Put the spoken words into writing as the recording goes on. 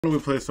We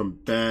play some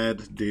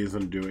bad Days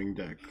Undoing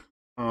deck.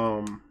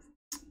 I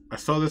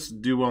saw this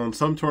do well in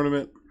some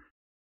tournament.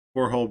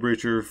 4 Hull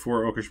Breacher,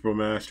 4 Oakish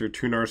Bowmaster,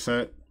 2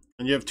 Narset,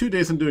 and you have 2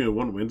 Days Undoing and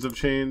 1 Winds of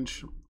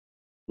Change.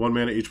 1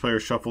 mana each player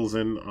shuffles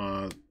in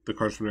the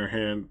cards from their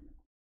hand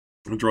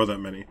and draw that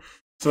many.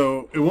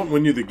 So it won't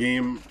win you the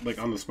game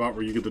like on the spot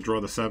where you get to draw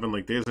the 7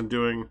 like Days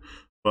Undoing,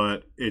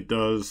 but it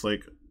does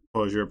like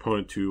cause your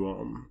opponent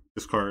to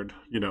discard,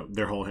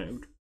 their whole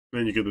hand.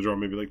 Then you get to draw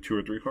maybe like 2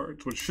 or 3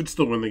 cards, which should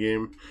still win the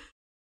game.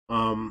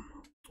 Well,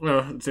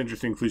 it's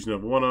interesting inclusion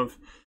of 1 of.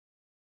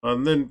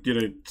 Then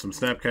some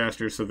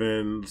Snapcasters,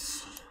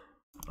 Savins,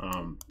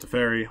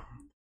 Teferi.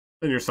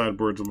 Then your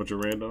sideboard's a bunch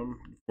of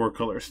random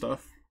 4-color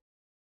stuff.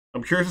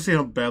 I'm curious to see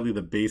how badly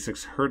the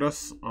basics hurt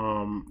us.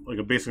 Like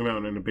a basic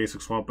mountain and a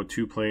basic swamp with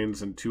 2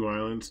 plains and 2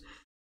 islands.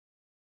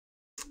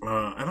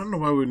 I don't know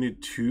why we would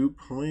need 2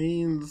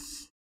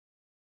 plains.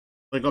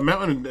 Like a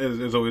mountain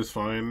is always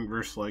fine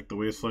versus like the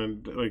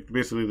wasteland, like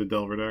basically the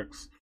Delver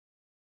decks.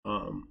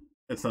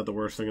 It's not the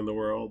worst thing in the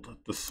world.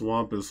 The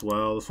swamp as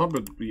well. The swamp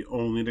would be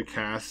only to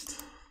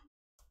cast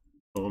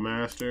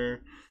Bowmaster,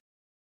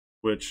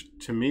 which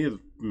to me is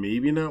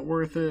maybe not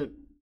worth it.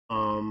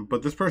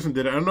 But this person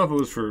did it. I don't know if it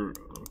was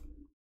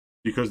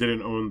because they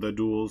didn't own the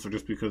duels or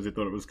just because they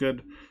thought it was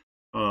good.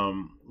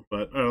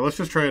 But let's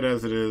just try it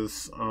as it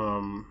is.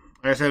 I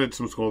just added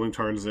some Scolding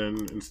Tarns in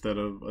instead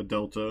of a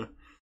Delta.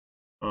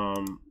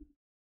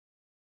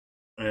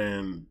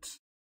 And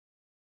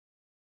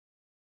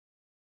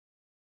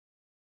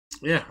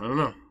yeah, I don't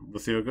know.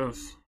 Let's see how it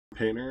goes.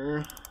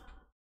 Painter.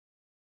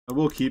 I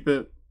will keep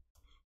it.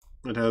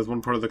 It has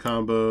 1 part of the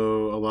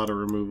combo, a lot of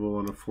removal,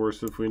 and a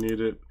force if we need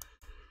it.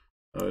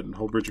 And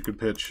Hull Breacher could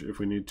pitch if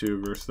we need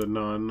to versus the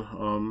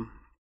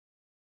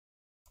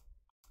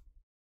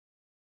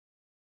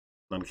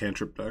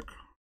non-cantrip deck.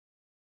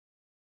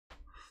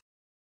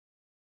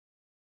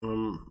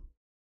 I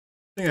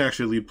think I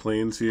actually leave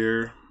plains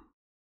here.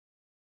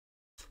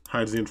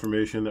 Hides the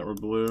information that we're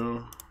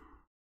blue.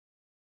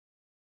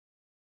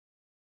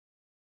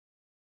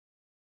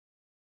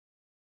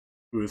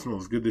 Ooh, it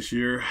smells good this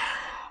year.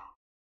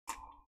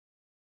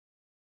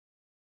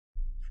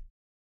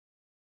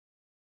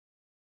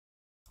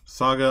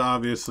 Saga,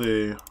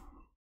 obviously,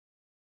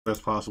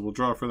 best possible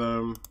draw for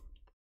them.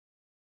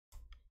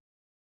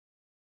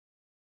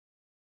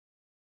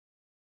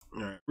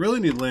 Alright, really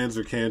need lands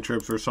or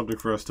cantrips or something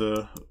for us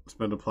to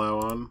spend a plow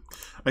on.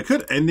 I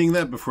could ending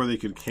that before they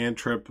could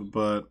cantrip,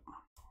 but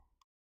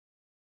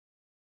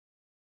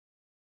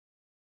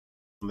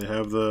they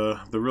have the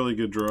really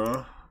good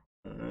draw.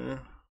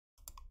 Okay.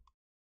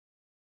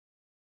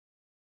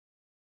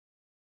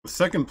 The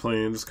second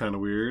plane is kind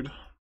of weird.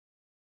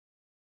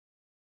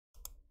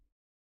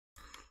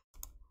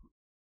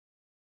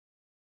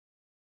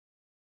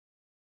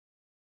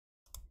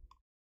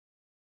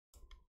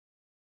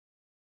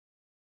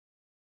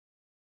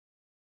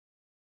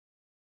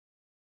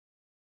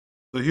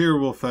 So here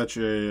we'll fetch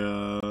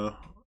a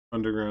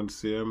Underground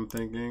Sea, I'm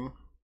thinking.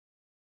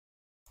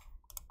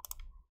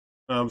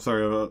 I'm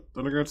sorry,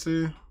 Underground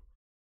Sea?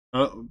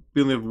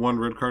 We only have 1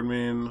 red card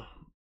main.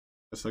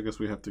 So I guess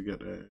we have to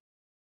get a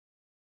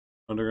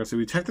Underground Sea.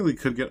 We technically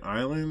could get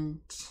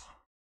Island.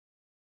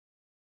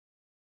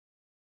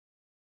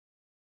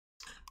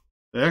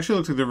 It actually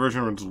looks like their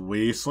version runs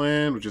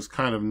Wasteland, which is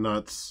kind of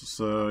nuts.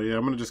 So yeah,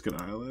 I'm gonna just get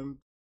Island.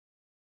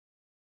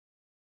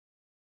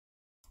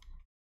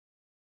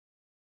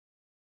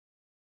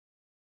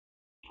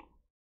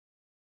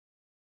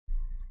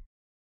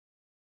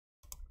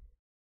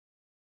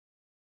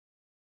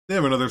 They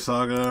have another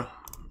Saga.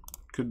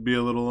 Could be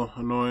a little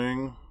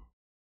annoying.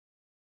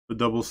 The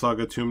double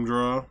Saga Tomb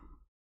draw.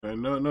 Okay,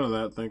 none of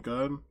that, thank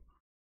God.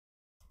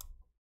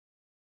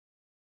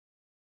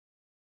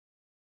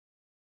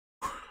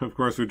 Of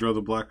course, we draw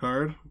the black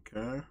card.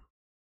 Okay.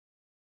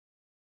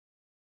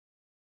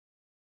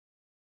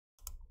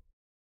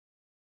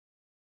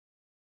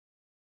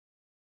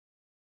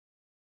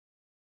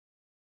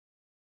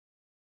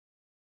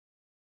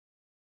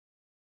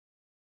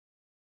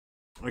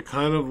 I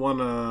kind of want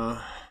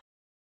to...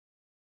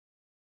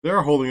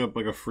 They're holding up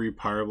like a free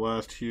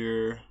Pyroblast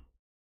here. If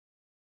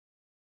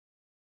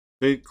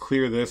they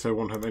clear this, I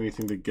won't have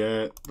anything to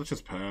get. Let's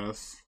just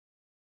pass.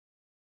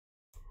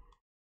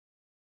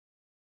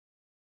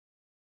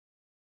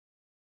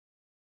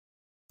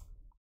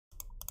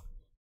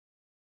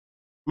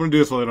 I'm gonna do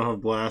this while I don't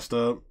have Blast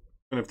up.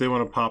 And if they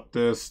want to pop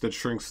this, that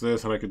shrinks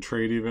this, and I could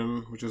trade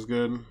even, which is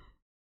good.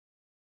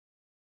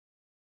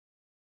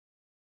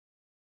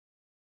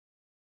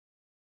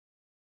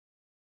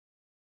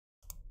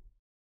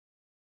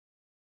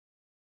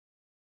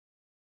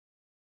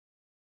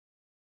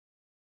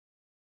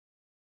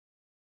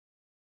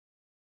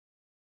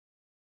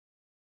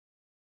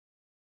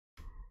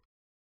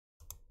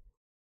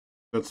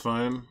 That's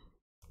fine.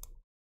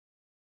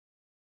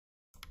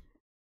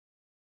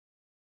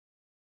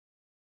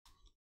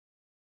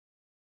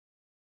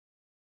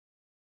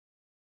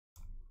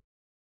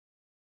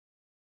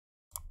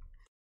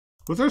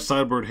 What's our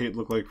sideboard hate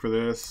look like for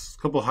this?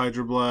 A couple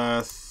Hydro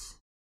Blasts.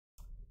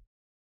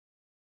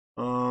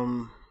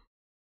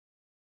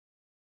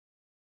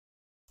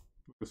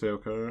 I say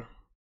okay.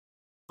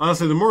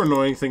 Honestly, the more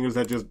annoying thing is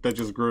that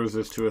just grows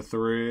this to a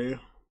 3.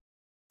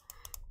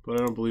 But I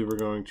don't believe we're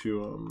going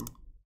to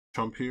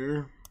chump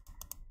here.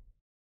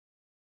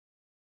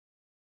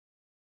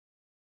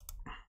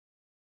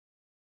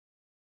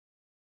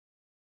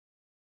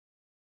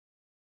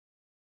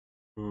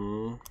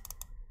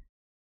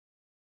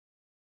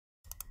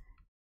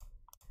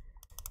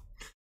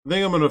 I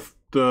think I'm gonna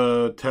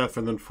Tef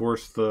and then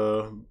force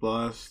the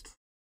blast.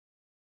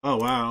 Oh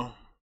wow.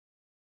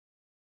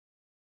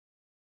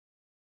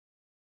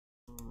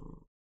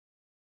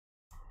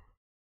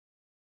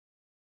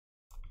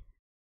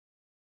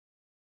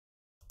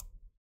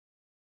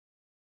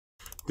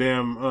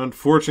 Damn,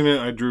 unfortunate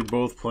I drew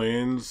both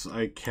planes.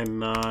 I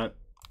cannot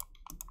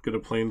get a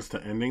planes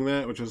to ending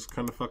that, which is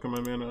kind of fucking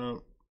my mana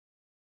up.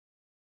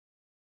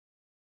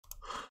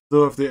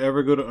 Though if they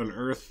ever go to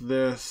unearth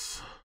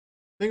this,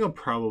 I think I'll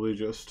probably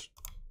just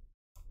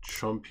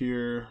chump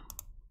here.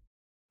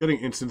 Getting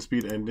instant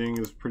speed ending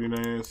is pretty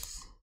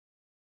nice.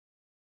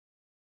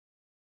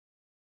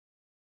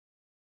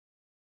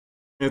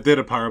 If they had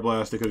a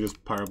Pyroblast, they could have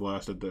just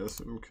Pyroblasted this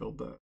and killed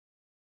that.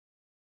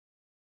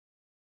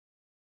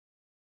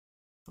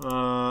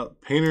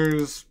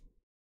 Painter's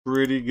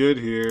pretty good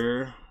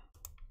here.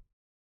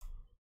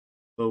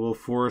 So we'll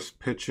force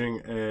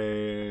pitching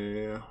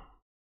a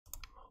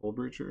Hull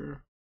Breacher.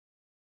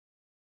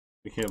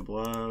 We can't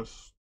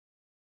blast.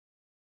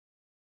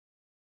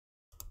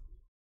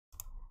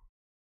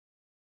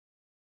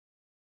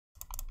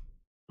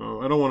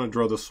 Oh, I don't want to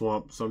draw the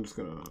swamp, so I'm just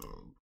gonna.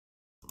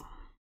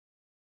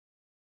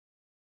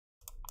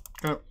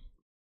 Okay.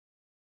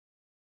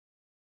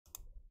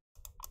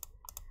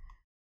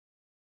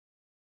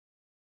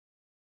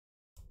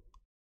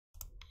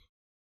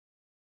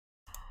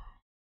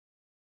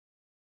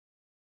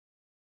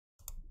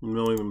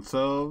 Milling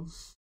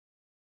themselves.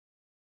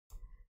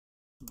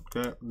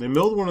 Okay. They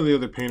milled one of the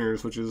other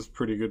painters, which is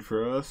pretty good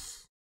for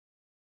us.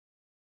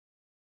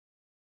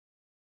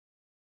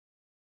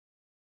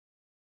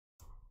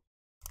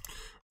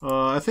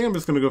 I think I'm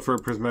just going to go for a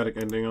prismatic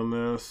ending on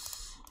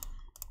this.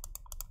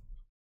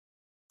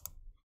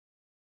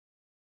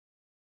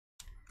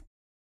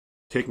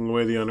 Taking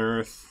away the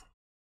unearth.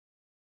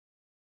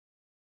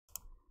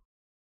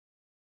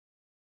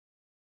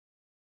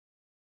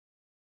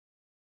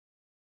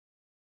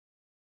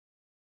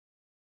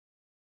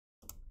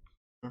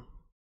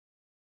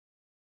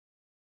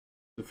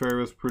 The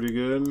fairy was pretty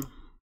good.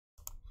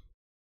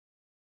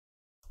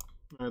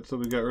 Alright, so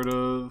we got rid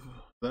of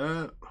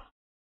that.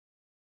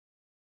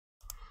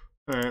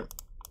 Alright.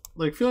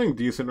 Like, feeling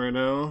decent right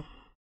now.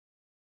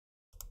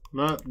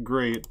 Not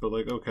great, but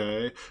like,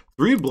 okay.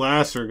 3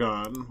 blasts are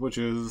gone, which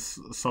is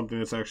something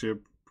that's actually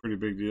a pretty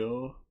big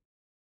deal.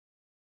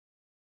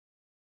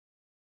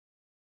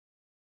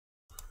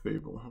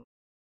 Fable.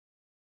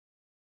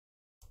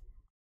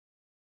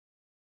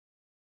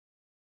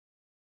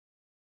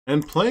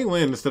 And playing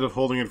land instead of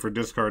holding it for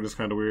discard is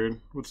kind of weird.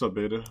 What's up,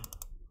 Beta?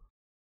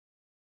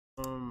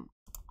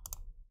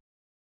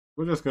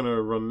 We're just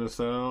gonna run this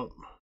out.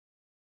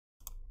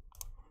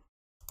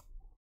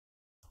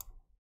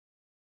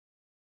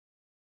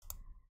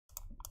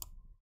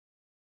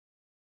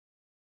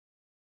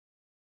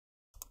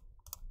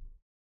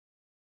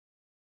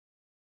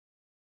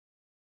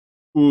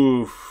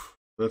 Oof,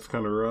 that's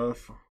kind of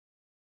rough.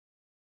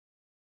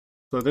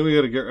 So I think we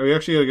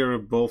actually gotta get rid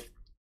of both.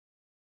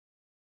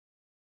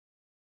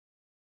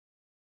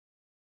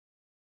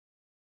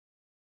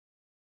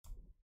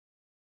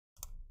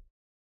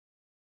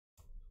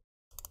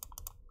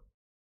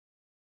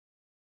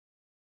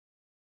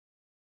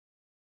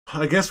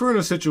 I guess we're in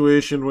a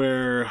situation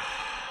where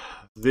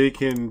they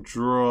can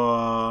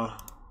draw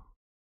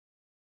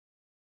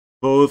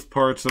both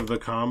parts of the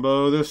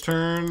combo this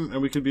turn,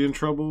 and we could be in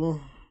trouble.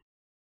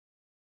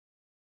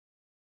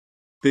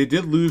 They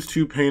did lose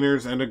 2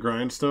 painters and a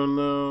grindstone,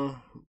 though,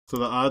 so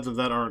the odds of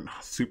that aren't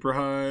super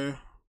high.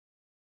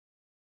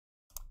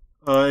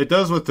 It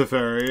does with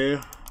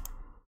Teferi.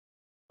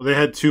 They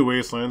had 2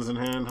 wastelands in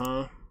hand,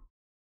 huh?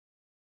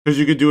 Because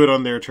you could do it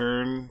on their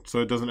turn,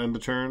 so it doesn't end the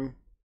turn.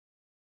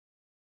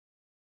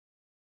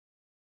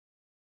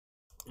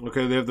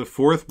 Okay, they have the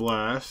 4th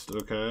blast.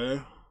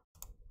 Okay.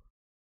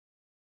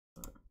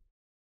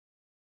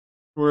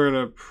 We're in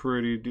a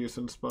pretty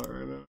decent spot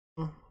right now.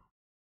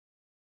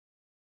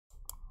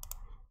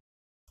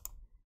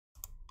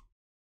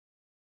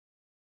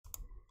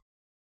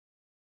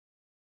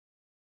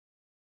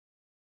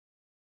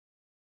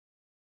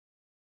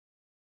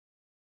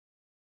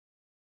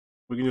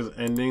 We can just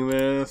ending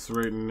this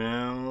right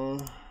now.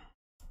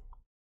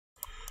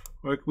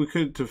 Like, we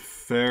could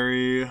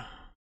Teferi.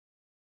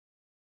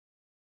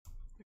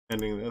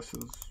 Ending this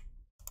is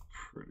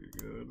pretty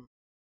good.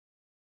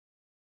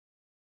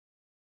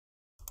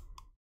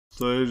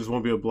 So it just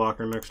won't be a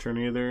blocker next turn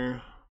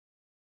either.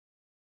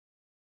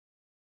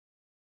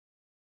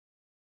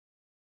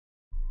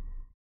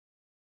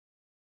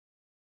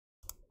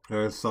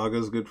 Alright,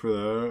 Saga's good for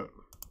that.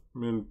 I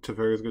mean,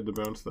 Teferi's good to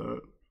bounce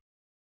that.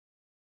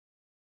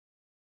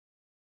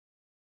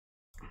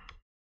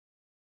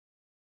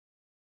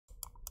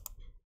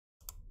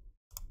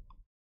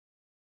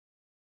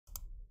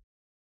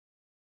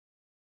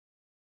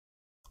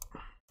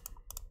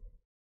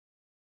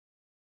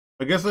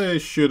 I guess I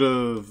should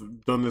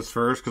have done this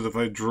first, because if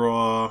I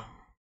draw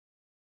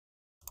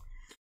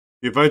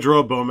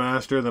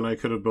Bowmaster, then I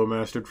could have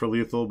Bowmastered for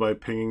lethal by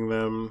pinging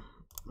them.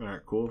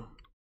 Alright, cool.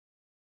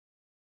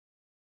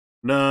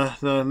 Nah,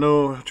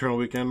 no Eternal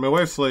Weekend. My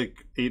wife's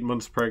like 8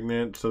 months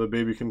pregnant, so the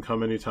baby can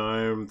come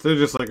anytime. There's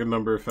just like a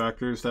number of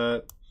factors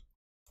that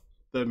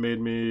made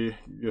me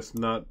just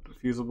not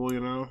feasible,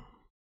 you know?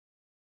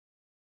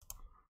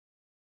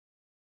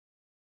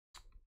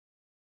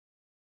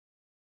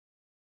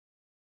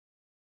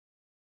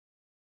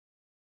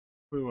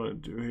 What do we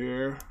want to do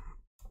here?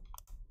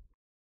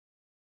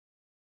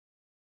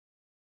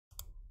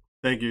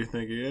 Thank you.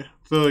 Yeah.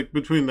 So like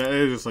between that,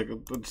 it's just like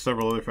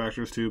several other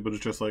factors too, but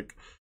it's just like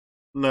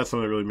not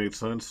something that really made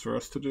sense for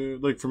us to do,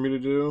 like for me to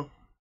do.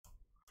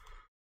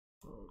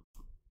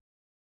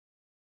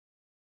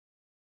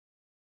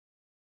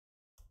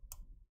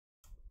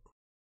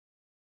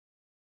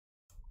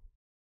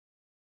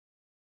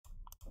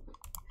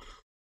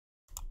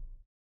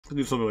 I'll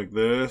do something like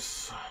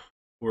this.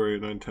 4,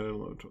 8, 9, 10,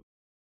 11, 12.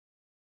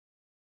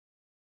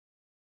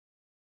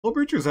 Hull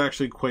Breacher is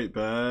actually quite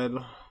bad.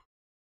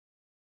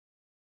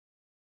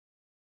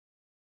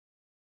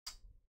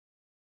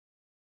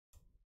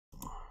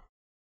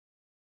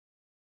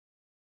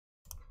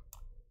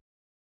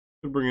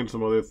 Could bring in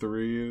some other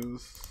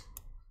 3s.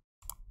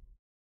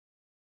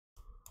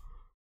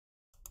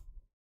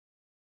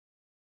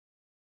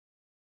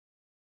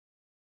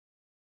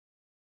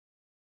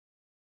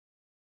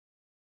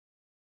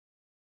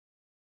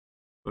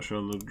 Especially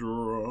on the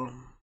draw.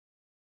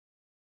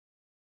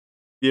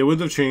 Yeah,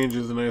 Winds of Change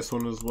is a nice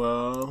one as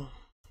well.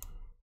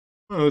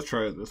 Oh, let's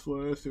try it this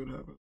way, see what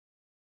happens.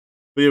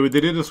 But yeah,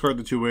 they did discard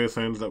the 2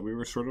 wastelands that we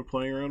were sort of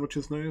playing around, which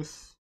is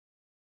nice.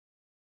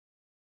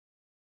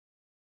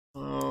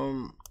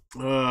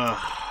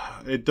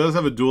 It does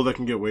have a duel that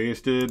can get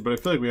wasted, but I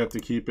feel like we have to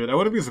keep it. I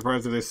wouldn't be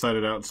surprised if they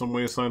sided out some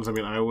wastelands. I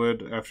mean, I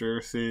would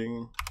after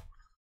seeing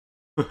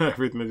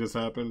everything that just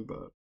happened,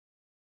 but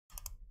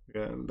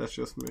again, that's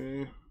just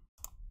me.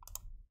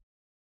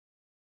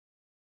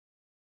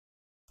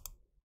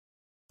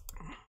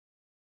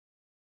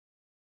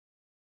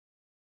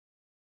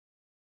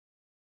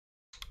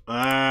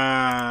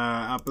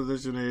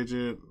 Opposition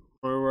agent,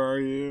 where are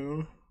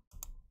you?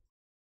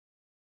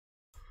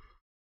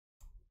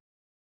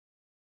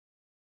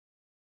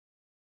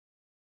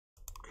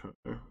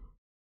 Okay,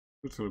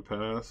 it's gonna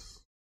pass.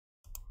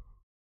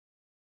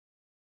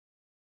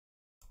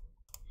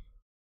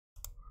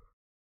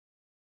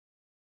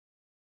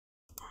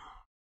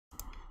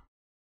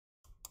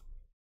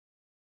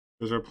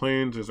 There's our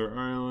plains, there's our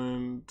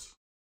island.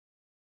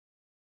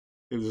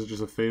 This is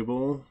just a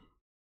fable.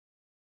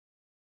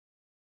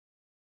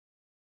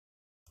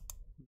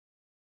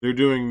 They're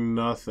doing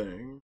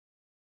nothing.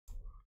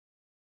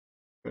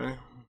 Okay.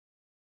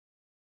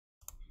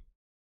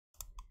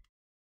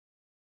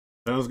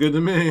 Sounds good to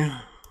me.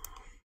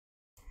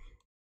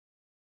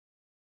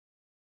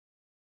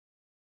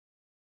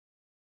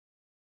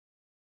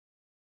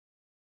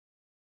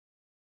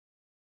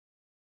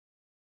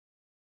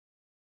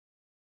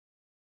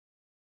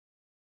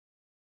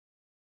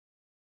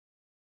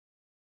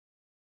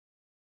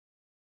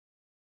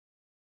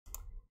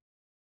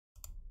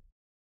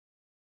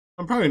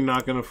 I'm probably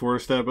not going to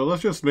force that, but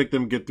let's just make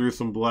them get through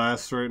some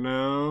blasts right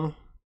now.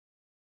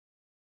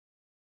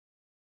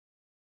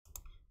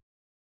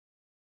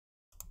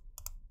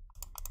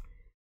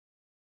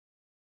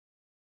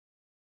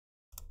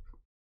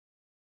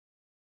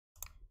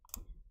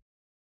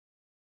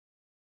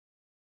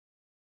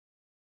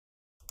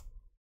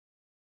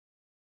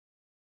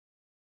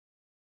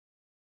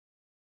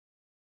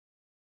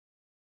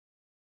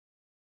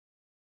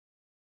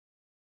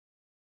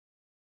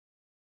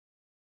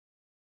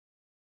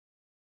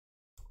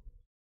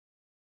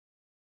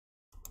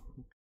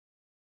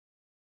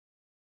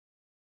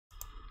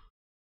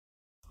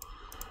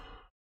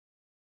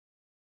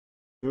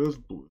 It was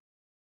blue.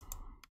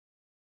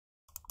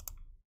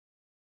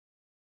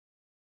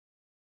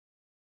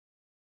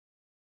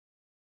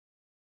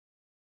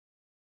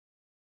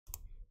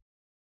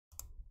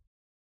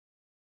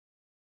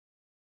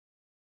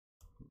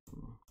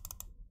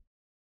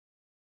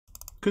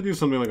 Could do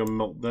something like a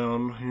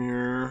meltdown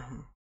here.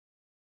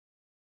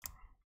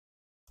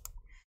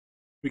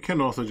 We can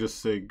also just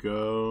say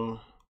go.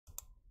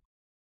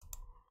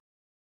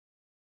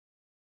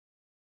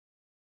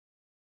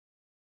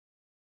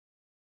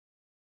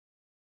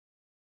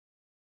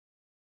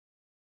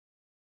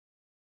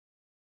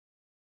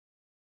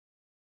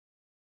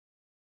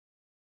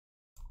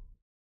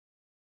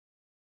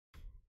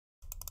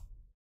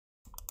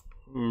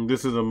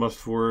 This is a must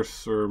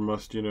force or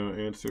must, you know,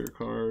 answer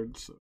card.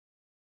 So.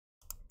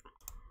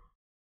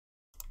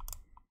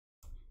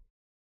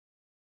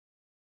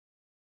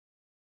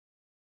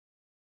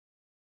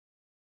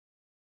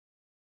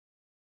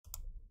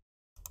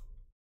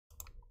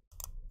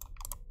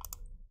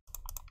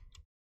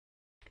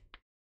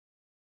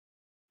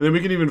 Then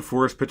we can even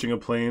force pitching a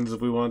plains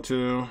if we want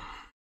to.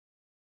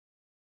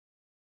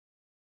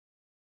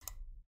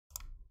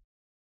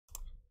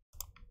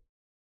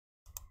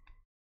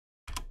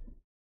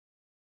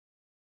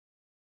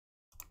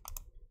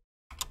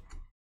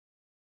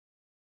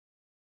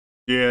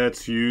 Yeah,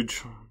 it's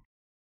huge.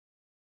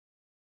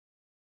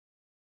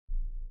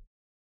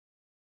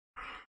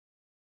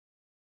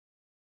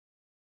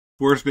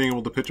 Worse being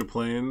able to pitch a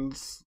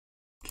planes,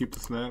 keep the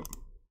snap.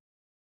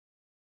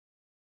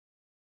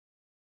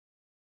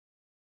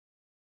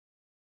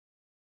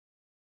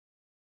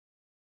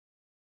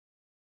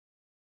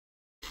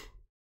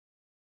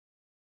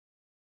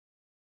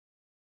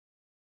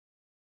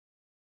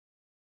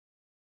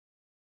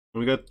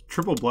 We got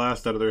triple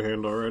blast out of their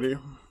hand already.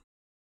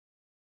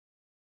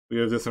 We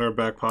have this in our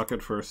back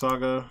pocket for a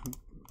saga.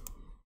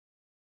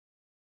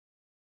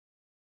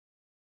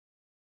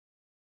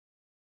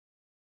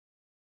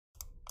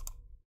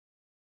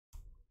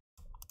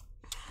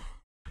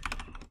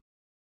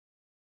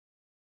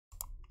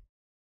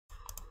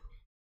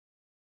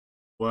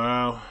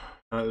 Wow.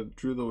 I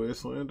drew the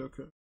wasteland,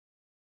 okay.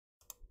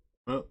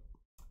 Oh.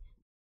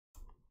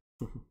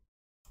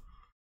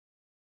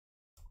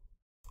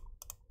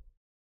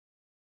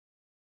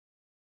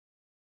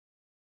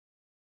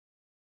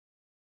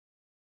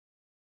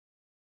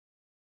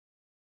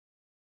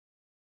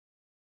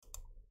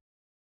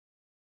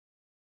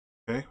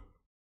 Okay.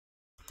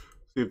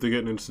 See if they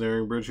get an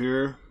ensnaring bridge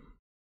here.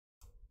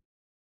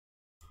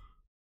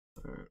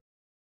 Alright.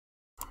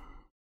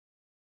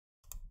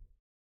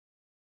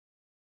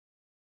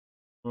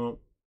 Well,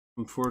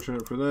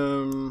 unfortunate for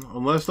them.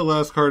 Unless the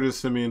last card is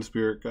Simian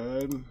Spirit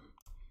Guide.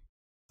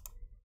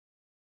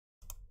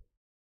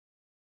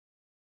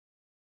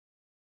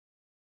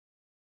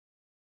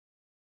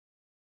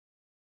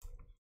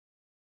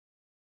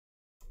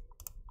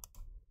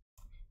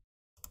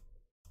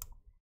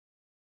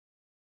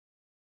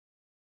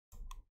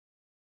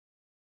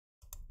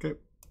 Okay.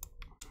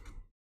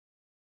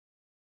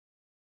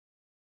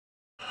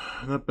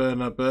 Not bad,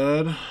 not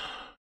bad.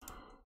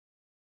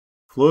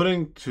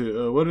 Floating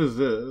to, what is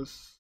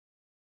this?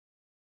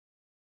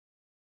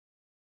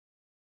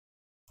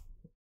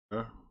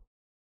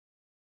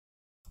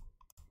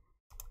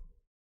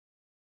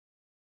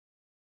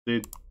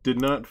 They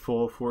did not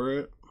fall for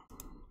it.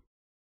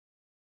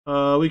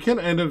 We can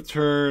end of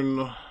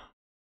turn.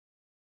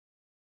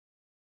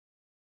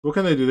 What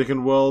can they do? They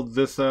can weld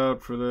this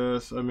out for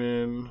this. I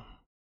mean,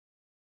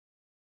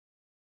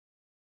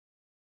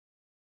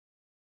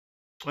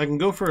 I can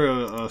go for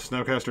a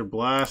Snapcaster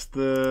Blast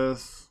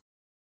this.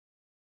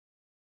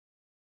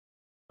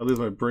 I lose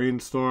my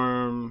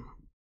Brainstorm.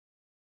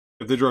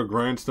 If they draw a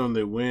Grindstone,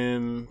 they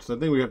win. So I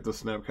think we have to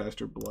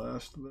Snapcaster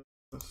Blast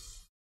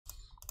this.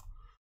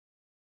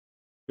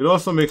 It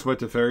also makes my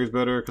Teferis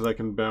better because I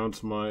can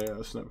bounce my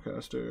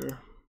Snapcaster.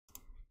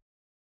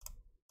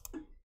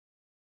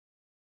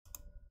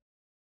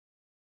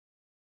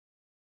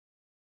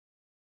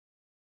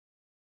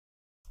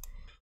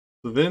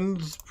 The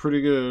Vin's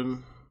pretty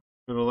good.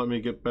 It'll let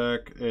me get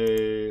back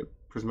a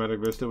Prismatic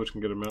Vista, which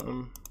can get a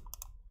mountain.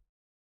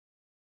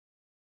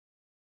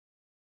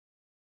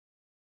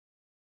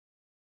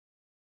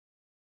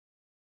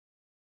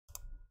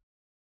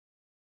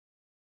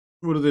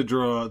 What do they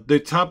draw? They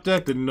top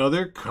decked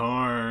another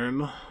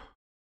Karn.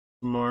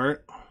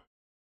 Smart.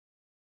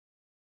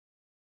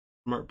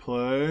 Smart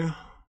play.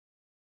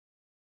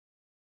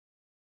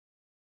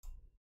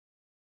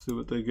 See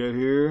what they get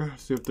here.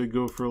 See if they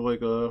go for like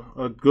go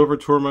for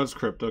Tormod's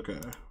Crypt.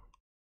 Okay.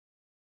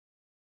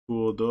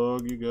 Cool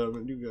dog. You got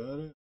it. You got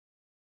it.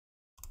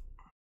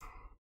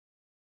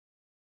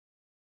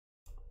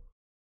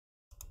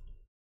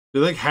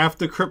 They like have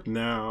to crypt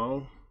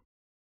now.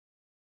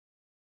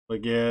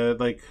 Like yeah,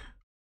 like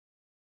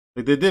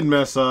they did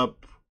mess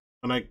up,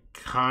 and I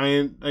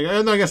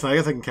guess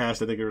I can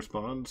cast it. They can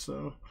respond.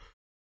 So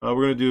we're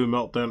gonna do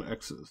Meltdown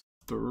X's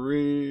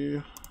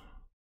 3.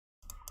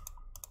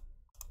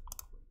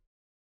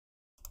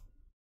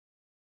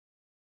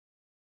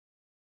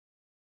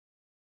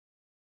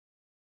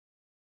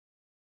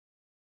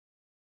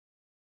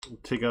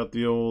 Take out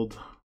the old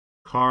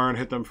car and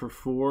hit them for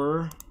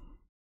 4.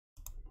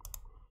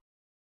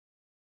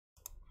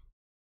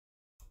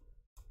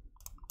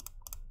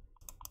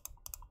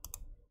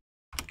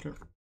 Okay.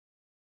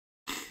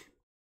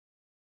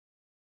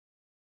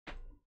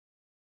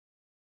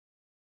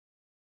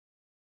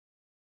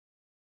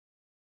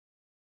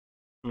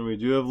 And we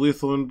do have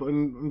lethal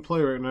in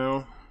play right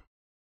now.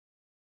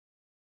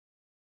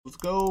 Let's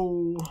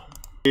go.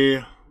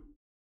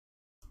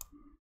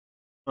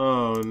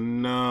 Oh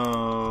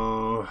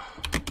no.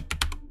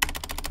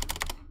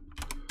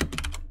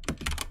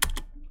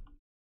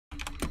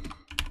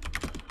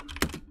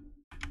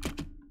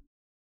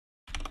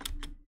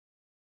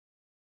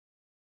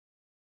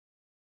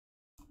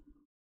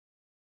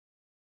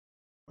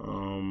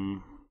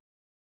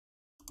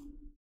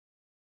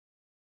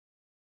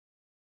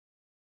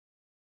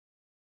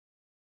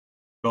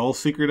 Bell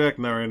Seeker deck?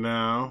 Not right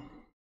now.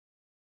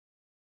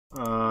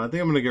 I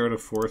think I'm gonna get rid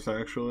of Force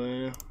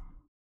actually.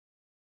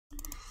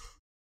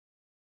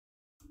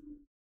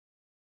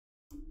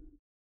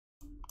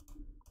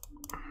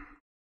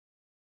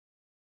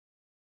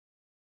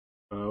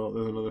 Well,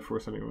 there's another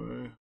Force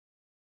anyway.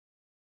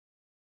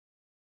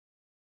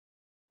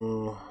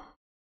 Well,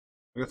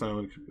 I guess I'm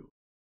gonna keep it.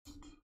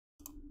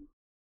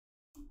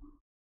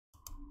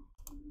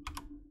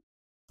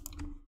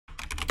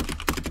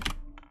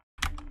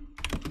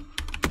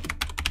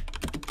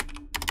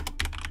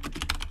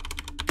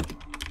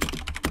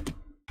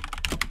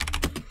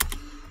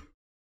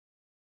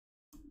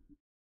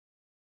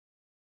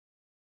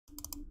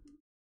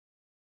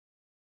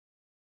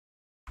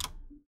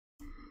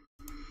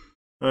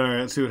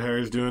 Alright, let's see what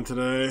Harry's doing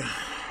today.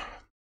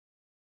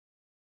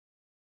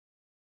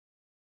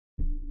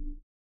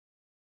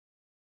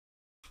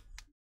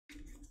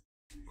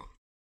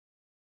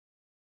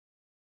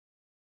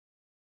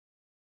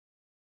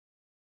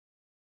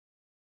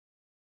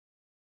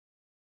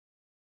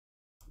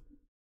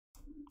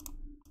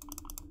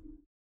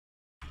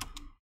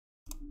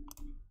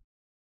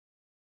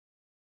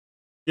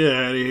 Get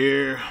out of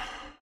here.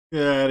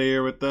 Get out of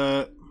here with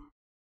that.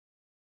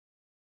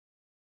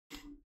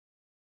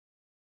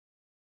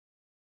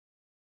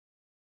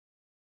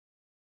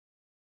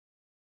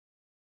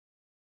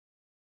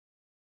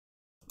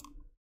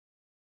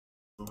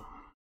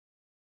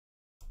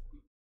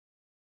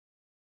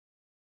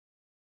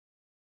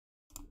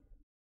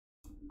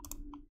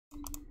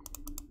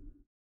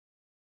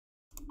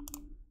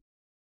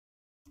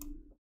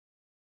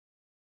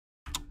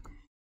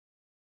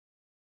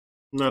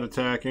 Not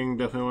attacking.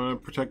 Definitely want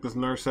to protect this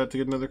Narset to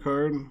get another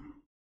card.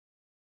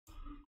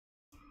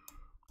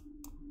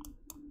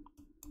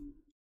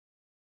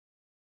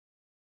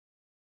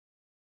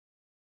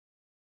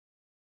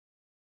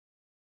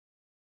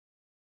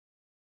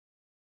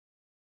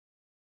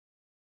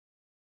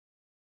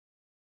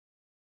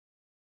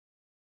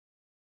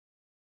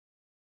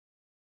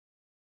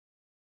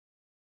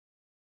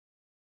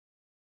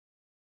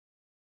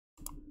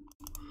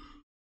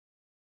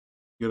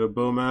 Get a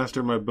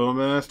Bowmaster, my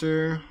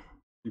Bowmaster.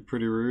 Be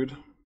pretty rude.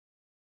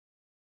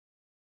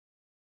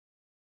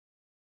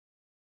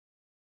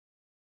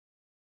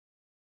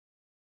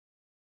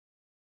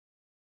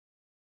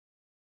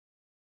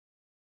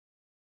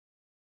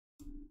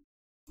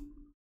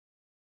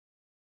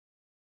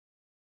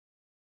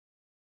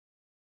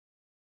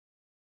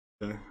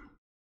 Okay.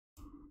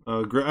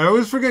 I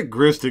always forget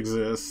Grist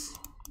exists.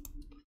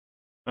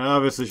 I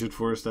obviously should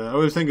force that. I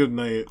always think of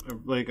Knight.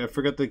 Like, I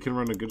forget they can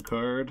run a good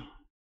card.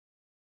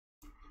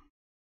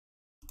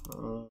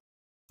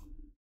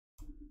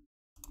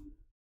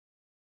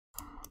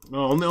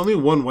 No, only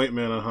one white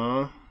mana,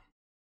 huh?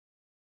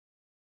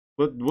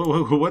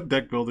 What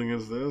deck building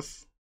is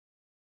this?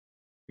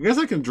 I guess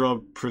I can draw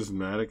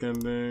Prismatic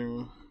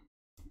Ending.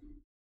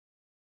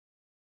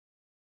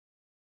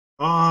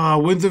 Ah,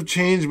 Winds of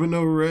Change, but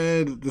no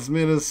red. This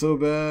mana is so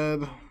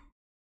bad.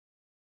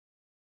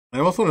 I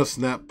also want to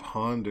Snap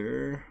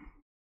Ponder.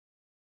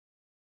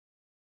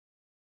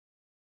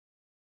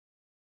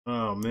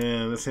 Oh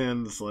man, this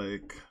hand's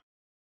like...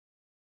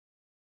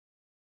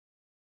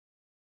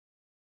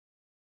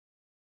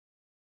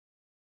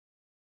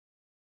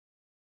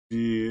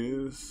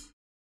 Jeez.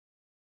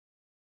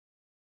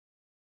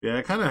 Yeah,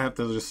 I kind of have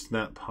to just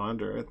Snap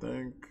Ponder, I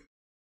think.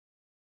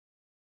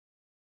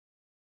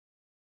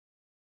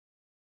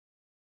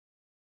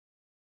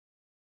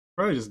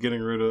 Probably just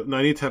getting rid of...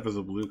 90 tap is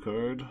a blue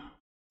card.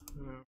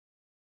 Yeah.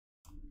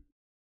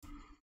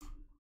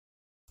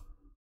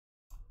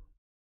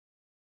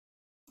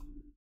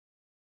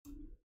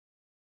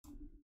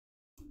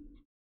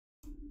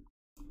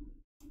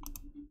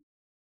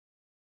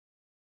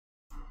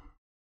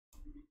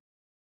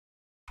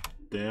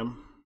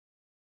 Damn.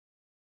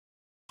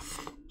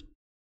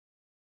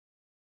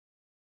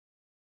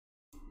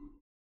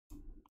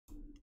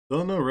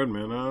 Still no red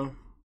mana.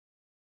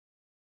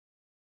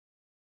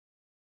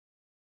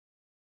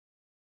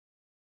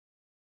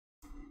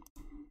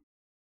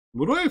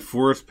 What do I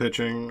force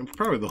pitching? It's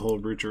probably the whole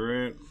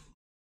breacher, right?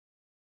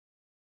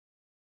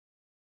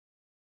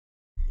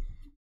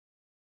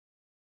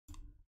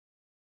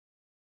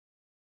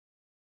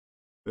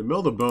 They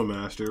milled a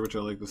Bowmaster, which I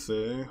like to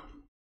say.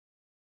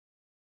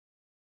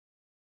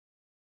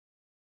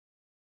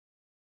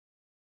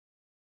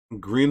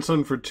 Green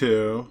Sun for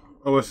 2.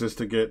 Oh, it's just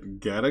to get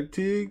Gaddock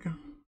Teague?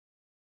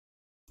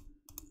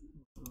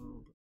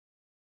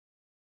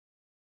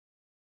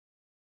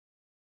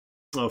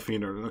 Oh,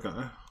 Fiend Artisan.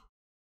 Okay.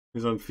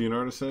 He's on Fiend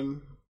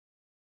Artisan.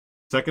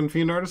 Second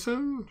Fiend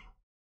Artisan?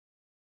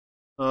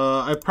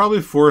 I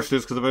probably force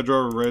this because if I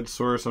draw a red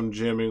source, I'm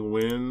jamming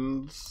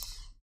Winds.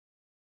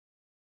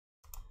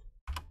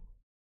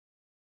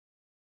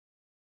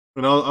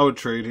 And I would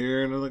trade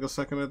here in like a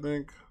second, I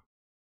think.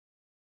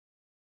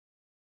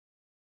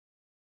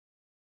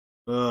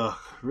 Ugh,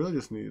 really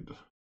just need...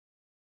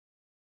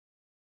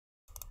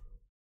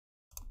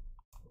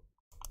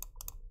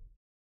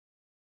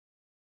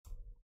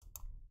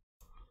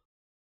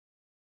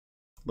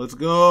 Let's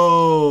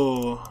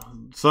go!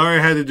 Sorry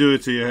I had to do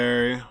it to you,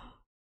 Harry.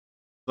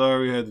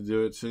 Sorry we had to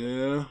do it to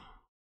you.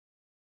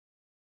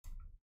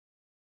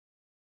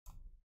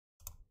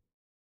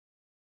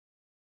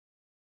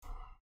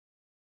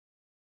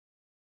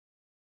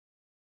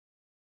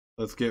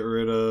 Let's get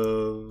rid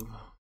of...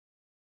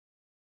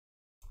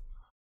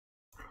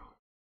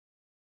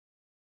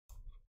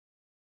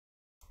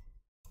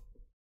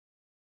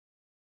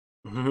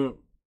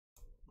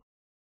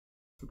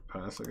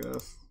 Pass, I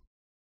guess.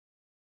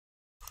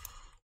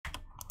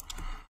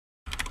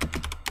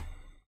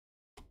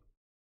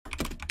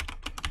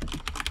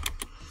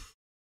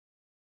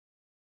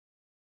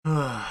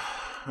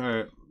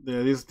 Alright.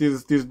 Yeah, these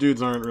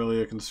dudes aren't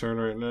really a concern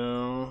right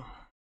now.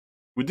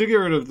 We did get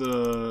rid of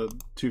the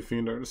 2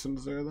 Fiend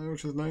Artisans there, though,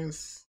 which is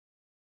nice.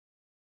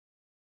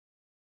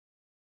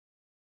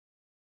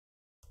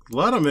 A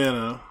lot of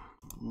mana.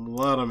 A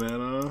lot of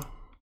mana.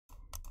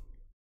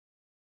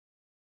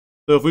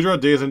 So if we draw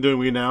Days Undoing,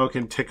 we now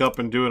can tick up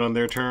and do it on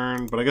their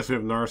turn. But I guess we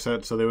have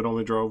Narset, so they would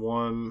only draw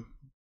 1.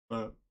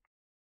 But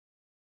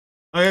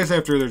I guess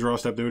after their draw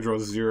step, they would draw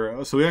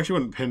 0. So we actually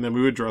wouldn't pin them.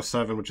 We would draw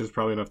 7, which is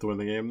probably enough to win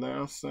the game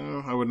now.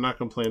 So I would not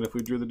complain if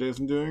we drew the Days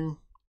Undoing.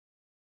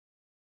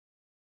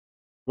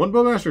 1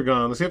 Bowmaster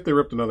gone. Let's see if they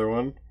ripped another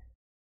one.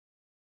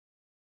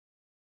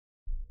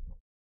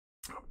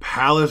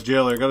 Palace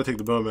Jailer. Gotta take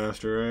the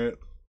Bowmaster, right?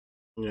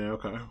 Yeah,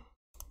 okay.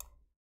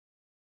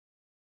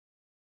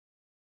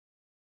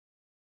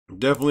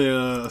 Definitely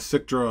a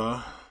sick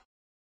draw.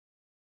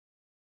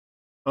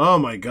 Oh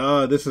my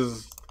god, this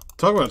is...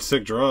 Talk about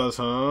sick draws,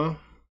 huh?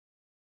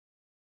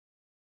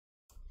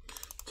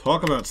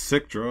 Talk about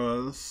sick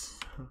draws.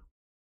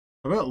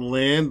 How about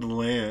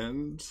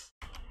land?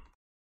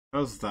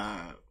 How's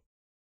that?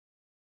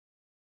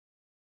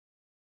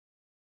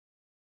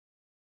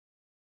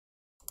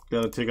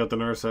 Gotta take out the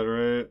Narset,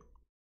 right?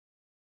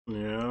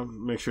 Yeah,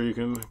 make sure you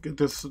can get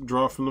this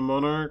draw from the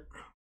Monarch.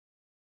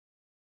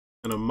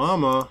 And a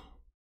Mama.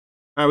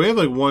 Alright, we have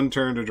like 1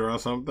 turn to draw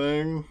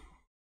something.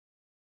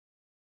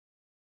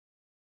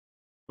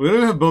 We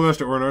don't have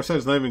Bowmaster or Narset,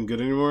 it's not even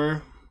good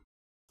anymore.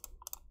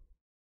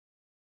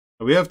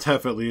 We have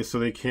Tef at least, so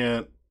they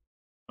can't...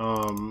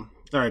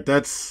 Alright,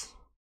 that's...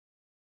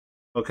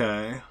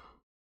 Okay.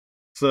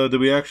 So, did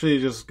we actually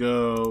just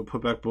go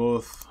put back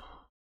both?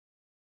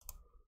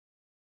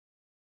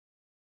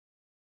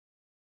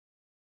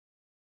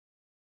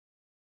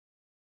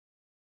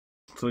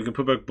 So we can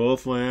put back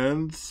both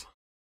lands.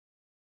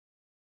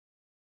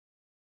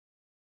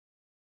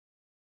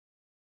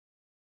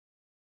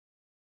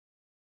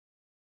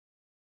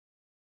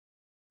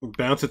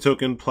 Bounce a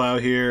token, plow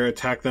here,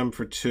 attack them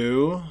for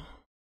 2.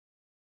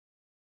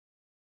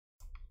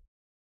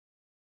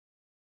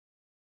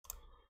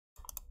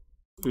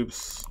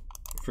 Oops.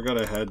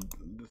 Forgot I had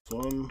this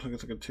one. I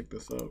guess I could tick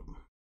this up.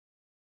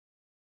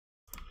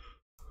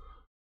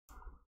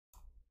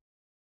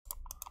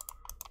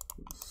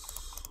 Oops.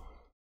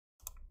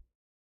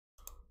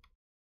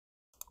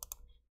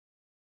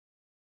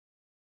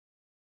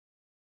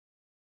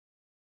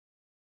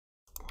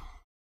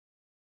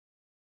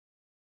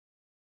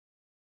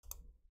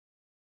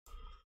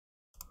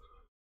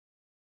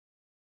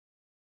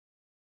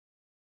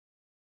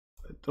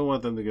 I don't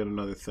want them to get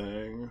another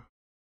thing.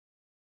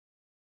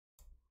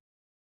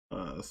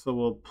 So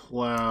we'll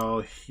plow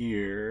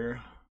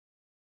here.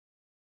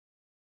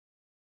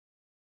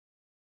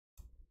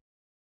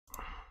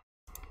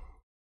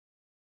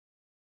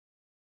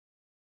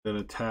 Then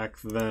attack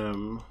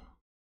them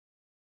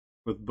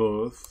with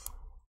both.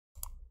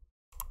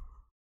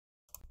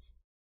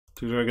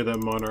 To try to get that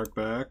Monarch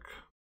back.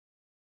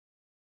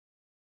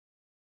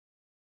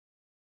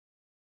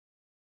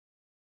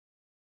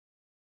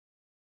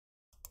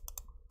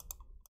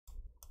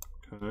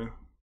 Okay.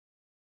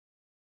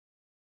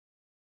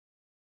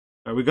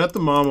 Alright, we got the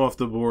Mom off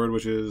the board,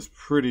 which is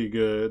pretty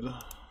good.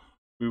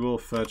 We will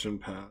fetch and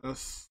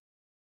pass.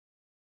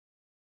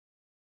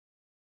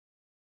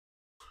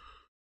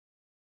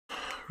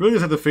 Really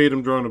just have to fade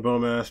him drawing a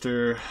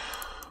Bowmaster,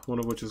 one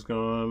of which is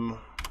gone.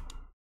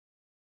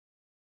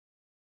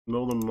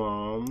 Mill the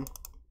Mom.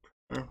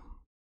 Okay.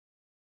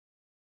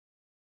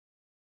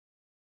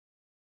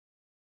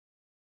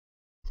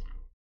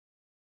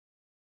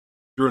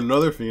 Drew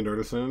another Fiend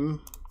Artisan.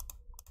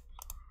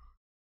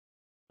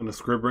 And a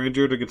Scrib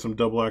Ranger to get some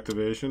double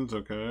activations,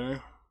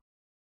 okay.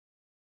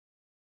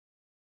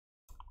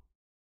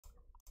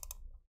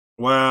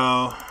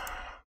 Wow.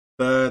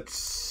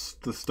 That's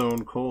the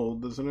Stone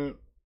Cold, isn't it?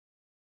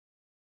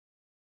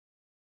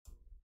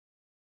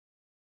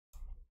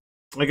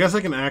 I guess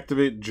I can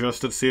activate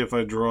just to see if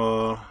I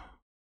draw.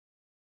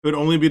 It would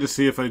only be to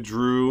see if I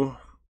draw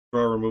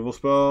a removal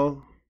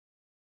spell.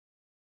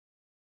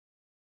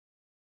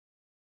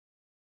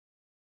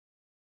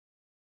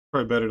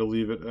 Probably better to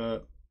leave it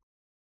at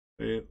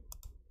 8.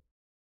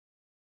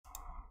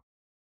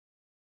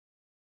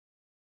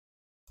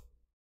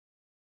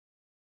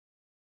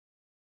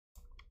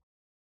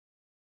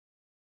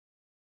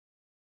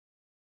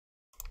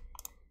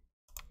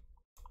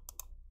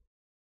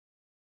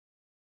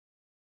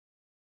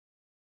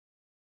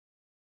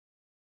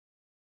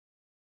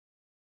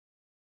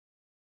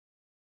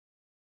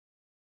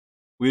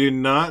 We did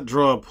not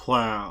draw a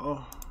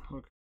plow.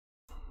 Okay.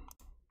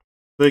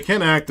 They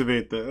can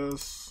activate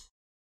this.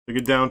 They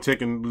could down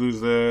tick and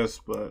lose this,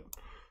 but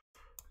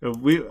if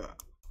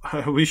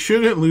we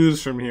shouldn't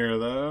lose from here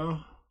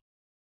though.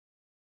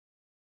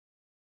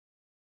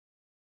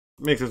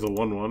 Makes us a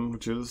 1/1,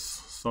 which is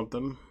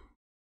something.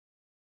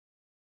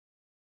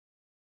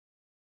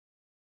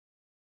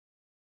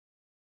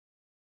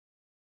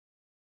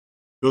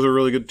 Those are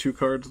really good 2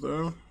 cards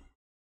though.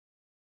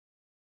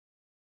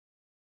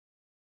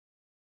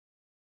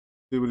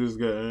 See what he's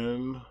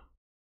getting.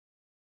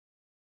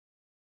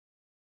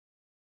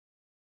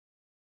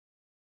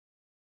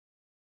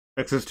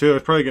 XS2, I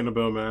was probably getting a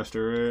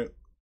Bowmaster,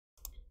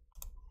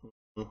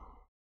 right?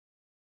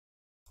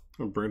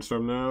 I'll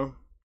brainstorm now.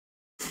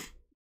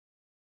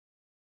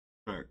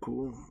 Alright,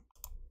 cool.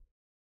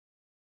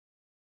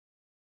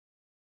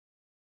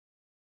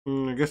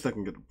 I guess I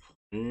can get a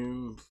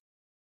plane.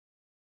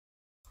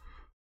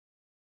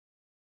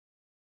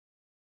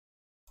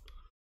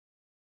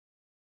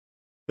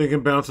 They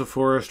can bounce a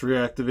forest,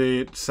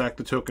 reactivate, sack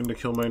the token to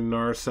kill my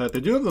Narset. They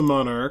do have the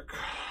Monarch.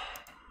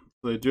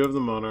 They do have the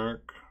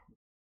Monarch.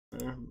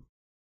 Okay.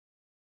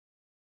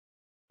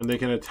 And they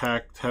can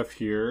attack Tef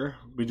here.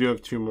 We do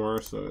have 2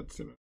 more, so it's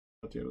not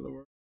the end of the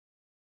world.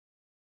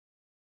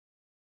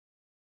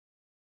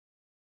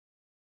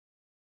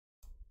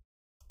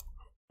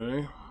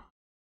 Okay.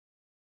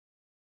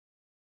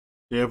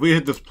 Yeah, if we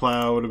hit this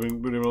plow, would have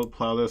been able to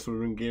plow this, would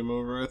have been game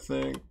over, I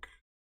think.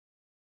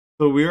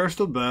 So we are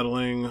still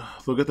battling.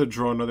 They'll get to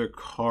draw another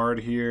card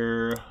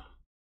here.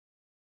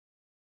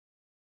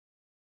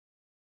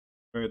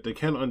 Alright, they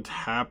can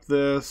untap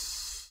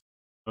this.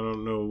 I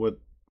don't know what,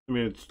 I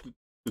mean,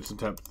 it's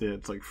untapped,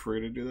 it's like free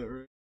to do that,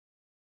 right?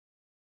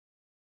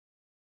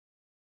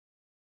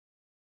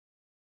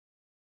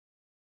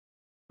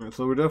 Alright,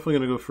 so we're definitely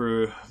gonna go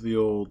for the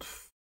old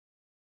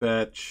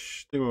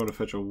fetch. I think we want to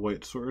fetch a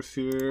white source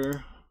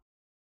here.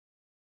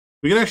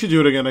 We can actually do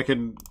it again.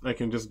 I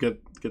can just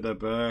get that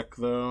back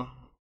though.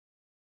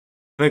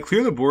 Can I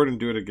clear the board and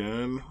do it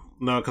again?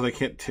 No, because I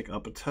can't tick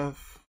up a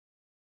Tef.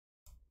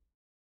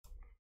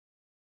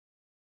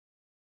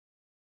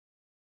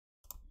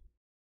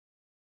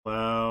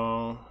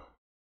 Wow.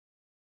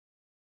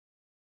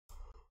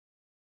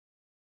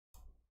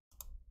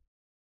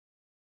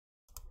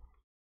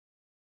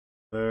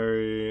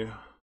 Very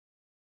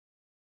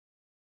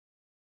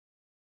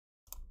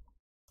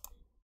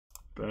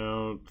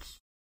bounce.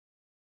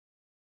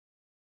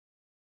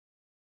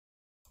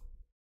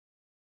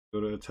 Go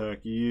to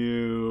attack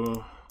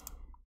you.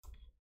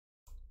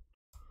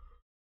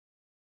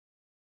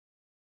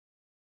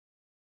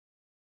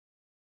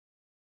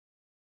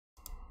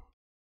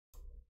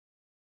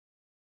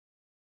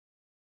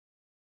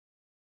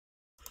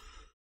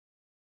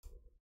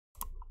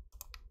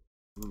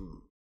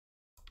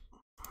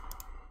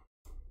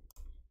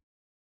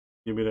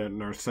 Give me that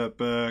Narset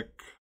back.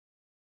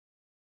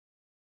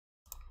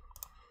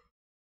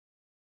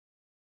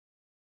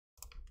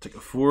 Take a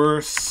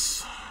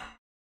force.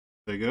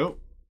 There you go.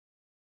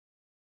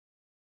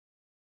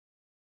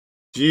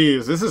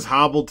 Jeez, this is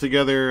hobbled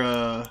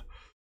together.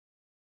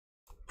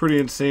 Pretty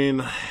insane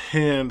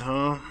hand,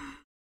 huh?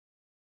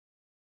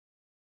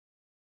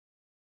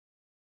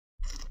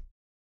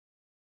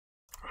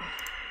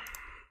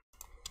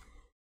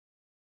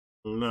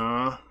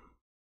 Nah,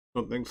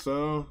 don't think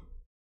so.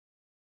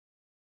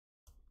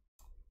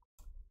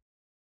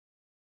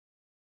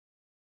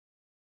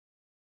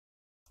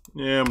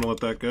 Yeah, I'm gonna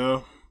let that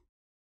go.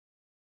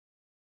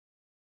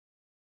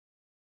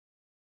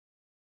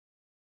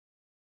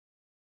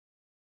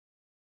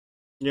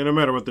 Yeah, no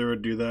matter what, they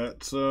would do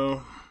that,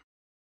 so.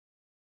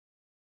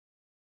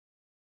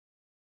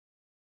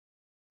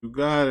 You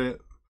got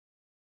it.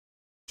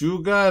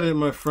 You got it,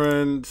 my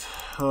friend.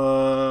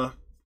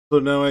 So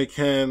now I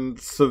can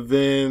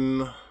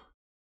Savin.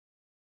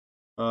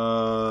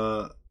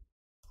 Yeah,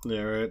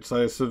 right.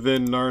 So I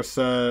Savin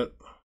Narset.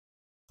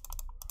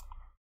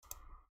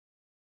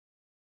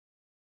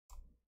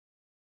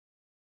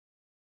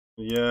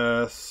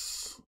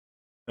 Yes.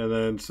 And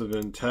then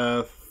Savin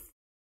Tef.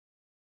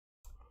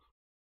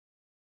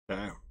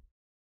 Okay.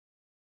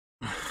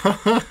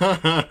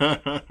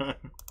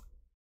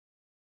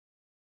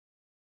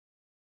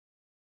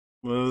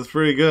 Well, it's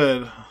pretty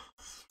good.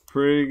 It's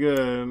pretty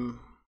good.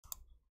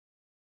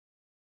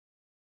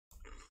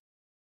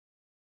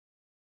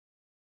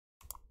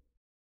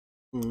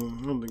 I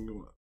don't think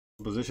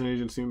position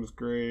agent seems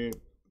great.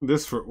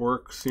 This for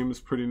orc seems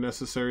pretty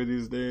necessary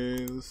these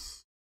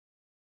days.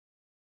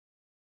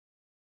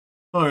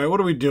 All right, what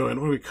are we doing?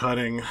 What are we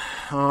cutting?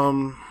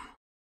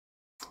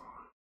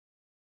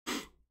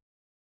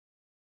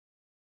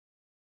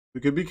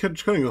 We could be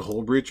cutting the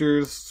Hull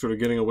Breachers, sort of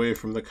getting away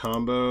from the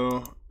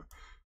combo.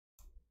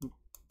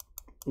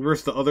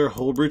 Versus the other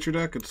Hull Breacher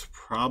deck, it's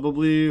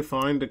probably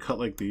fine to cut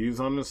like these,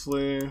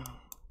 honestly.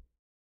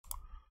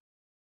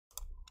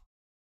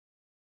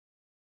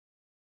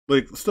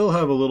 Like, still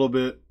have a little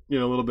bit, a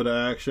little bit of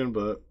action,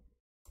 but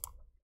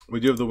we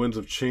do have the Winds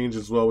of Change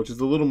as well, which is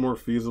a little more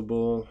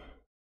feasible.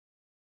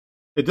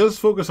 It does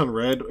focus on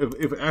red.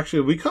 If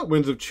we cut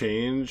Winds of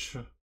Change,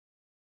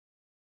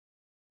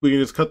 we can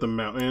just cut the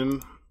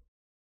Mountain,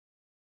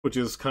 which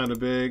is kind of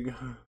big.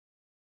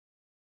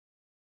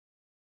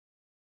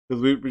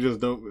 Because we just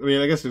don't, I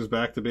mean, I guess it's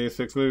back to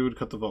basics. Maybe we'd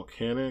cut the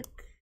Volcanic.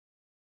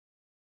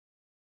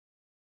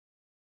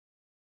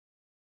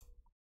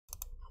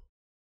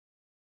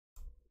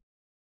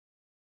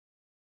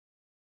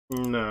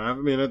 No, I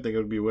mean, I think it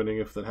would be winning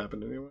if that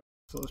happened anyway.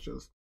 So let's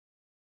just...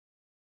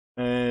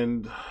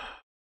 And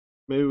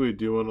maybe we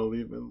do want to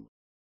leave in.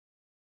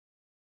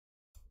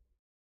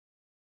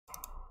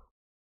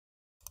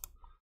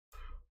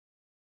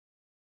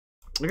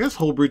 I guess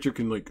Hull Breacher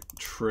can like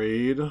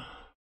trade.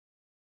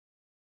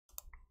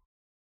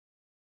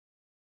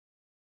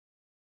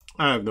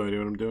 I have no idea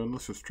what I'm doing.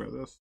 Let's just try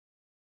this.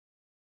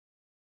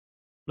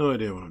 No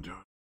idea what I'm doing.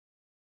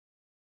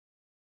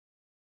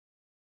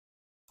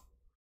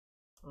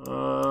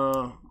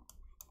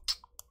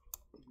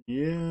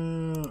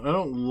 Yeah, I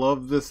don't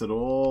love this at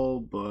all,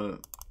 but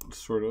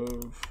sort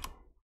of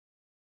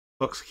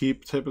bucks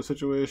keep type of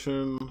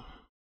situation.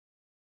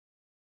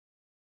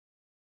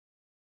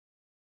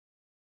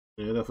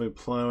 Yeah, definitely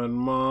plowing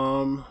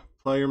mom.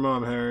 Plow your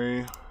mom,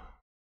 Harry.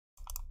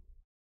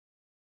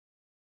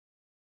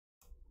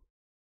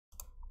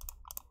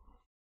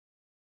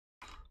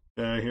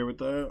 Yeah, I hear with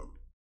that.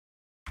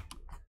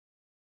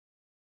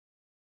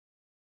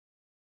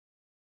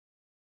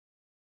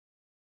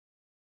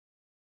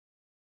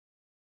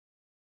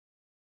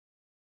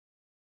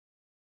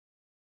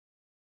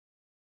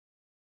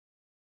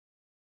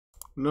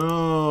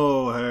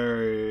 No,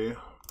 Harry.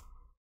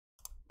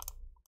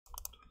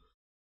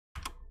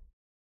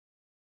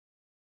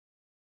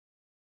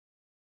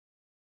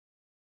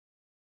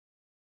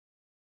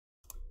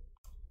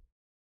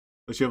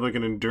 Does you have like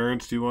an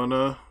endurance? Do you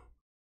wanna?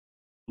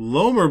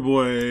 Lomer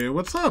boy,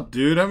 what's up,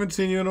 dude? Haven't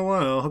seen you in a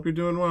while. Hope you're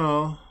doing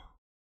well.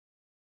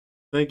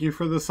 Thank you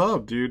for the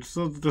sub, dude.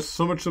 So just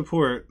so much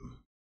support.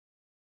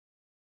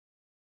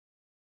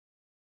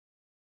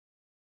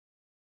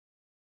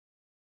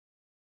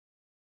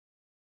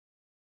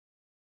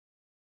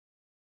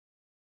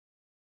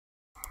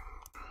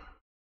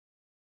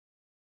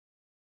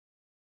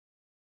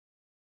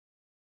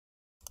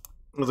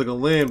 It was like a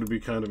land would be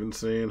kind of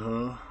insane,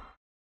 huh?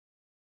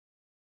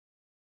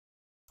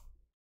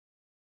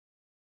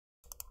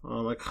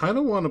 I kind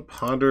of want to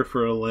ponder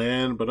for a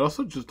land, but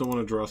also just don't want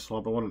to draw a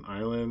swamp. I want an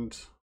island.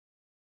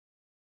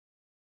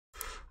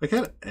 I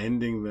kind of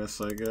ending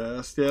this, I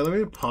guess. Yeah, let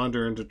me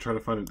ponder and to try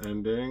to find an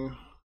ending.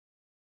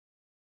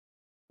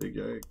 Big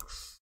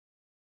yikes.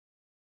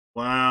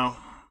 Wow.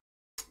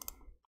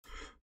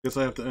 Guess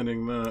I have to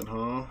ending that,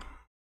 huh?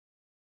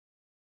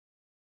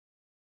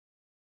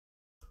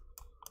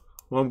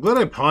 Well, I'm glad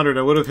I pondered.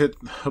 I would have hit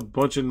a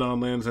bunch of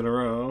non-lands in a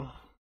row.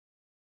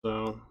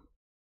 So,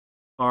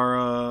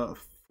 our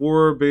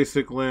 4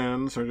 basic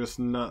lands are just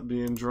not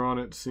being drawn,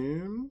 it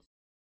seems.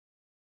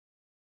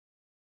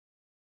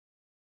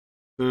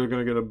 They're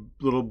gonna get a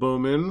little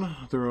bowman,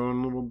 their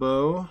own little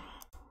bow.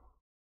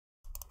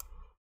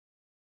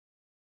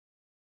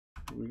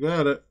 We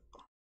got it.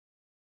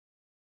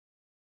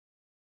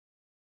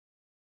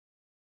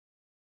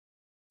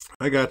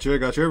 I got you. I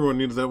got you. Everyone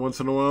needs that once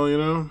in a while, you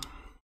know?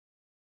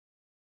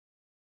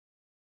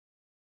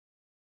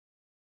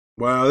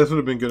 Wow, this would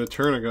have been good a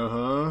turn ago,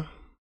 huh?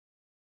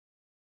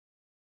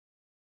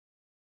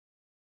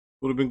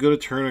 Would have been good a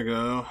turn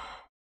ago.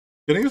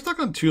 Getting stuck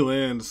on 2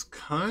 lands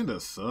kinda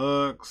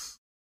sucks.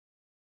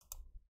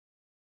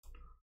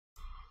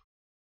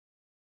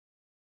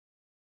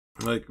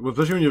 Like,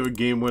 especially when you have a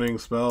game-winning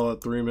spell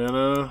at 3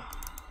 mana.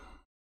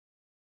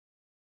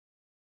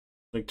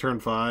 Like turn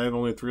 5,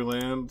 only 3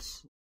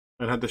 lands.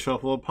 And had to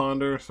shuffle a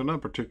ponder, so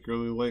not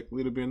particularly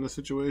likely to be in this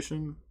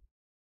situation.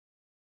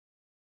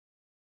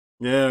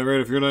 Yeah, right,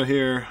 if you're not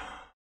here.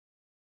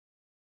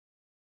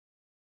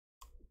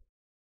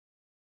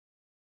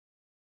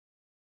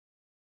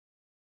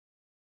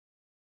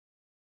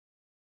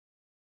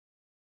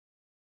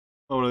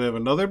 Oh, do they have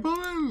another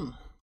bowman?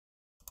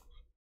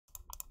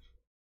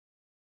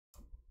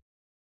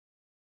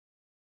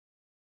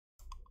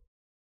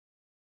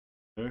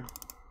 Okay.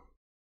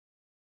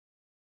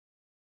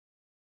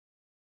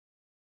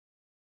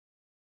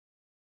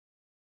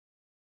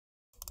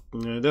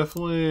 Yeah,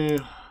 definitely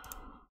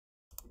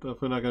not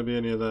gonna be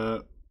any of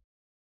that.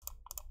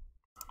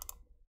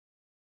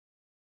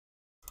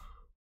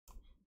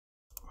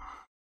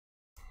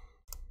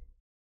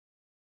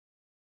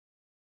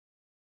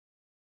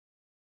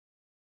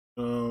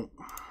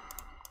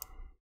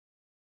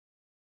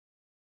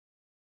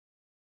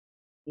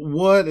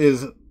 What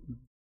is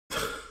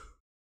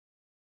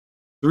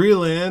 3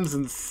 lands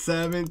and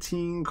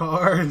 17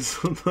 cards?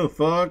 What the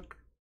fuck?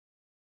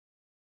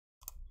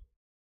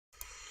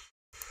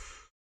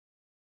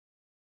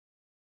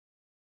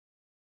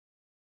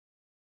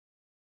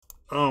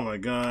 Oh my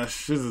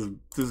gosh, this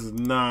is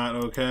not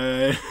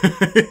okay.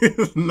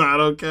 It's not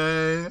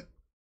okay.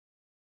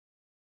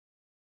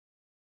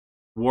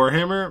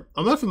 Warhammer?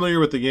 I'm not familiar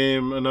with the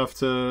game enough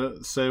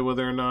to say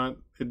whether or not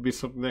it'd be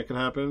something that could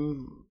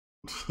happen.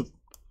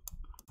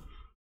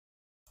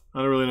 I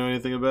don't really know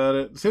anything about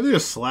it. Same thing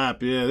as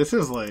Slap, yeah. This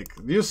is like,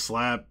 you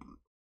Slap.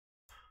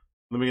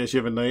 Let me guess, you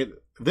have a knight?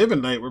 If they have a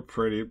knight, we're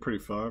pretty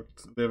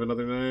fucked. They have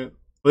another knight.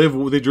 They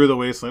drew the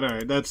wasteland.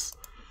 Alright, that's...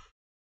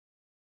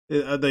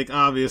 Like,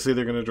 obviously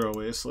they're gonna draw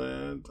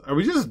wasteland. Are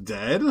we just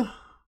dead?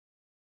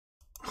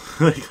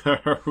 Like,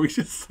 are we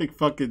just, like,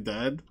 fucking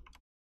dead?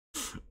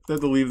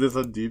 Have to leave this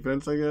on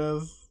defense, I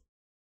guess.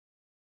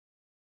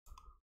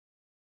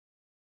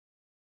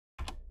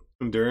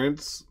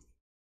 Endurance.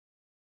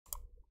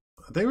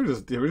 I think we're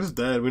just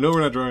dead. We know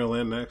we're not drawing a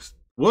land next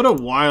What a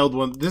wild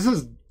one.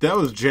 That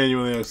was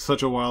genuinely like,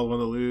 such a wild one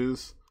to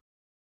lose.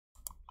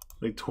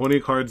 Like 20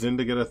 cards in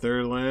to get a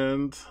third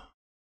land.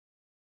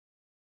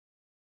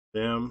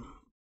 Damn.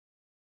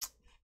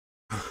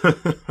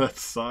 That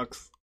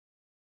sucks.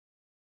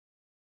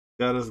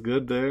 Got us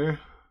good there.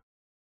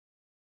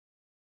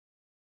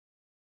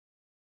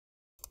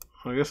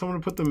 I guess I'm gonna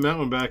put the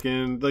mountain back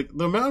in. Like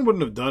the mountain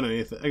wouldn't have done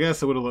anything. I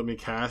guess it would have let me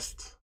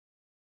cast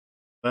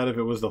that if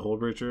it was the Hull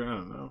Breacher. I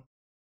don't know.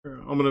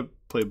 I'm gonna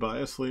play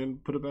biasly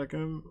and put it back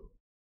in.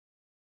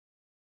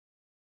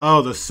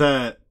 Oh, the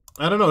set.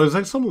 I don't know. There's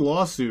like some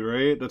lawsuit,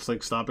 right? That's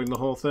like stopping the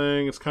whole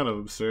thing. It's kind of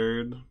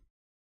absurd.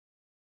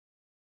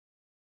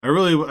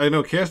 I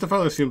know Cast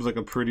Defiler seems like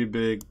a pretty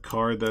big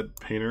card that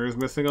Painter is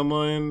missing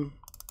online.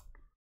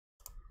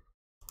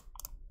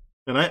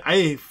 And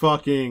I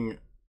fucking,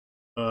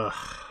 ugh.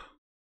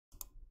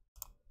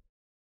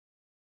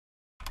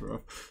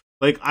 Rough.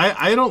 Like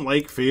I don't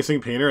like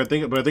facing Painter.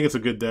 But I think it's a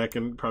good deck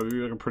and probably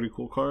like a pretty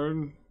cool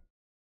card.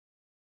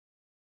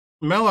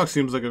 Malloc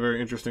seems like a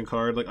very interesting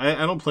card. Like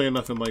I don't play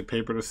enough in like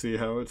paper to see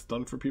how it's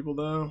done for people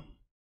though.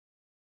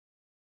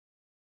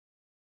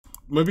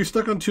 Might be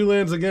stuck on 2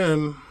 lands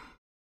again.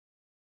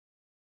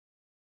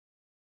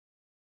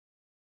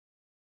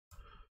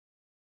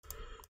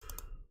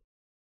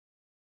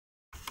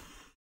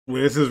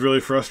 Wait, this is really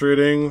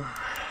frustrating.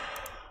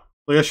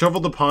 Like I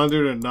shuffled the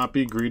Ponder to not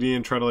be greedy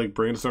and try to like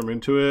brainstorm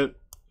into it,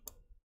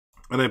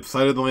 and I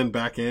decided to land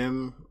back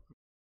in.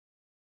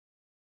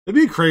 It'd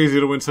be crazy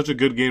to win such a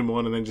good game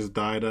 1 and then just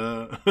die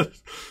to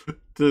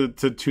to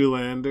 2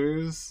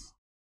 landers.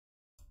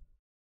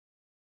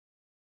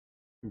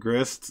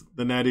 Grist,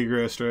 the natty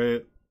grist,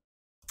 right?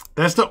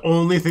 That's the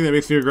only thing that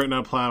makes me regret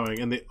not plowing,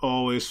 and they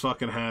always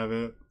fucking have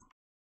it.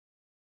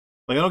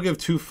 Like I don't give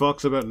 2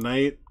 fucks about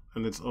night,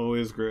 and it's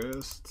always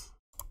grist.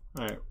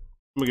 All right, I'm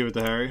gonna give it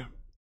to Harry.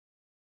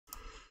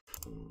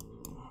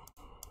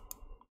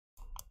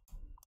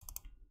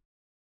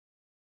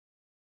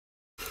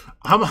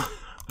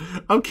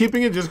 I'm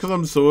keeping it just because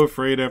I'm so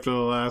afraid after the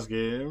last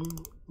game.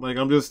 Like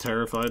I'm just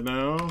terrified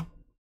now.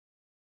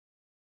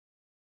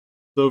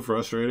 So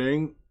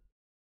frustrating.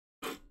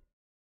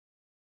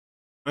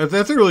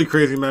 That's a really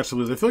crazy match to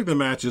lose. I feel like the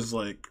match is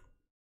like,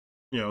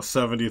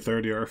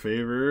 70-30 our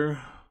favor.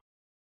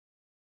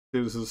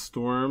 This is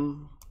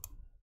Storm.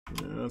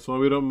 Yeah, that's why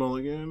we don't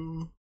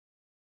mulligan.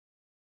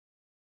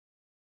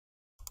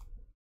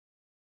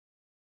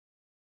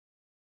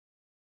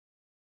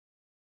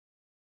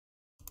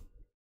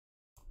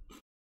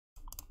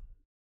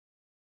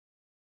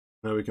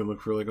 Now we can look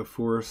for like a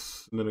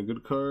force and then a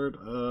good card.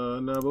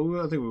 No,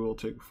 but I think we will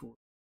take a force.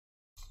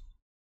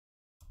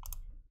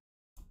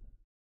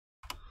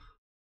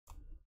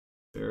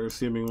 They're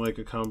seeming like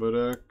a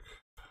combo deck.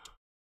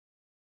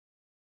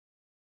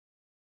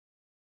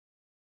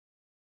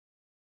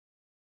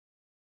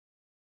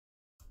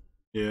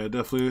 Yeah,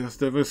 definitely. It's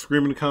definitely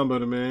screaming combo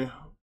to me.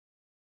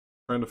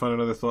 Trying to find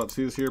another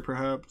Thoughtseize here,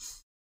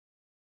 perhaps.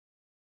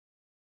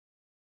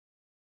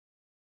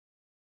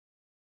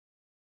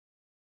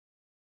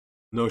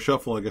 No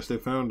shuffle. I guess they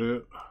found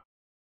it.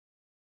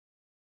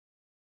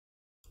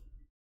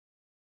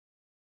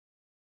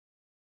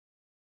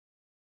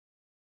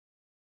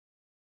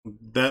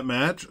 That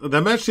match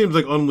seems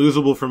like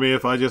unlosable for me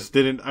if I just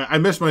didn't. I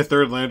missed my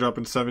 3rd land drop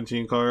in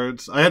 17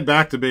 cards. I had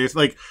back to base.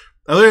 Like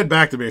I literally had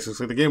back to basics.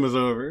 Like the game was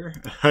over.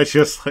 I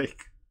just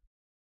like.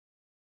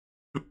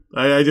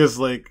 I just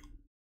like.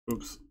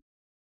 Oops.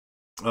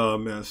 Oh,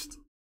 missed.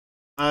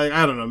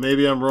 I don't know.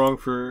 Maybe I'm wrong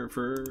for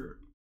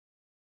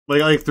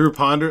like through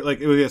ponder.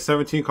 Like it was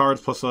 17 cards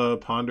plus a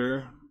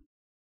ponder.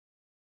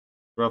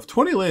 Rough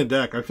 20 land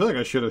deck. I feel like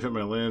I should have hit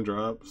my land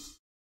drops.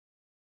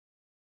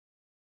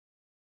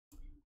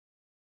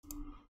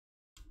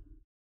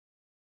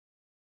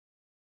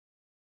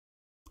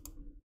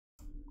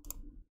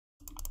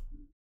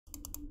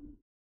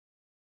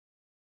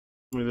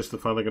 I mean, just to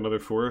find like another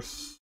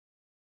force.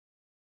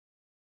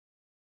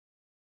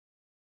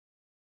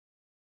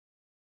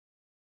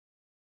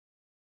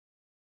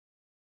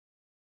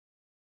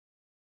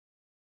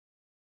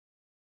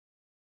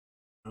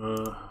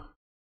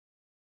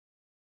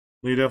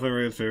 He definitely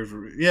raised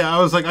favors. Yeah,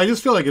 I was like, I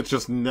just feel like it's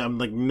just I'm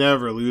like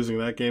never losing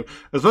that game,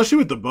 especially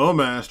with the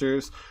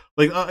Bowmasters.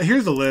 Like,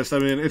 here's the list. I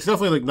mean, it's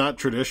definitely like not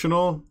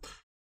traditional,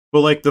 but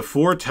like the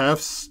 4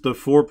 Tefts, the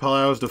 4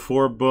 plows, the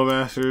 4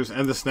 Bowmasters,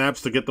 and the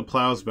snaps to get the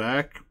plows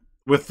back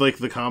with like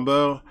the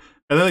combo,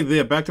 and then like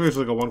the back to base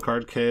like a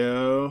 1-card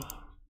KO.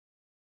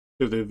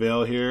 If they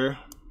veil here,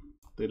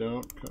 they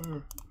don't.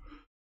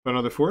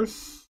 Another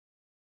force.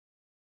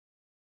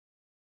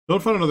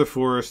 Don't find another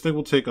force. I think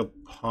we'll take a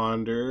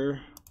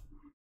ponder.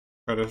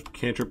 Try to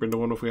cantrip into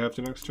one if we have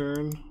to next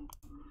turn.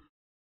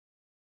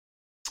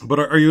 But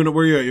are you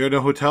where you at? You at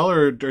a hotel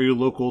or are you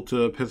local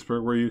to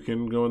Pittsburgh where you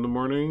can go in the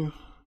morning?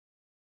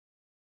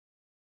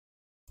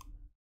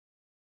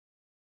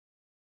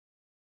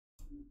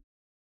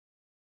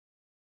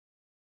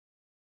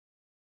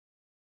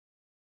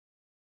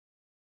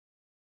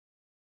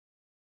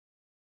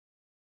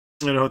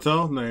 In a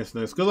hotel? Nice,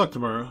 nice. Good luck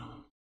tomorrow.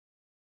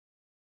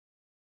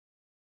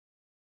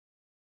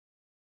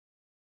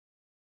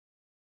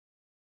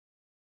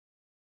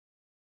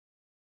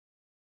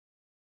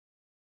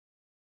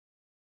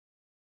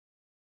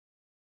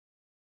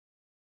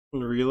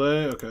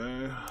 Relay,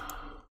 okay.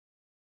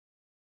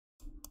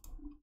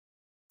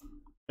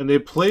 And they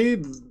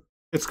played,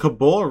 it's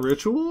Cabal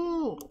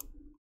Ritual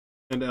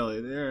and LA.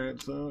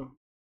 Alright, so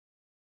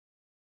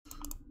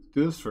let's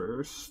do this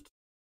first.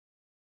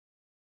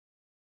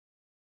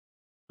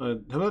 How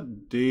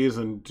about Days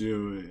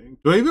Undoing?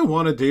 Do I even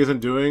want a Days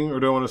Undoing or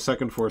do I want a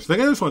Second Force? I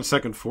think I just want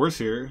Second Force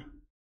here.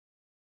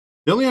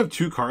 They only have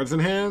 2 cards in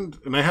hand,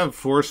 and I have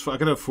Force. I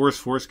could have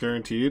Force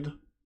guaranteed.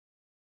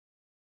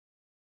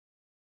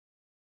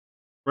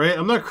 Right?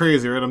 I'm not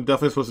crazy, right? I'm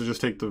definitely supposed to just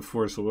take the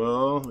Force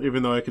Will,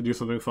 even though I could do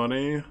something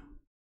funny.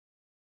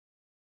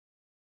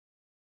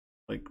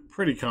 Like,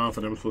 pretty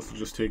confident I'm supposed to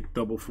just take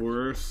double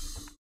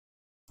Force.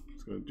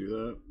 Just gonna do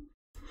that.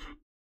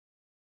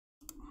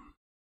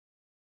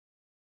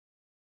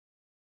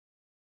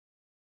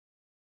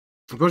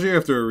 Especially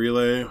after a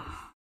relay.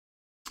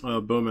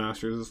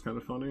 Bowmasters is kind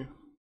of funny.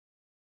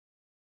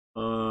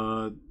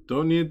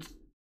 Don't need.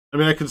 I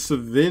mean, I could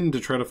Savin to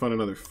try to find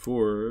another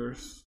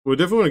Force. We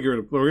definitely want to get rid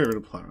of. We're getting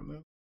rid of Plow on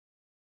that.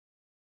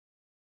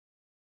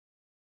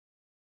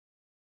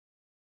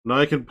 Now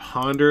I can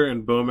Ponder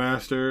and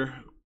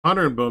Bowmaster.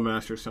 Ponder and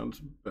Bowmaster sounds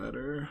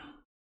better.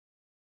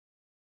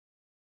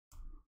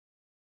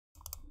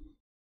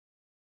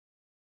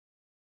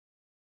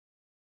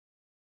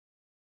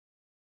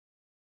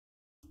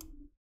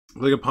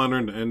 Like a Ponder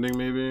and Ending,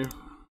 maybe.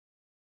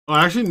 Oh,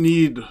 I actually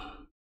need.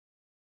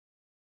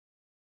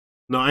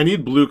 No, I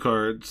need blue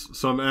cards,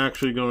 so I'm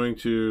actually going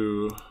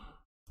to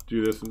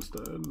do this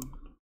instead.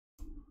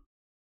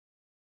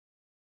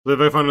 But if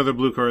I find another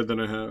blue card, then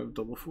I have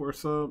double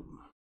Force up.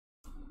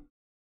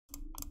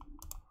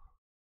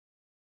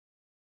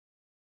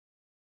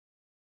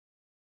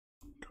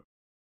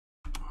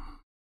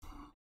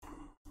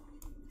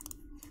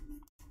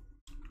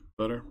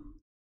 Better.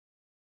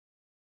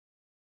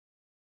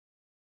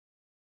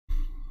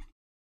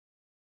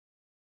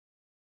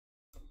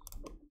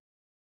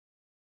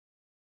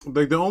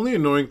 Like, the only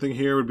annoying thing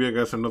here would be, I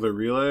guess, another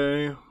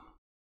relay.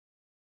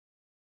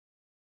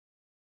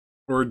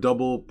 Or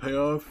double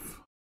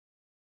payoff.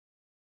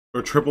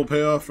 Or triple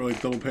payoff, or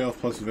like double payoff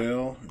plus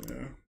Veil.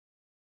 Yeah.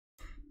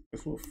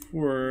 Guess we'll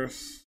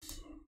Force.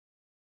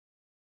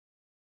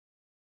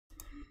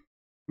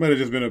 Might have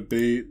just been a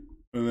bait,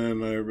 and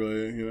then I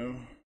really, you know.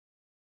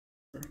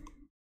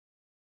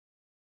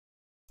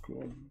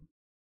 Cool.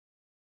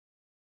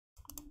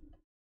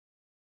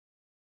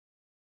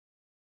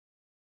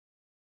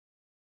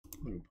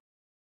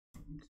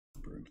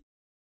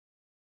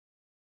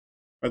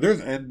 Alright,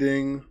 there's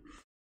Ending.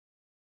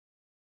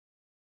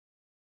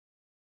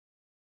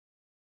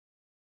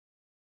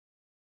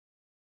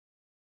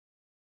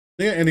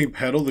 I think Ending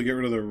Pedal to get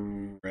rid of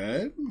the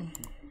red.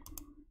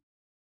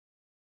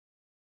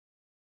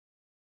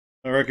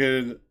 I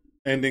reckon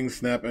Ending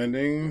Snap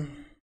Ending.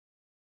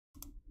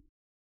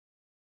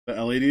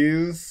 The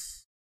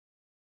LEDs.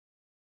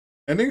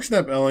 Ending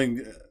Snap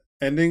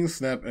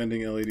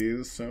Ending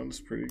LEDs sounds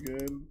pretty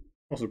good.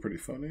 Also pretty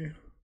funny.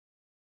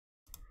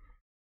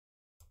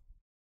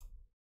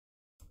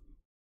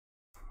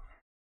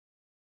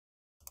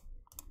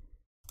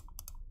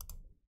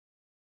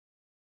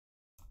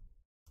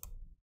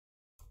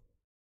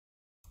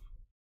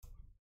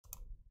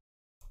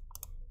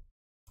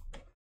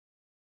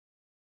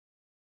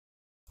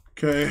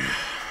 Okay.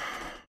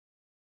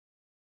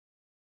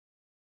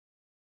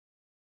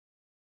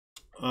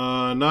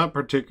 Not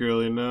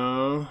particularly,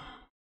 no.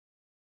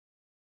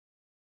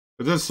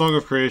 But this Song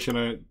of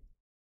Creation,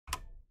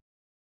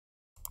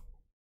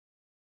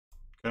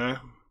 okay.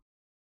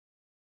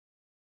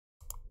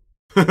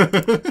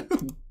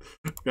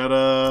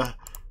 got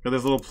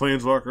this little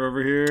planeswalker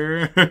over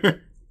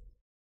here.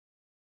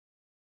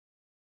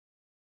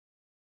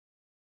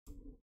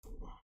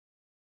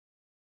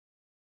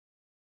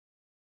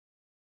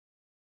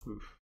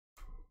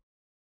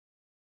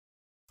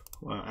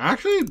 Wow,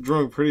 actually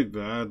drawing pretty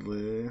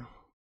badly.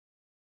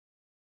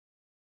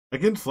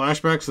 Against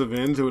flashbacks of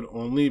ins, it would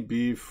only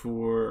be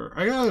for.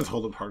 I gotta just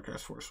hold up Hardcast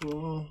Force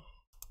Wall.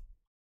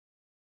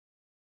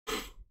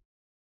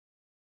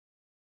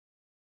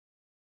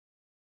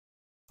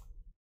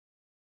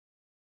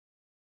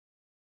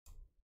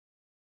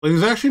 Like,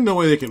 there's actually no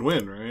way they can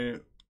win, right?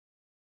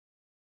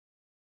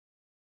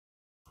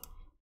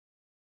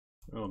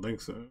 I don't think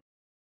so.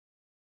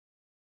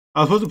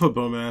 I was supposed to put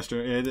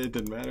Bowmaster. It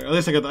didn't matter. At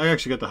least I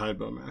actually got the hide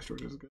Bowmaster,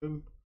 which is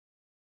good.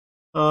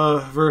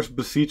 Versus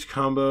Beseech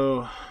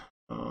combo.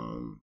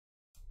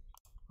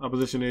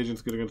 Opposition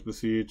agents good against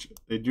Beseech.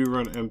 They do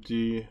run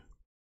empty.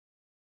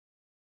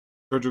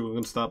 Surgical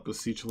can stop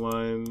Beseech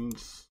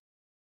lines.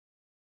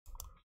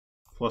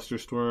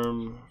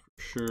 Flusterstorm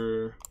for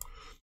sure.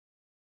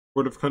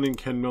 Word of Cunning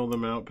can mill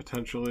them out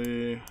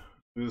potentially.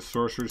 This is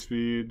sorcerer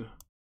speed.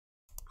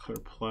 Clear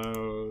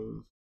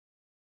plows.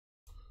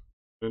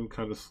 Been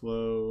kind of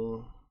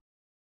slow.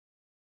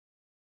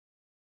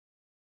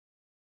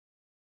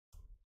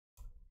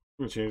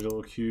 I'm gonna change a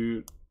little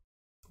cute.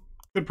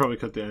 Could probably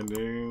cut the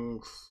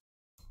endings.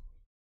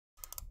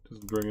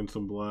 Just bring in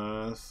some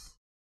blasts.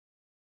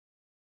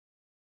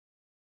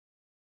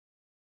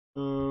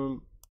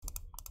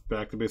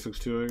 Back to basics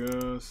too, I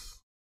guess.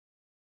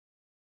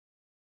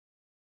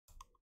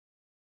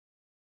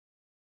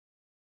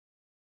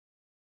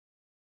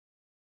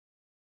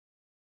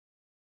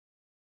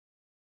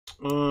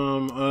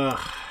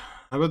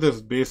 How about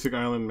this basic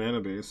island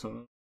mana base,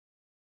 huh?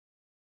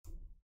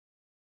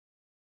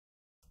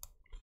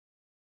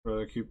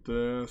 Rather keep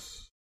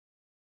this.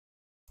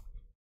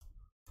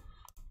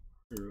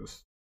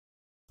 Here's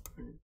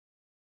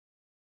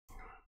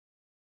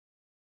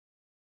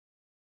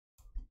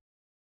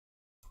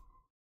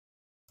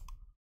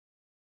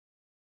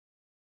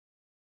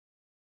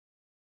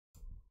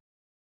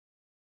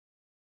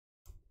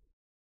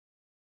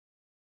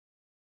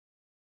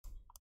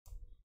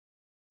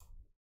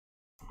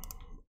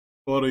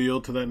auto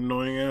yield to that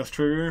annoying ass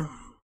trigger.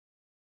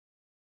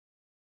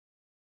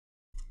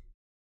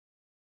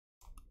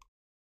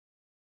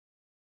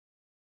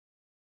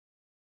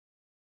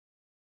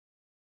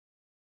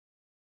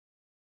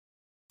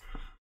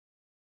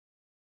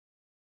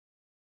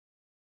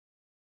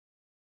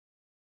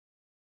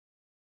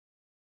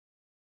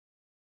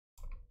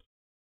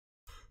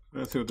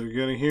 Let's see what they're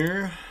getting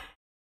here.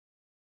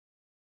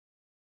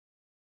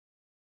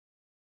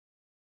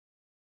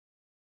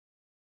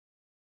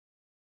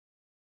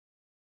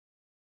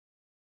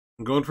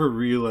 I'm going for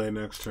relay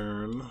next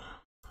turn.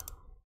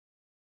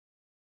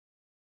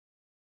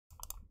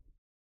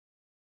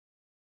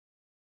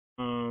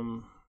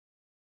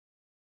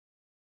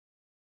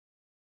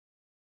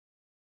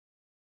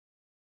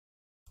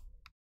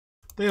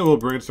 They will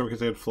brainstorm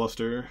because they had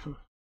fluster.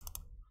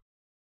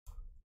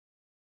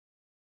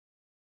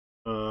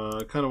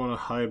 I kind of want to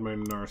hide my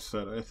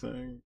Narset, I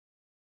think.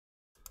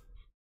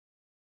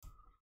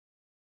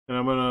 And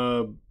I'm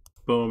gonna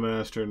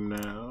Bowmaster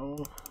now.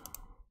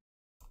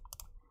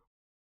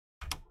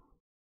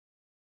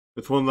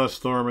 It's one less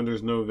storm and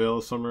there's no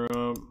Veil Summer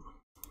up.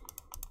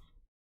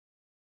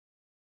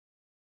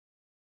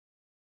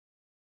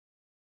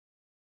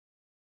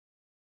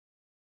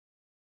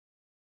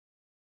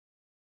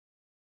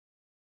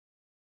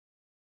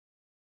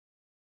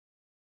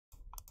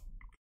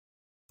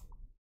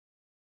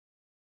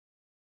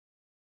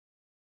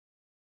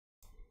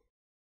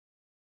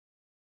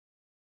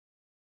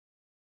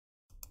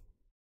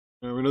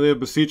 Yeah, we know they have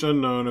Beseech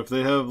Unknown. If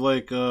they have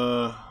like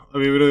I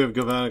mean we know they have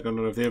Galvanic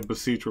Unknown. If they have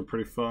Beseech, we're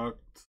pretty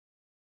fucked.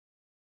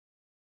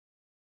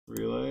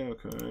 Relay,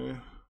 okay.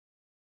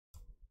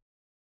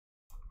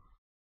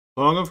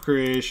 Song of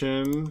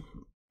Creation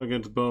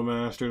against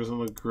Bowmaster doesn't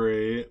look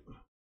great.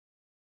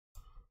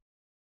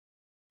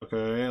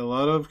 Okay, a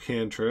lot of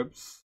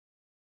cantrips.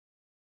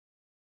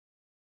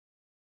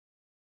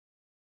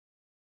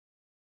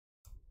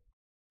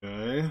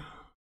 Okay.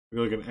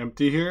 We're looking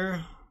empty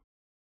here.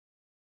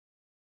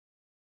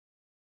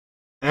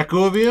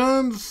 Echo of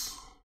Eons?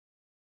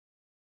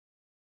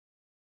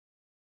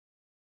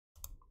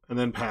 And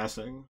then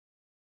passing.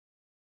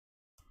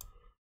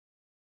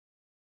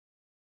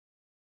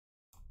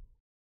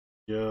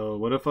 Yo,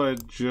 what if I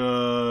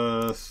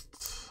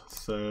just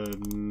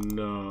said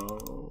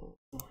no?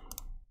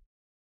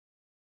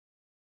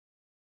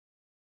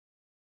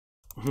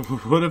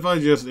 What if I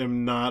just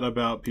am not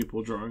about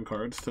people drawing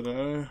cards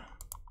today?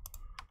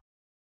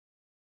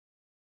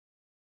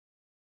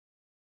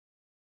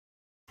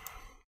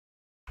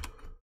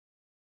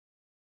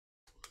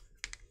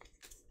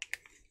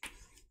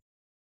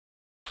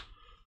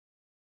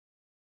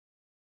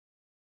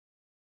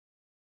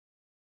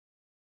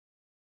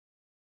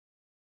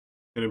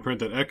 And imprint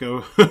that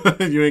Echo.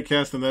 You ain't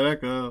casting that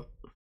Echo.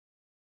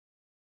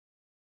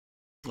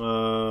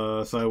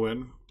 So I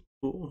win.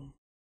 Cool.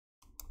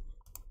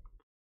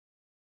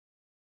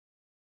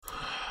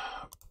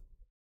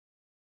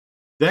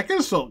 That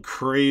guy felt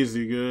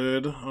crazy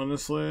good,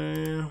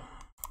 honestly.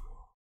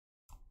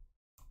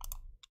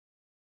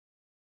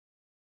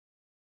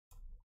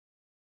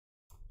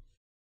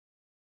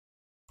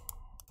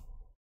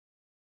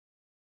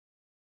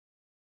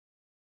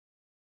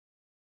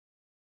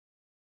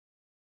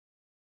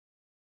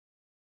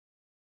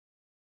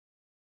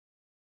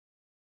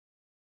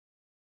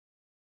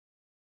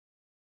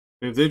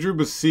 If they drew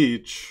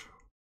Beseech,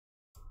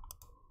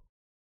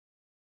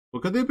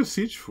 what could they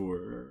Beseech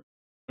for?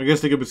 I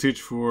guess they could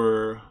Beseech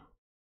for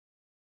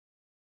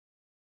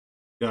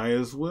Guy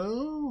as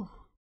well?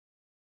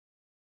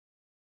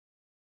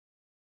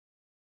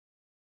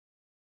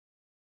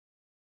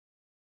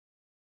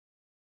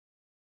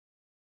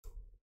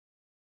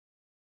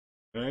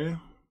 Okay.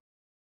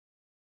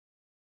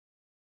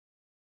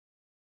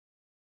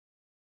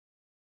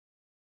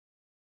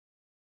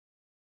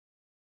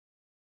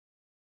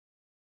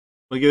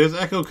 Like, yeah, this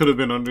Echo could have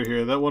been under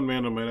here. That one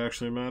mana might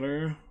actually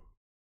matter.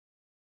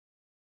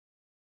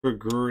 For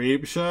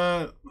Grape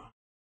Shot?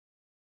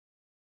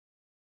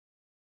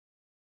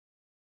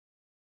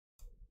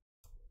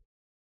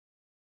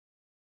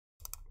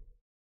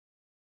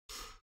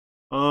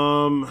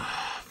 How much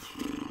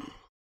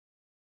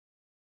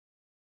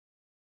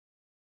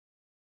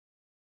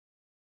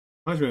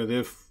mana? They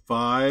have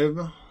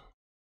 5.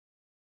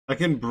 I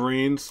can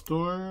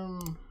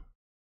brainstorm.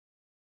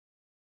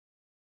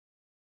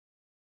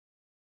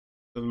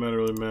 Doesn't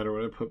really matter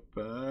what I put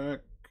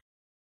back.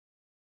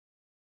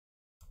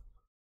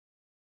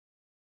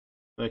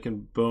 I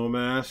can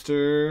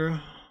Bowmaster.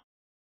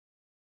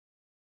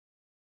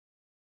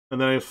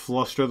 And then I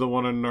fluster the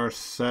one in our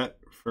set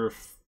for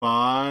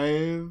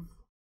 5.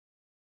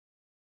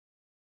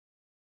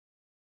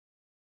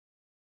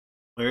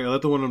 Okay, I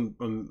let the one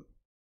on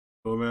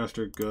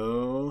Bowmaster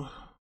go.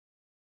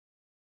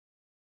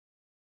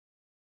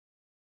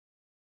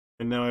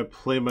 And now I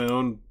play my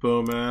own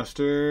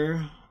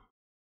Bowmaster.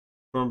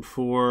 Storm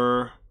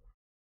 4.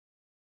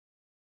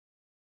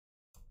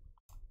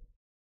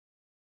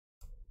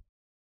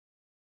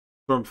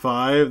 Storm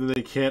 5, then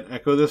they can't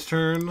echo this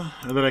turn.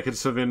 And then I can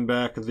Savin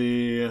back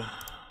the...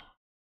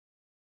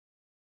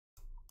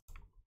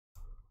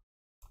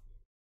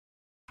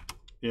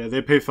 Yeah,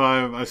 they pay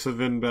 5. I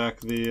Savin back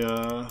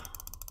the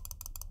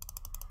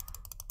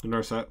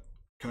Narset.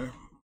 Okay.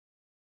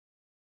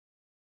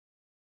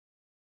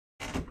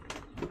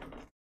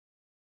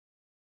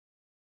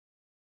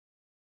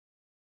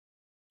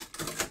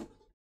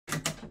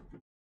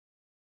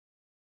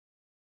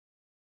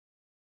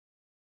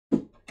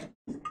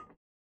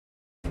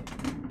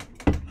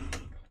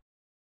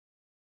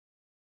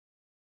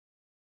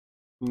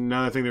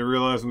 Now I think they're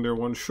realizing they're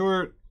one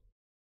short.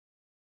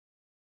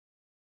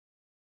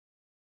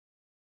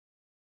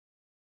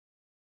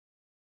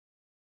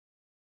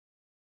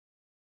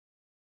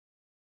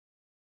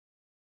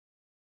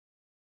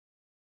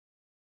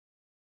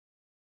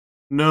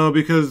 No,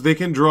 because they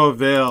can draw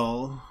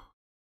Veil.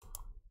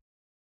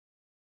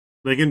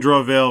 They can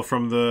draw Veil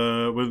from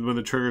the when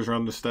the triggers are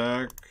on the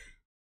stack.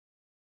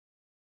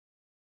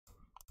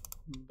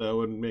 That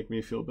wouldn't make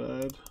me feel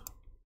bad.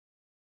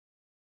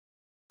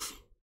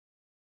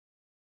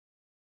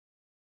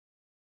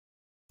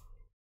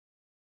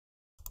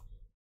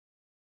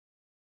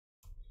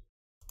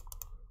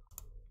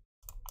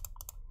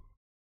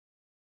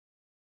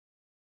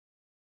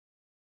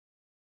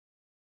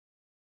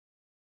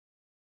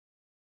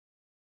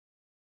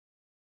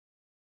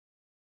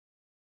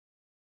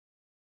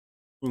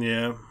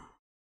 Yeah.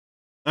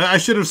 I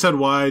should have said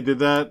why I did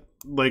that.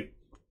 Like,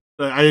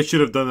 I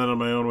should have done that on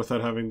my own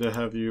without having to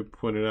have you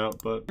point it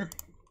out, but...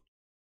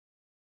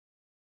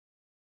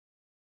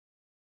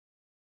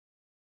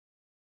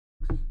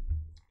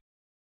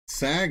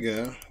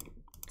 Saga.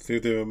 See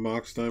if they have a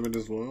Mox Diamond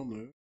as well.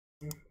 No.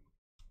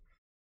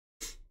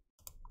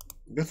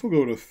 Guess we'll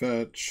go to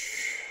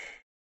Fetch.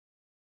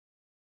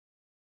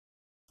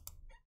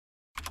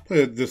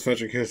 Play this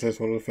Fetch in case I just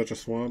wanted to fetch a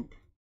Swamp.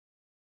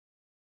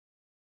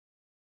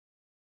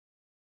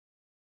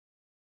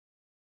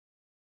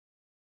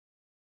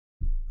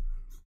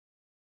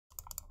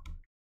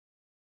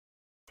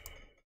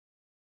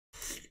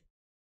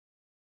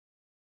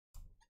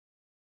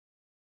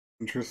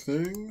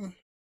 Interesting.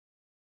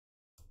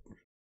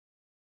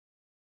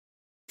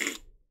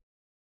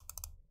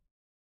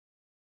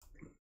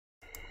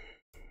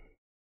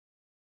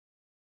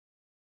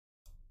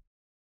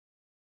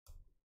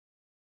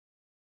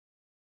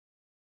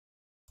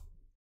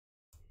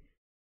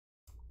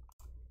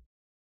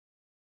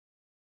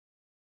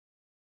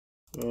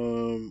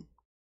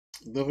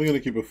 Definitely gonna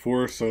keep a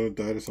force so I don't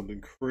die to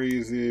something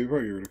crazy.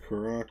 Probably get rid of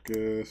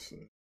Caracas.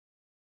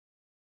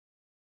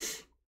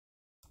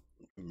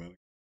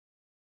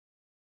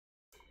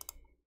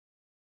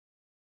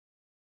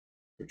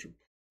 Switch of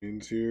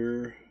planes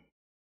here.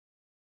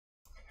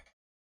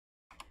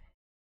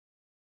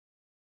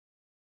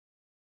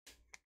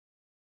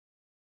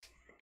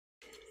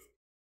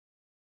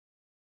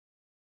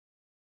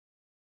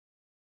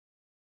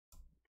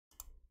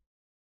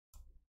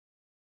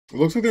 It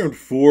looks like they're in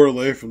 4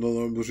 life from the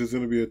Lums, which is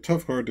going to be a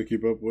tough card to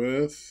keep up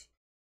with.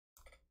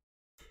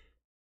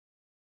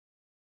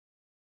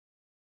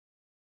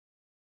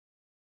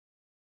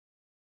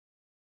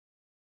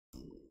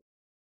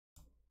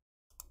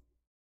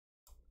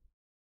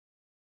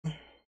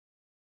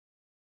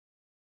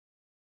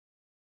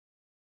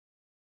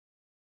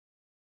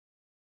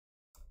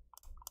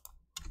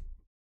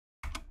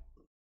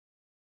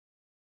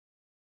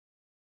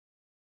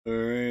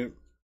 Alright. So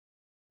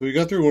we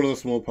got through one of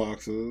the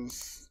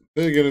smallpoxes.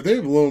 Again, if they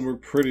have loam, we're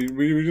pretty...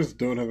 We just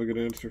don't have a good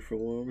answer for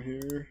loam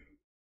here.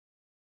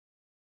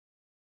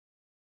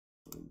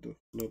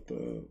 Not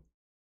that.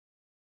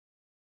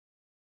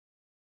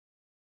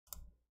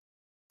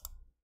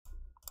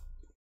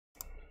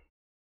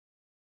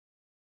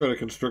 Try to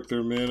construct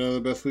their mana the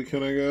best we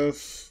can, I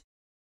guess.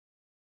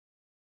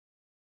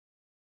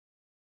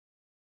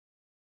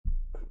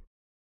 If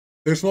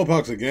they're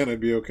smallpox again, I'd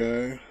be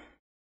okay.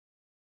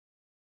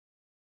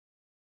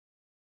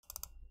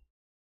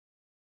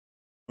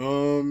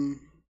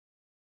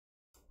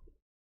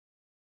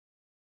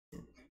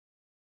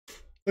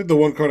 I think the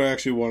one card I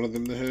actually wanted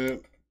them to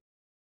hit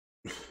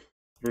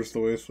versus the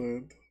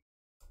Wasteland.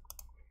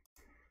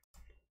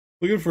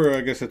 Looking for, I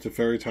guess, it's a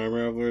Fairy Time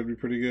Raveler would be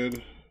pretty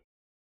good.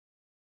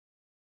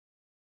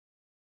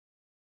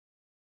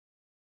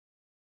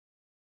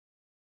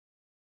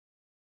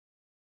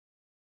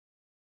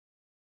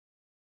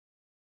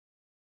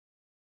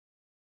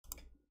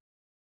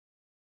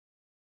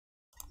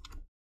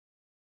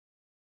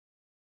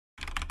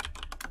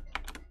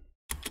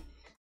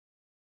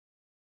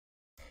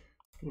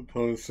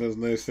 Opponent says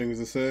nice things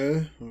to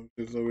say,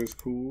 which is always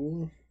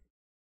cool.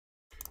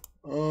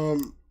 I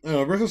don't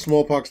know, versus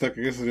smallpox deck,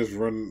 I guess I just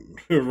run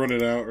run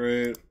it out,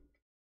 right?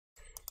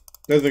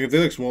 That's like if they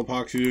like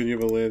smallpox you and you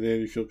have a land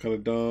in, you feel kind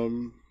of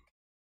dumb.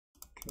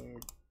 Okay.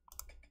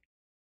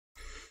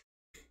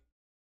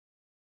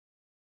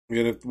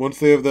 Again, if once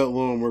they have that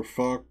loan, we're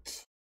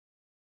fucked.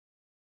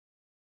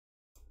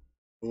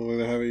 I don't know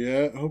they have it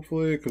yet,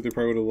 hopefully, because they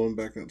probably would have loaned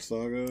back that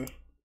saga.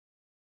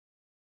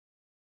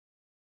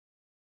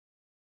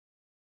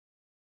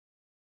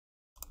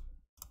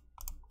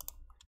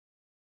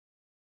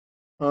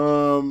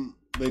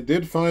 They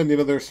did find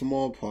another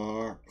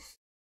smallpox.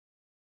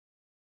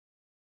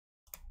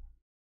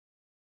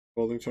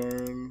 Folding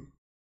turn.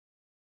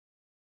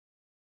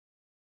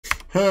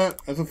 Ha!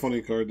 That's a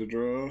funny card to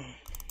draw.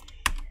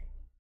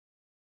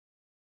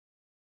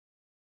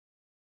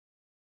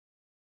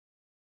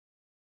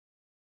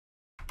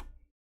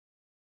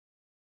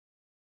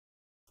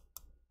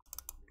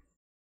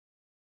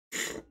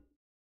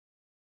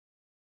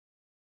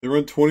 They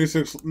run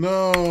 26.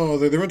 No,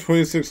 they run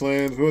 26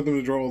 lands. We want them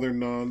to draw all their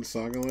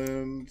non-saga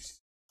lands.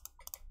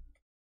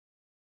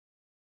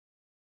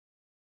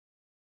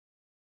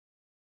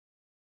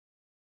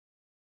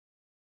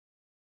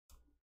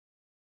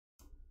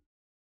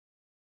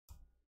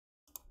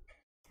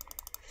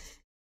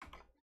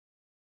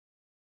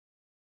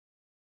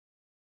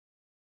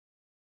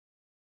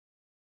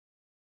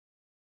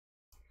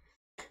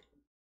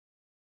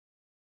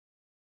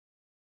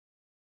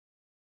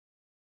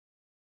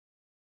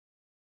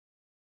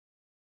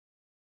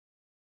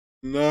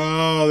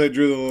 No, they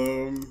drew the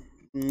loam.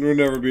 We're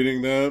never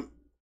beating that.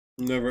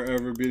 Never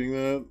ever beating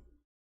that.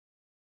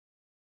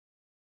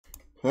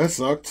 That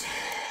sucked.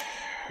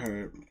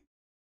 Alright.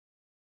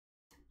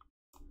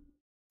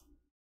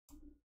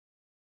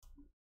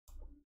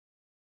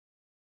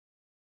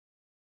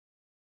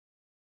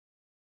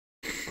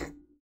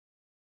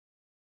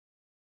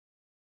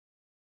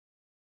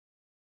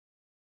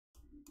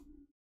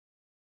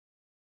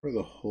 For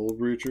the Hull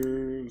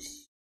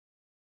Breachers.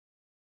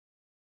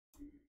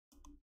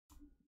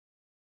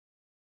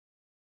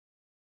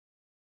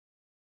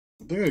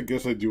 I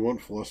guess I do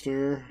want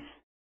Fluster.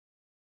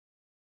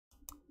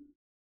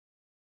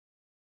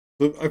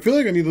 So I feel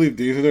like I need to leave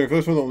Days in there. I feel like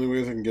it's one of the only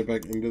ways I can get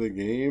back into the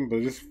game, but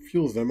it just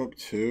fuels them up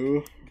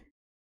too.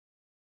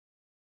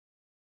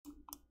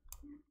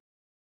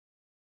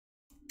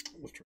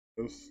 Let's try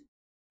this.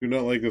 Do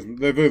not like this.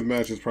 This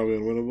match is probably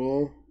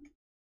unwinnable.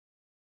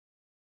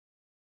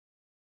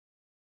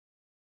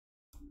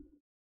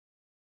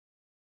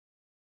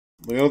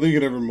 Like, I don't think you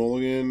could ever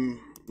mulligan.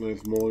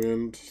 Nice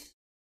mulligans.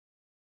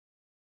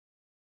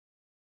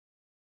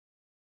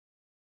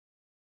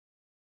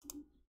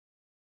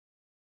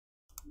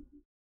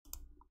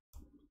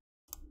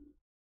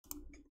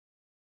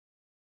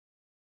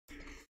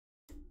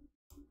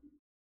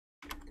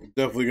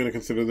 Definitely gonna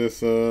consider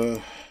this.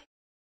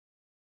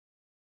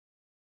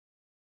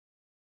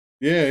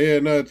 Yeah,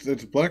 no,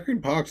 it's black green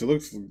pox. The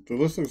list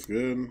looks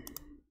good.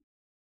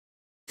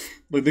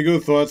 Like they go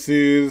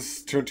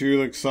Thoughtseize, turn 2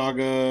 like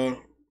Saga.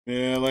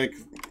 Yeah, like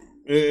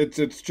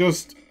it's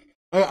just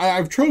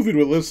I've trophied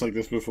with lists like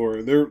this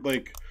before. They're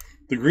like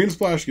the green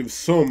splash gives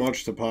so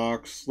much to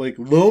Pox. Like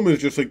Loam is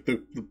just like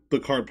the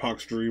card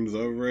Pox dreams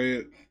of,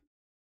 right?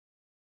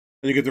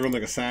 And you get to run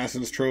like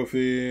Assassin's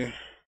Trophy.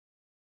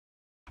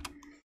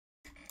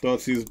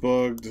 Thoughtseize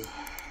bugged.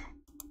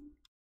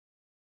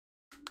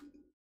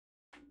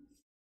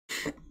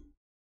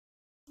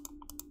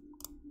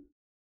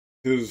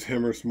 Here's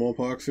Hammer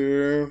Smallpox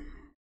here.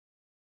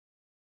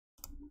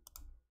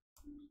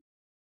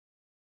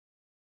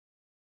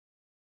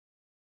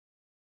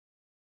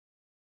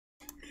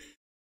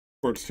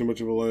 It's too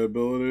much of a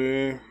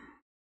liability.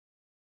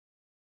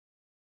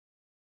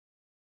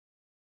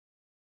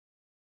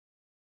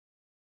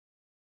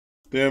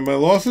 Damn, my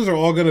losses are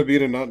all gonna be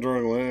to not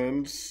drawing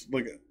lands.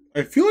 Like,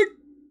 I feel like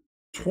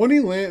 20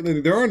 land.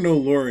 Like, there are no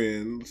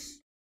Lorians.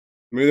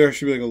 Maybe there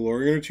should be like a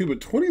Lorian or two, but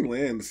 20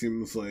 lands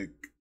seems like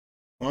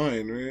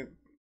fine, right?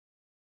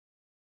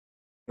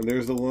 And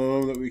there's the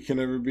loam that we can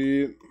never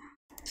beat.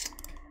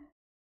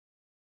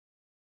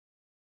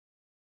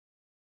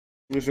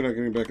 At least we're not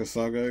getting back a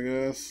saga, I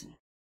guess.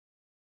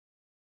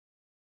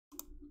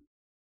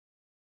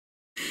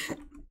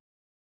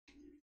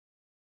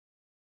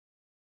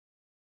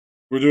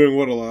 We're doing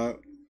what a lot?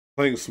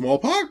 Playing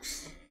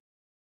smallpox?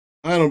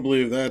 I don't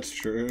believe that's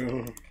true. I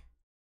don't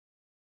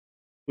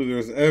believe there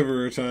was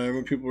ever a time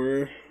when people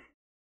were.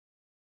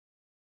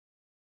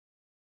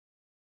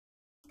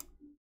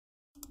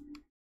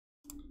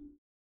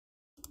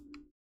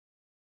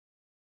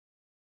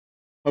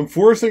 I'm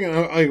forcing.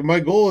 My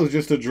goal is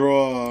just to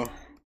draw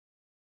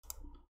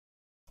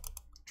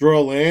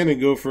land and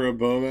go for a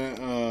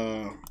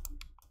Bowman,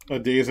 a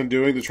Days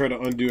Undoing to try to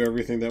undo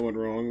everything that went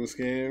wrong this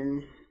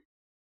game.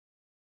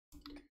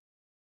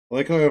 I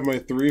like how I have my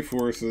 3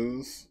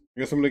 forces. I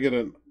guess I'm gonna get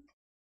a.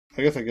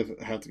 I guess I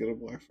have to get a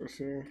black force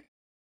here.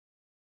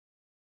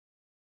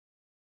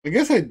 I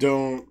guess I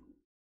don't.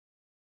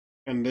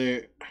 And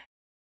they.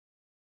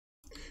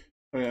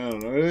 I don't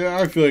know.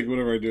 I feel like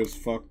whatever I do is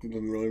fucked. It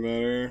doesn't really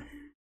matter.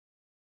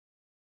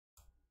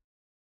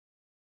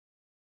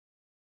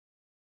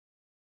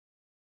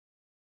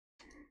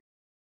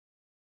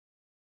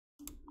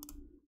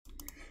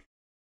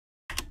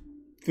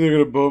 They're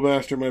gonna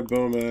Bowmaster my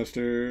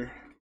Bowmaster.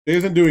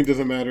 Days Undoing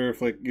doesn't matter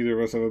if like either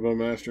of us have a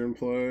Bowmaster in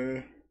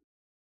play.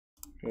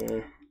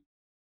 Okay.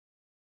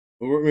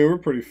 Well, I mean, we're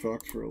pretty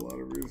fucked for a lot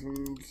of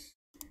reasons.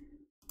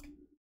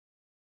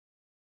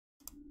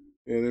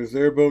 Yeah, there's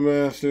their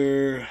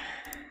Bowmaster.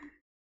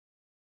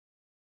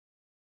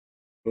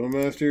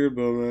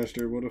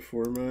 Bowmaster, what a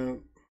format.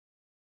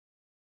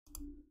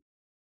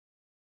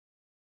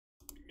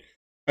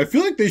 I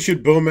feel like they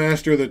should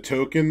Bowmaster the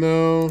token,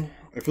 though.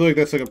 I feel like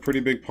that's like a pretty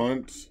big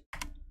punt.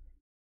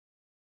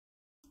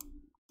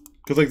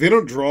 Because, like, they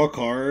don't draw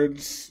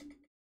cards.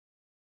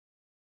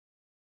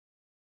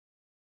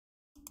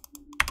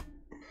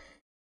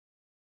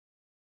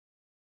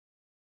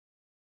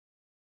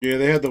 Yeah,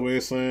 they had the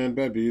Wasteland.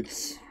 Bad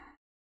beats.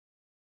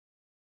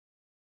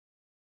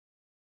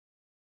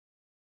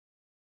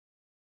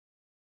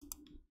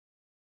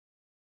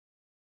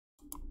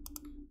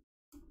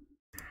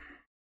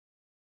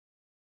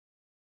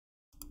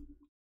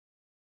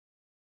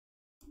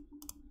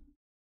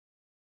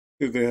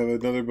 If they have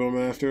another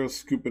Bowmaster, I'll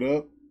scoop it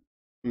up.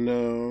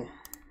 No.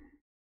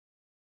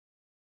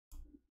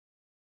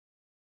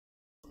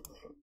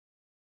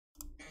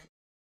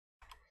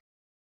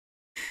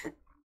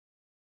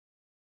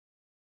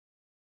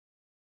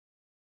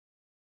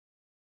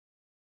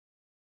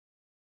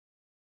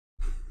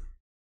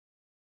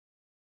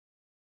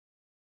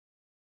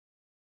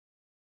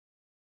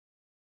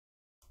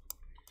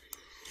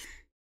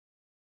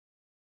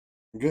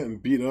 I'm getting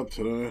beat up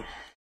today.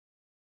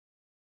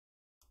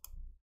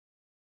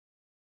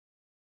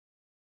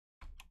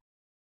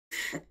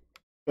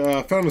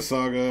 Found a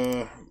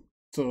Saga.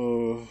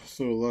 So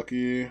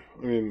lucky. I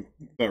mean,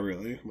 not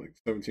really. Like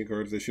 17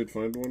 cards, they should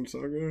find one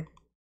Saga.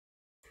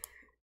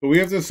 But we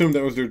have to assume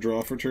that was their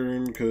draw for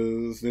turn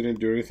because they didn't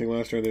do anything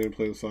last turn. They didn't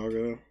play the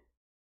Saga.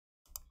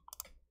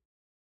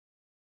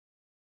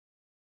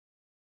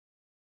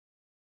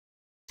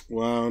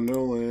 Wow,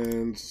 no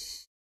lands.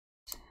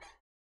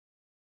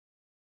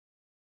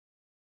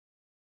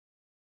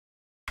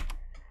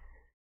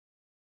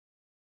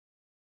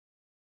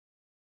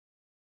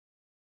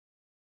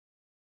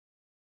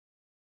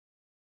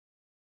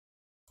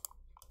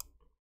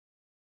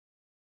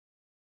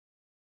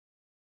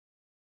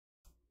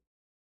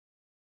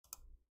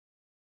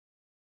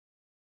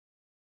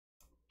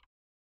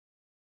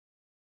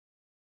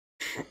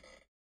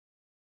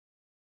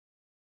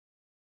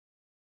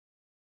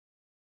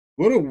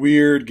 What a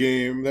weird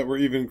game that we're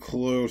even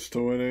close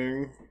to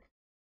winning.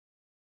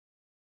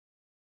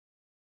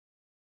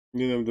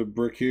 Need them to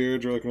brick here,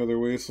 draw like another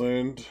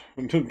Wasteland.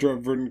 And to drop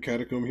Verdant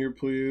Catacomb here,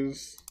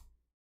 please.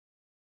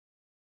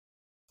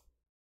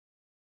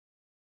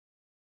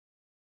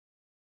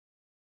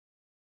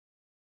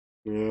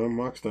 Yeah,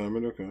 Mox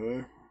Diamond,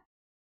 okay.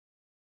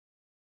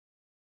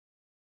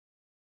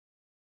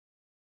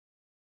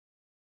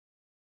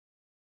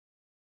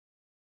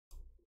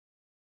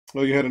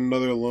 Oh, you had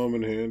another Loam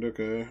in hand,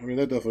 okay. I mean,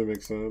 that definitely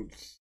makes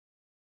sense.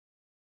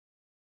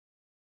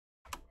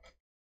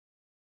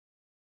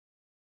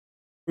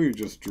 Or you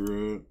just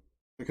drew it.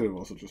 I could have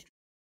also just...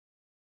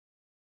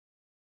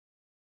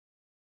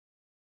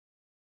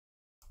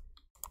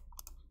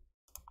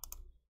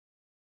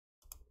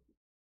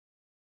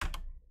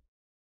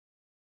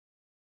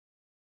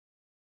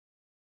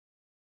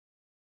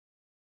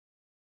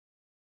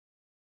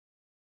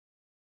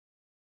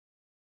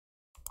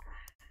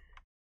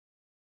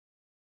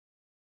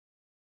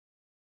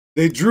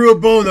 They drew a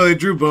bone, though. They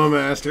drew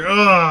Bowmaster.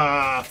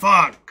 Ah,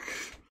 fuck.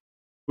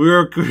 We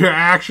were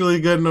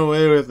actually getting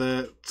away with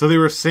it. So they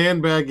were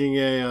sandbagging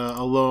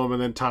a Loam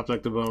and then top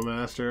deck the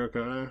Bowmaster,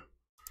 okay.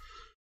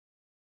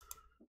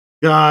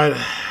 God,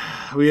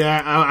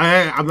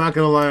 I'm not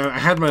gonna lie. I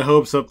had my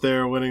hopes up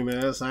there winning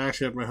this. I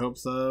actually had my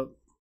hopes up.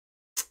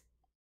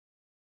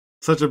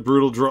 Such a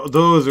brutal draw.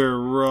 Those are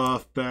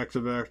rough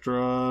back-to-back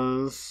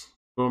draws.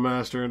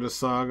 Bowmaster into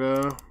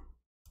Saga.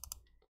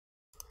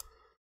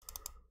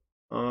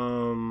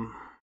 Um.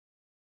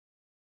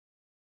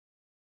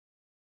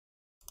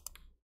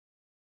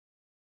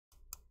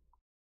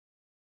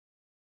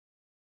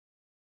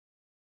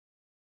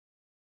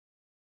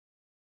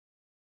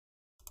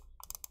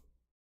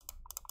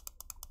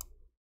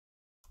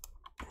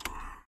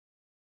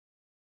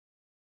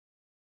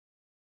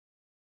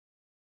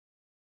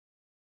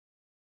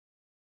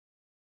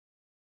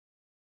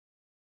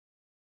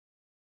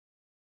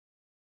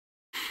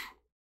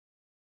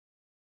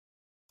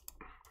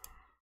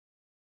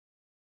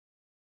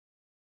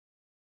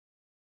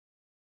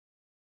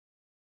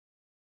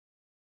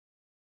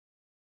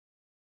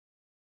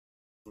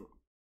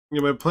 Yeah,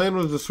 my plan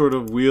was to sort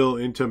of wheel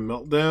into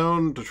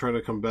Meltdown to try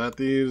to combat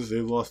these.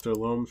 They've lost their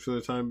loams for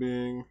the time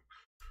being.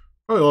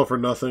 Probably all for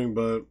nothing,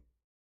 but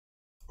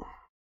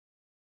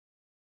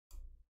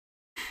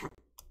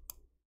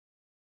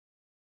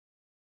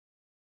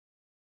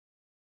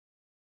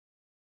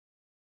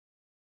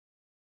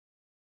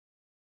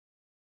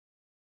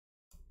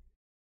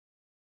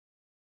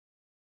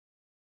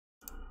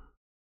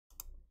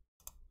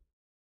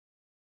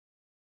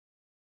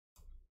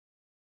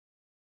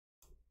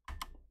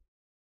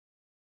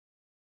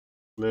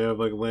They have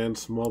like land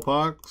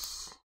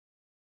smallpox.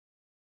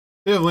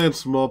 They have land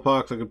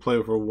smallpox. I could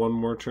play for one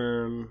more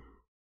turn.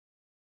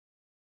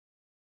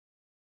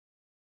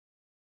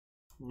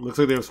 Looks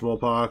like they have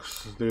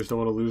smallpox. They just don't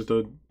want to lose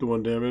the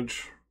 1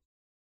 damage.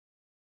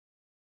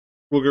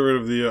 We'll get rid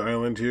of the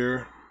island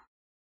here.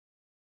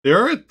 They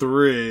are at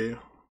 3.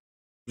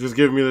 Just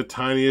giving me the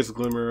tiniest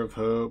glimmer of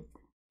hope.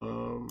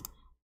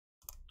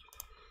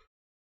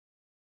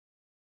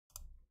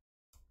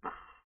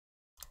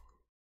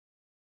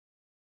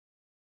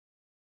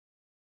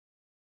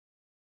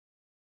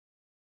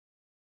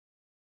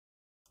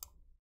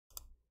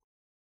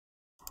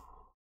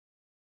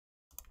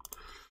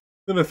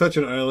 I'm gonna fetch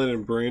an island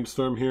and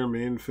brainstorm here,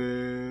 main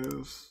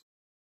phase.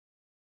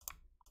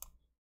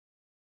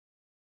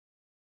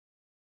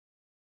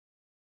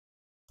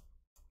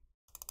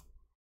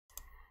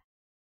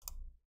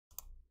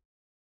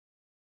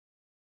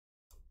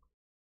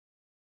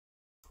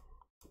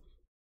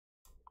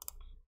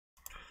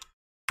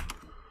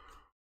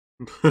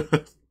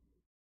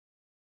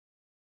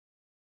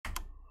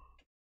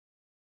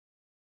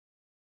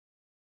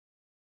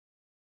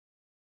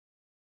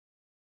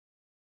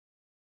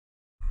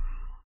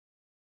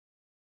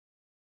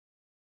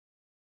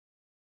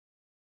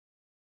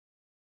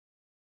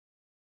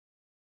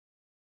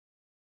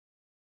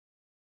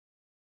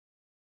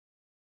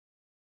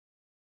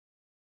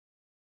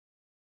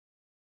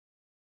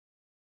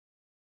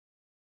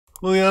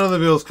 Liliana the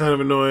Veil is kind of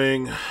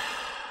annoying.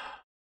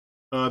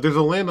 There's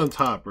a land on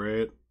top,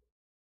 right?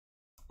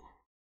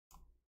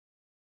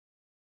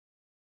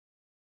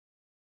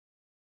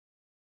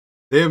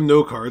 They have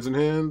no cards in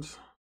hand.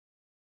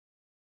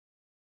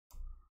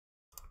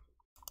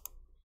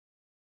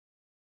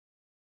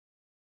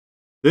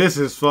 This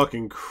is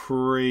fucking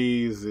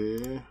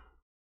crazy.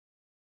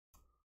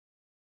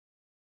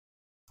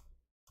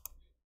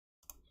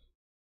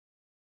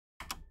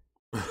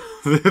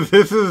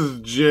 This is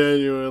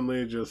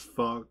genuinely just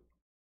fucked.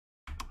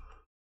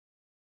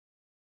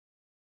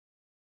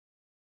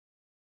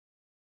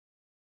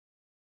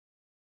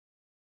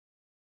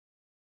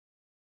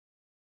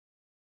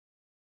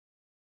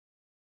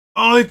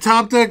 Oh, they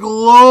top deck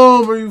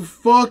Loam. Are you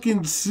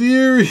fucking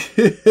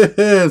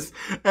serious?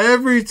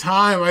 Every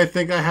time I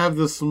think I have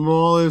the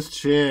smallest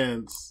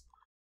chance.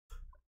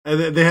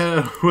 And they had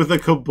it with a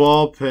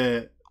Cabal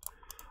Pit.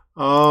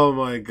 Oh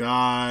my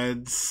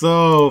god.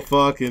 So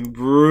fucking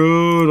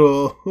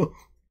brutal.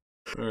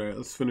 Alright,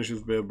 let's finish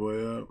this bad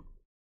boy up.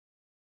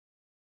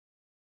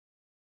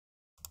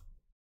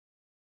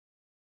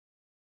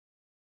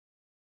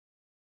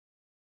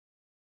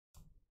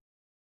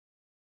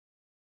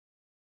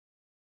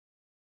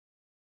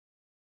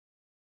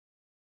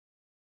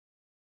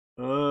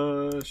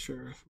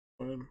 Sure.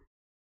 Fine.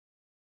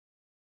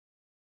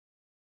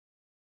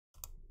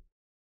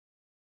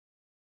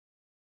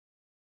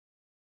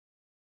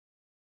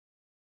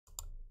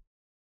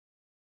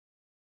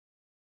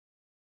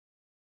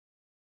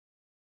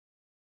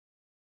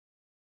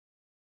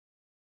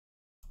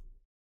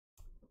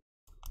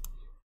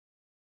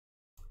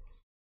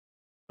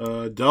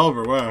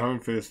 Delver. Wow, I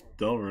haven't faced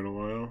Delver in a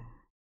while.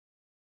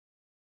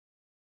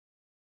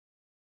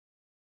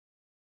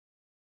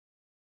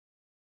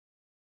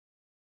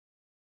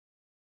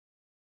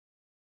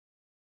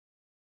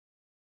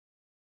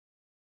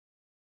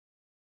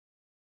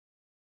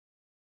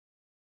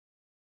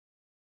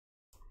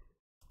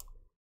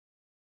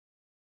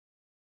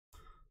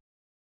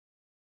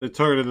 They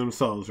targeted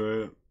themselves,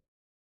 right?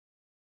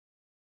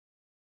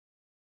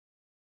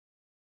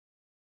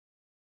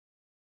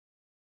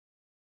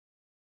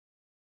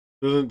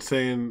 Doesn't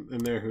say in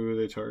there who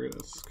they target.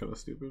 That's kind of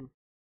stupid.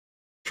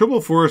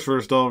 Triple Force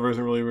versus Delver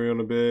isn't really going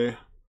to be.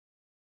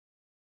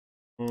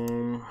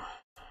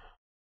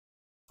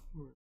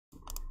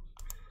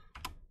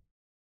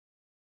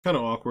 Kind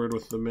of awkward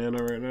with the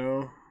mana right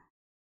now.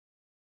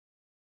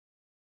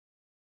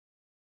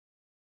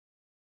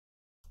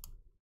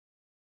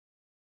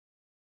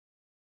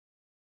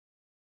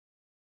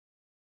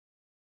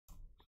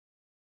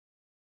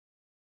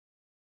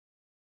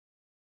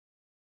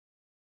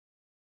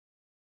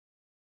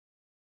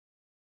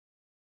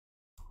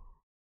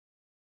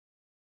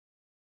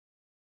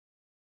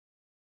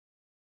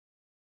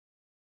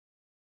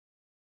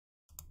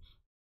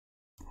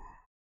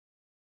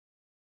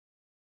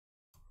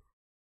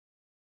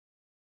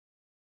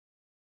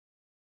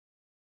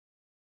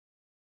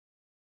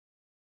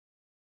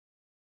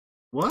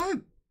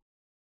 What?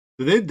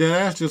 Did they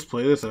deadass just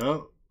play this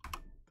out?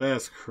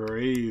 That's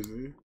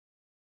crazy.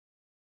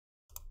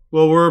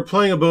 Well, we're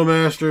playing a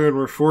Bowmaster and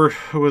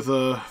we're with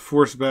a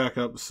force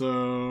backup,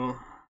 so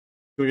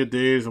we get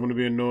dazed. I'm gonna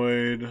be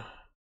annoyed,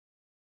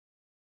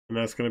 and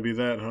that's gonna be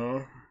that,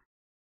 huh?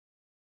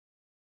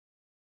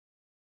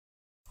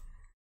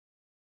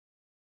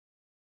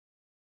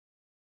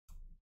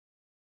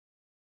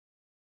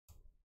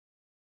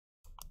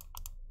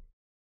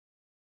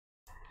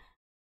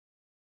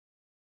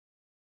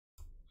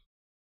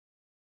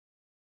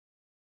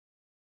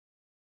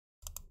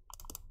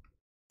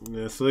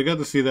 Yeah, so they got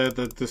to see that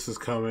this is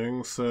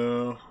coming,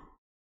 so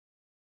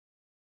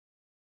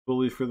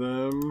bully for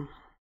them.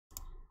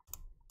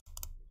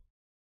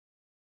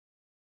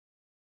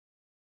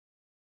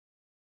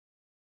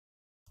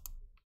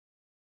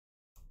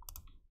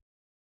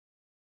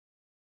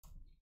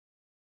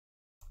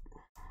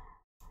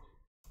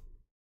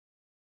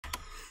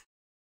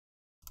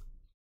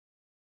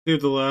 See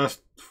if the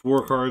last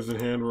 4 cards in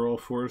hand were all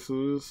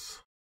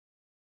forces.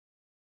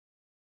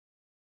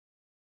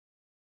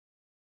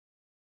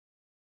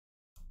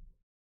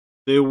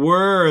 They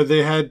were.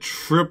 They had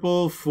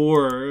triple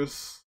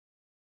force.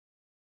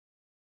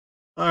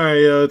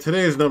 Alright, today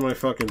is not my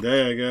fucking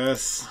day, I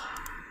guess.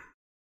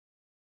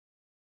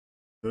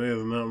 Today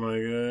is not my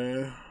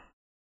day.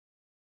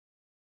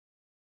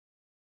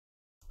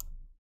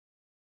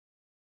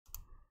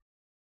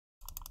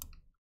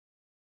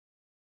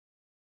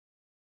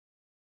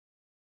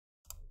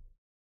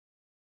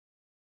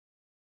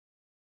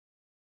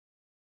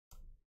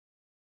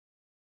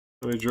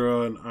 Let me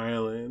draw an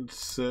island.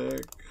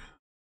 Sick.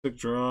 Sick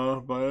draw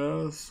by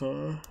us,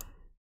 huh?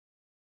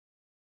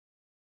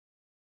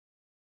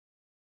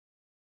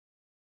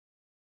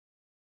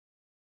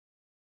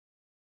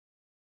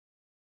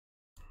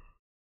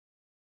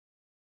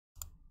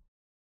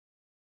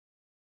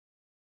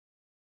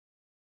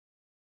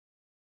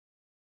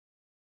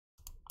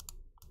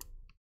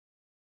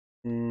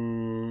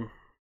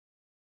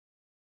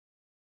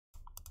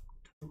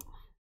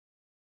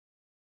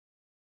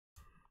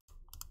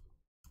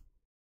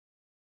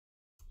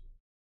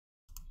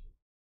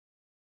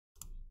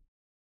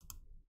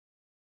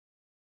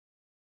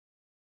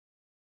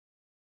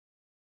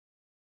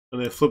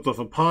 And they flipped off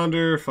a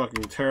ponder.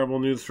 Fucking terrible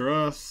news for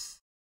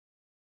us.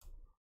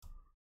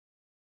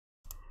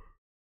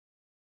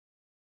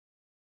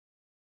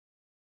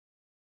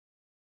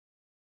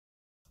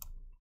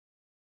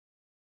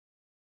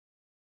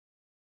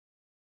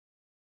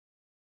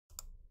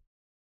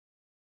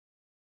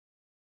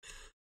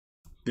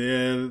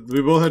 Yeah,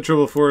 we both had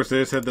triple force.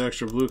 They just had the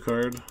extra blue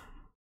card.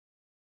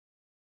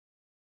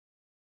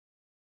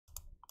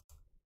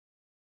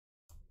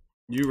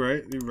 You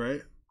right. You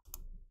right.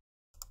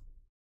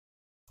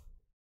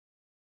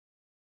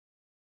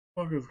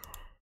 Fuck is...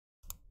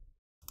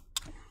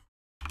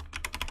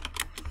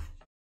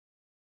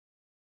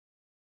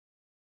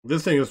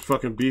 This thing is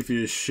fucking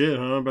beefy as shit,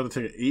 huh? I'm about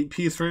to take an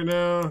 8-piece right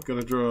now.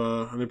 Gotta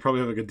draw, and they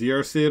probably have like a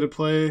DRC to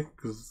play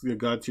because you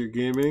got your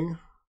gaming.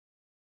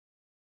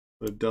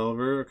 The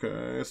Delver,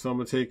 okay. So I'm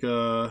gonna take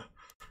a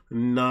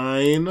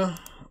 9.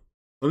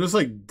 I'm just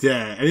like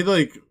dead. I need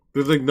like,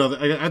 there's like nothing.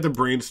 I have to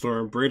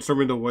brainstorm.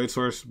 Brainstorming the White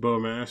Source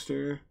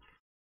Bowmaster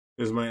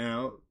is my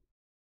out.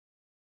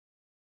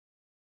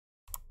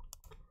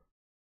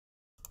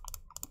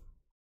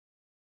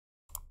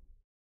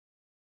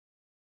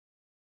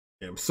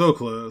 Yeah, I'm so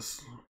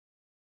close.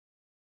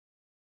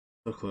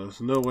 So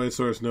close. No White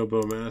Source, no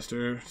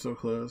Bowmaster. So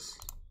close.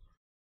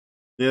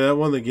 Yeah, that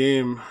won the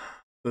game.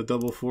 The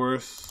double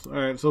force.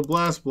 Alright, so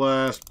blast,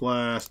 blast,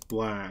 blast,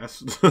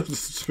 blast.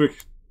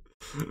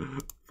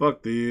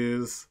 Fuck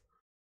these.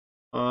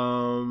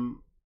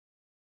 Flusterstorm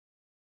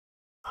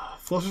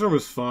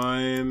is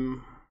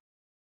fine.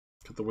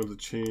 Got the winds of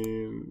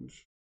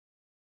change.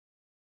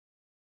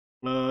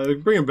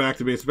 Bring him back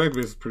to basics. Back to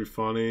basics is pretty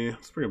funny.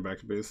 Let's bring him back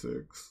to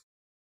basics.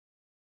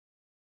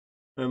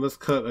 And let's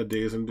cut a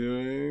Days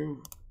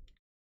Undoing.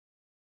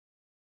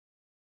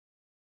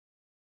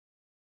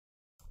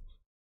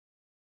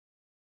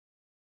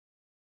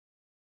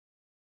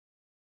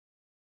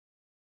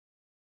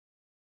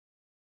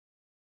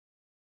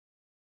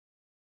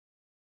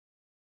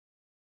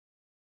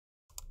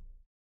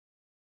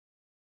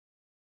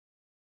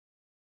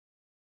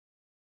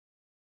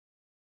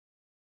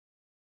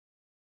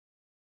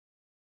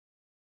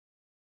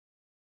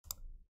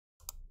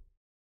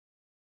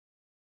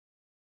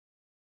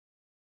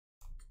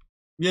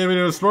 Yeah, I mean,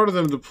 it was smart of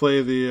them to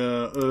play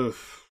the,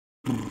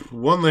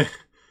 one land.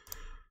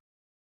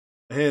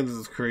 Hands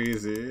is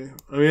crazy.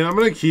 I mean, I'm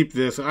gonna keep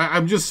this.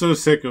 I'm just so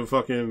sick of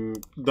fucking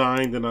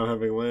dying to not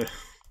having land.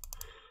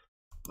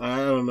 I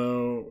don't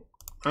know.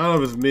 I don't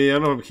know if it's me. I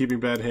don't know if I'm keeping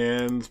bad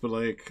hands, but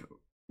like,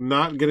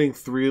 not getting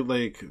 3,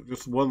 like,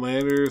 just 1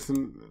 landers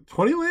and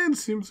 20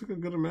 lands seems like a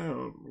good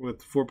amount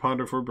with 4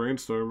 ponder, 4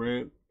 brainstorm,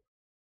 right?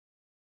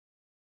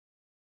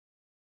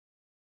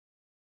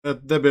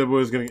 That bad boy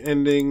is getting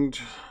endinged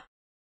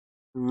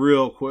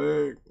real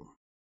quick.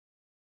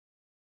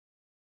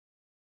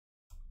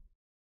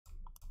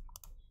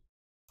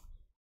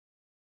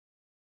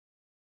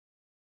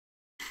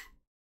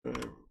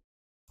 Okay.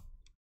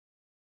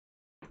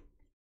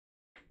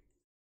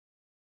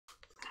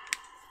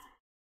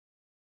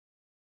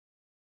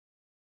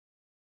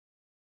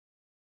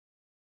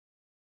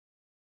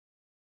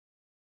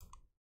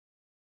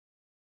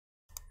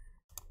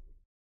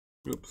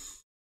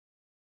 Oops.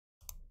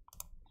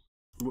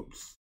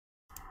 Whoops.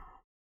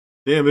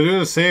 Damn, they're doing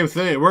the same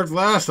thing. It worked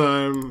last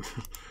time.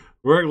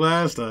 Worked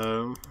last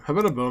time. How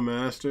about a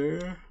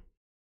Bowmaster?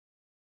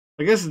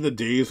 I guess the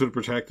Days would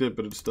protect it,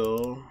 but it's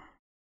still...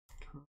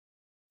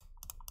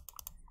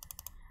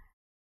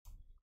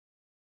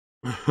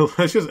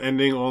 Let's just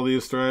ending all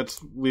these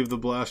threats. Leave the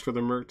blast for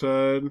the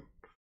Murktide.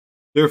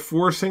 They're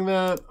forcing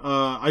that.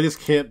 I just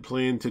can't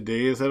play in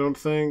today's, I don't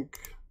think.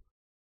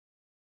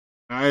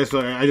 I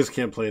just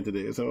can't play in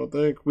today's, I don't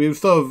think. We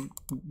still have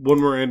one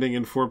more ending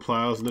and 4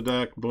 plows in the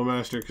deck.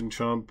 Bowmaster can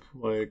chump.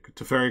 Like,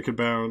 Teferi could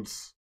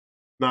bounce.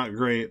 Not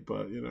great,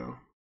 but, you know.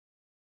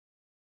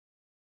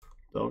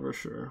 Delver,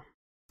 sure.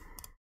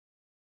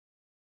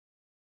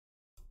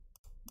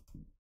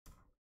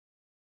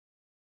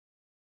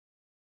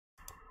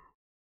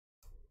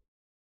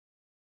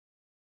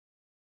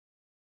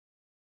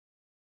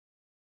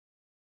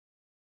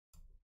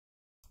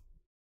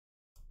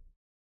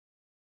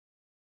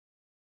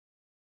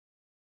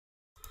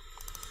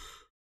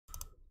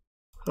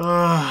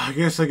 I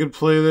guess I could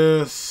play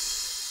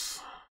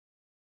this.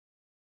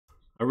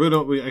 I really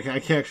don't. I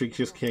can't actually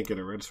just can't get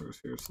a red source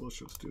here, so let's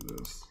just do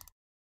this.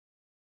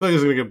 I think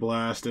he's gonna get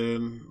blasted.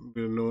 I'm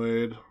be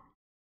annoyed.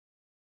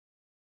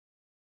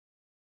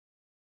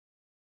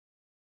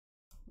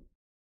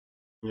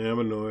 Yeah, I'm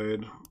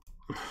annoyed.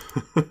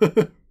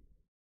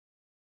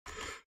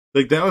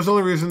 Like that was the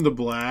only reason to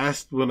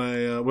blast when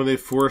when they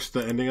forced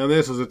the ending on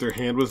this was that their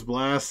hand was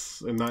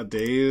blasts and not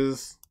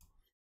days.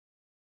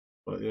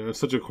 But yeah, it's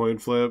such a coin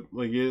flip.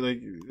 Like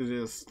it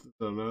just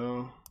I don't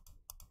know.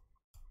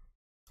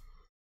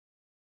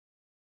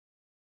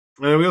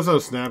 And we also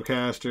have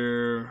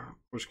Snapcaster,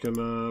 which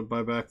can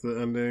buy back the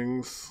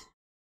endings.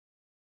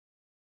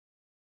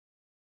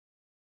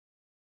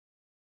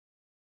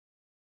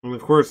 And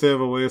of course, they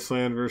have a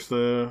Wasteland versus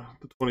the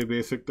 20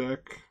 basic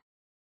deck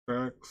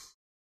tracks.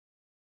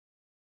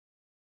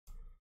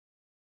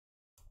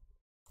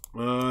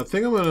 I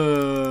think I'm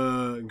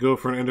gonna go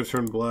for an end of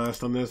turn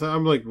blast on this.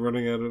 I'm like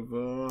running out of.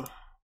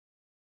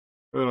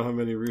 I don't have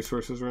many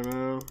resources right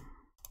now.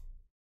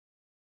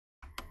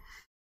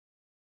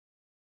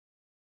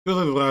 Feels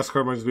like the last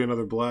card might just be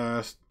another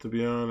blast, to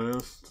be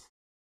honest.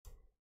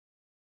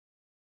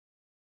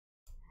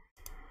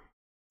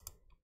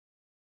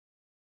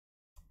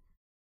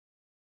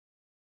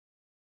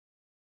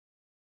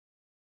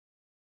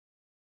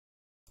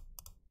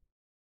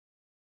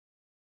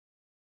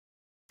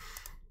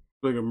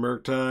 Like a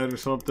Murktide or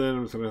something.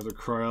 I'm just gonna have to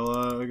cry a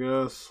lot, I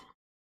guess.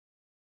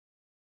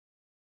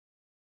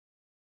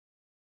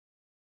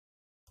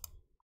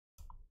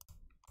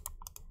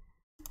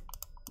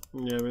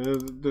 Yeah, I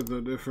mean, there's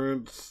no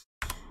difference.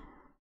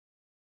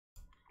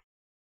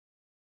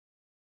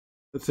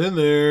 It's in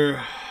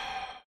there.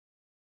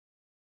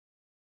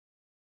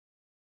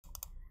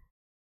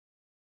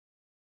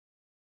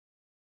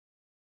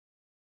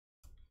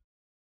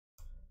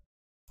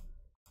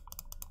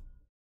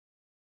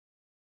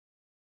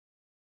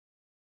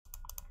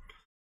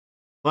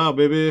 Wow,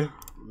 baby.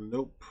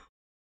 Nope.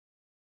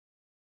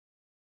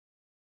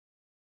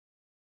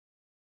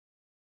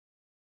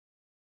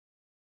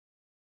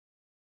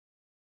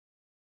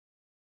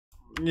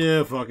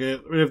 Yeah, fuck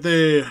it. I mean, if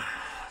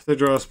they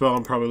draw a spell,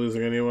 I'm probably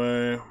losing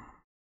anyway.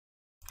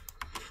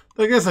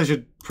 I guess I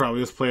should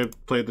probably just play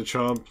it the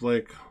chump.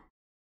 Like,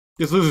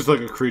 just loses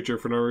like a creature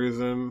for no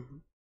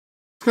reason.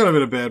 It's kind of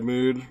in a bad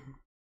mood.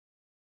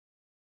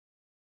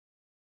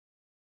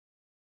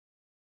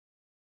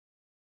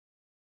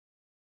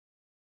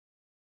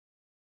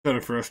 Kind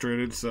of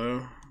frustrated,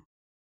 so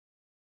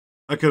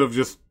I could have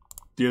just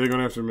they're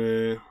going after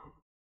me.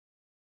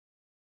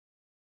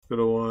 Could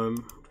have won.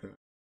 Okay.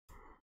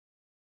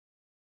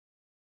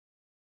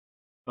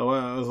 Oh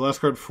wow, was the last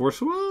card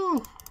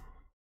Forcewell?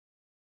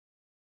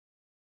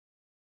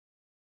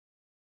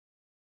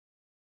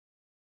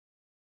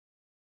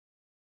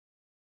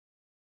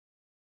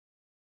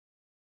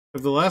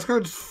 If the last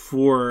card's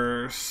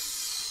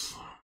Force,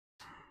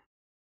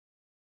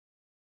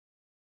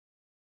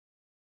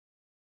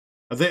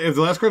 I think if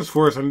the last card's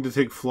Force, I need to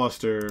take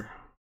Fluster,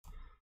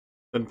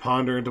 then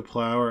Ponder into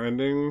Plow or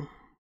Ending.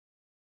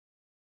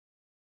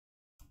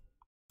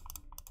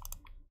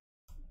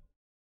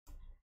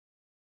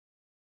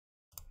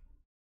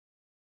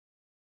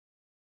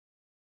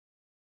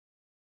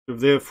 If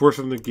they have Force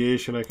of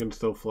Negation, I can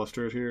still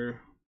Fluster it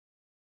here.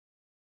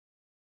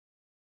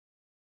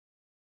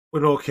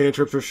 When all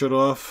cantrips are shut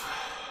off.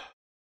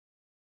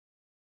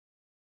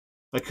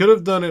 I could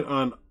have done it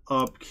on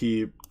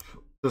Upkeep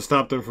to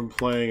stop them from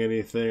playing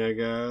anything, I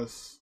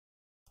guess.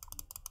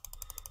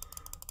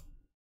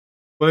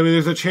 But I mean,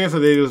 there's a chance that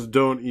they just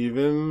don't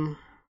even.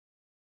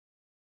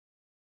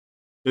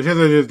 There's a chance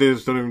that they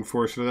just don't even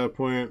force it at that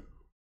point.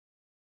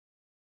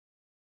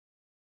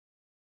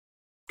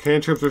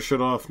 Cantrips are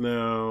shut off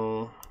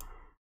now.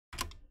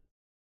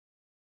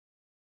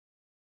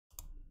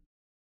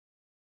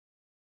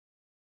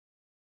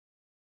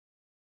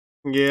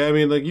 Yeah, I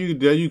mean, like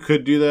you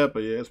could do that,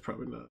 but yeah, it's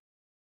probably not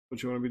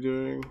what you want to be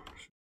doing.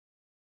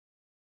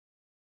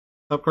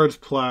 Top card's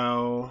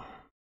Plow,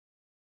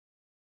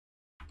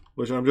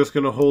 which I'm just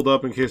gonna hold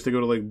up in case they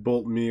go to like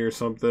bolt me or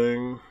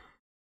something.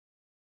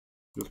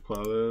 Just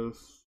plow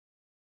this.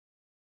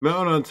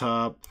 Mountain on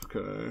top.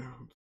 Okay.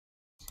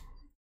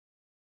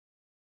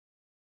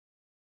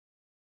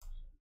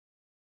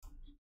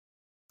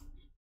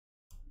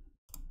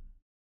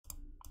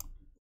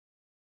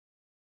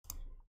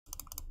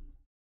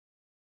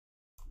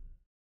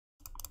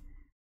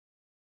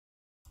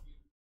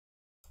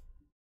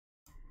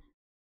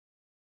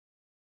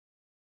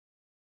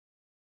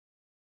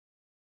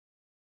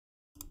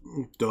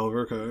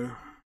 Delver, okay.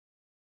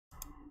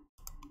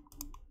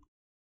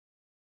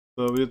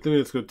 So we think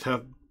let's go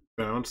tap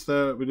bounce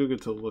that. We do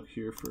get to look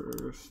here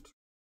first.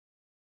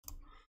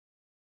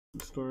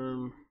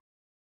 Storm.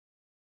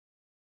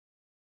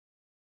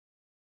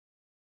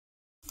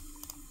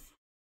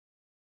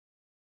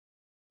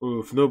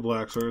 Oof, no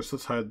black source.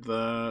 Let's hide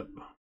that.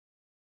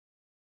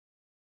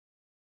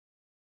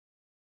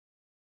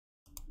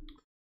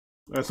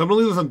 Alright, so I'm gonna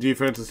leave this on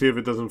defense and see if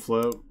it doesn't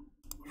flip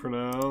for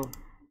now.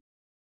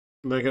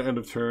 And then I can end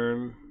of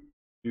turn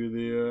do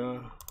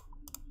the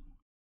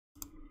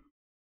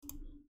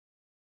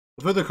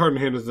I think the card in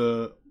hand is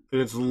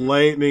it's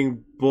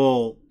lightning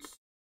bolt.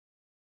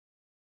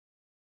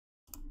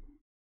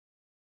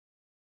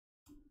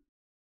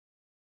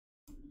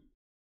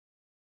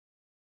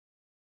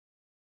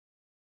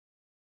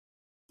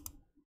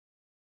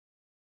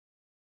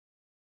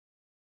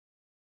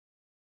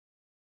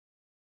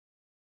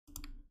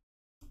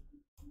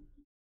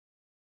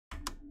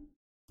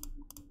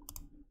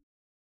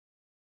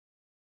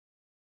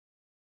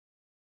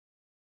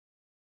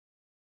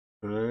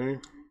 Okay.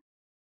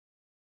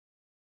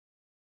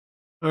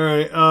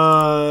 Alright,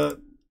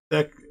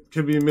 that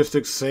could be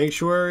Mystic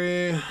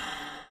Sanctuary. Is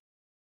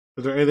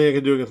there anything I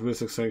can do against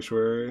Mystic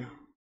Sanctuary?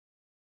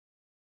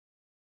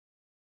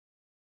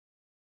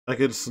 I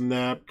could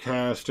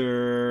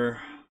Snapcaster.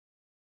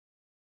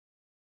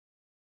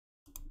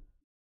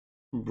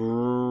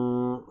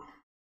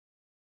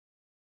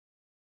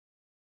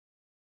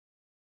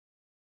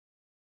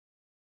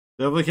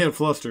 Definitely can't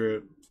fluster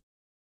it.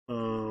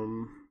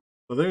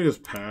 I think we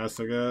just pass,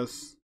 I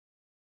guess.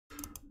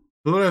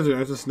 So what do I have to do? I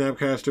have to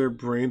Snapcaster,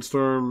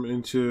 Brainstorm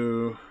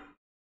into.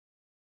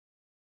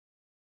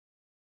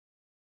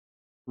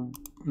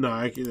 No,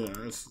 I can. Yeah,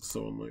 that's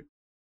so unlikely.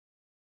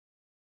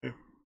 Okay.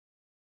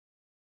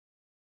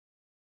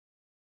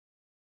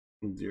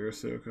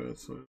 DRC, okay,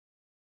 that's fine.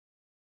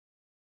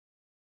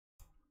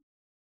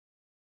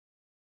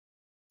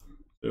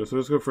 Yeah, so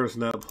let's go for a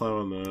Snap Plow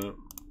on that.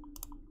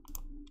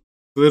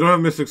 So they don't have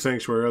Mystic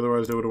Sanctuary,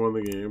 otherwise they would have won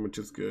the game, which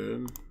is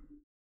good.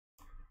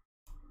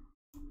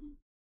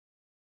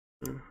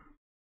 Okay.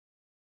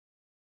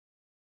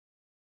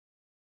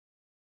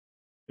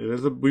 Yeah,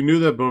 we knew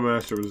that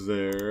Bowmaster was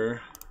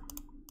there.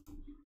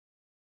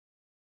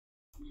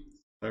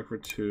 Back for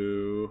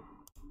 2.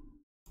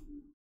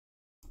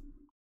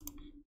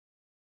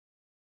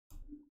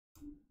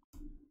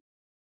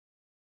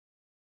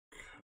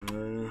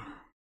 Okay.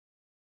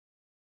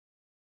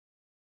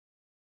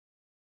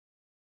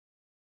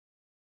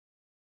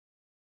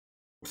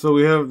 So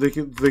we have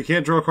they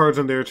can't draw cards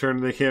on their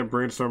turn. They can't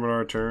brainstorm on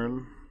our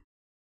turn.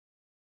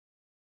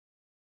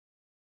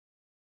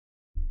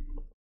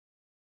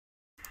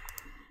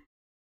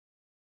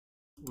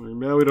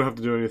 Now we don't have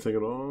to do anything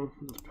at all.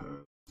 Just pass.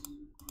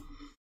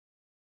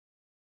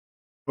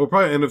 We'll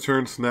probably end of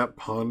turn Snap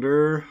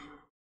Ponder.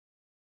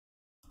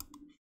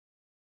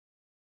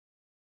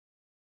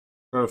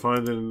 Try to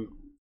find an.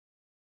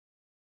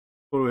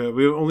 What do we have?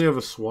 We only have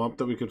a swamp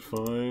that we could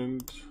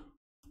find.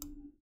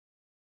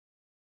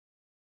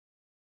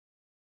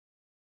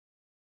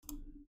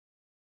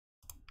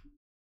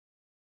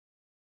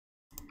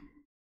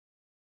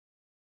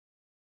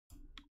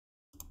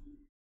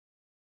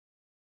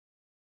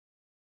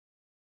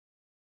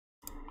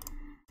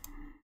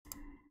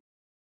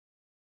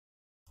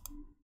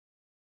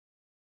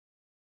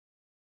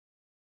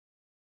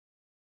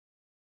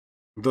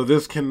 Though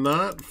this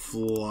cannot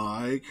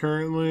fly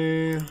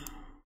currently.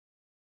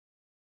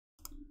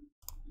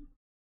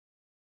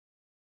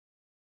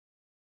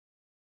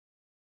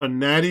 A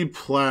natty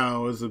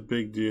plow is a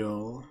big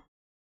deal.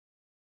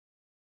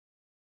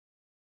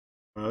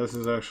 This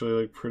is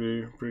actually like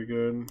pretty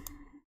good.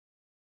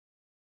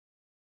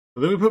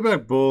 But then we put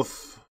back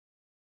both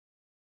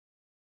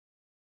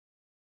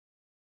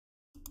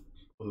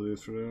of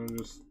these for now.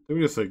 Let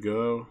me just say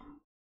go.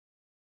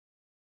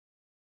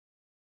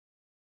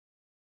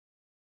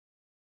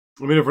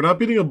 I mean, if we're not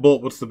beating a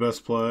bolt, what's the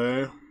best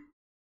play?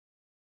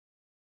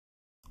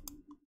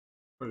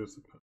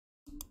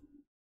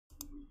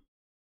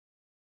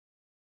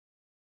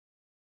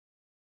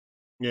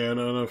 Yeah,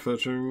 no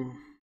fetching.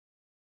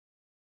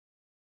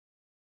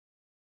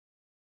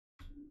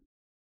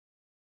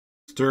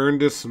 Stern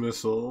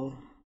dismissal.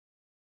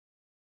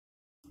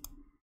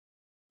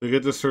 They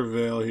get to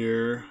surveil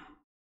here.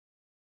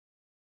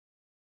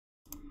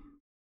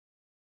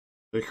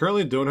 They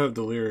currently don't have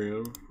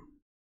delirium.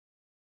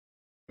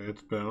 Okay,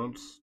 it's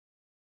bounced.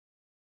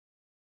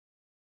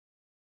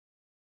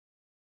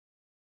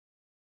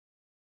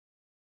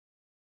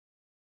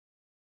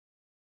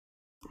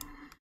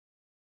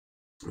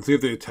 Let's see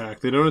if they attack.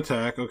 They don't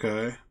attack,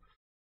 okay.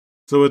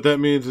 So what that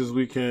means is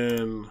we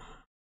can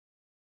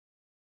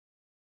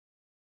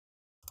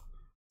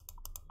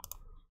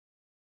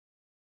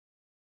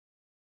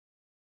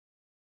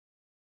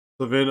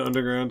Levin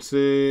Underground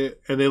Sea,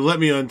 and they let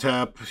me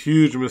untap.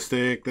 Huge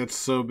mistake. That's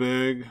so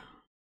big.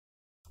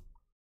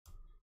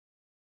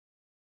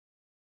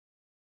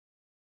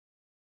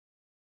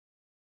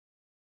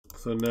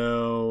 So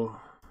now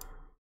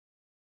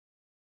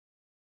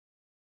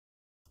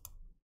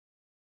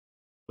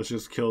Let's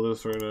just kill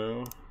this right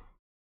now.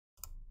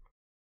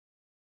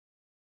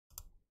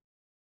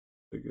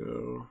 There we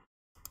go.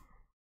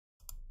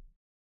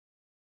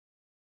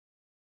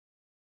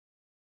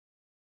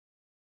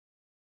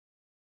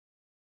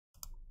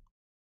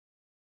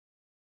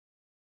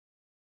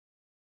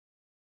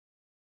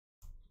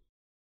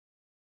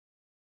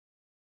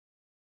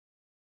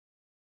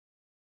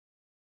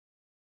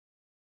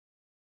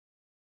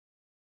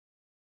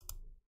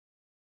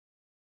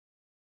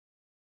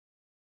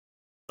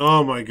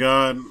 Oh my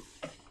god.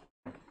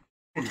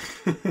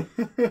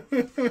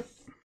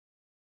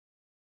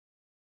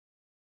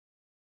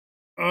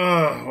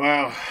 Oh,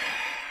 wow.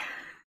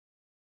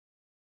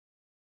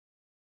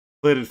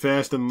 Played it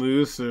fast and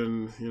loose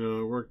and, you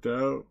know, it worked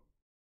out.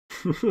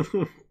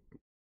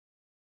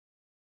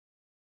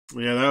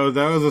 Yeah,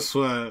 that was a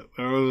sweat.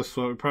 That was a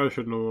sweat. We probably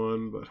shouldn't have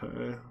won, but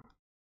hey.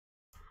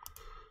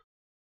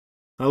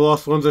 I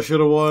lost ones I should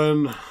have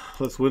won.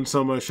 Let's win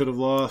some I should have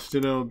lost,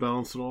 you know,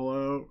 balance it all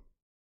out.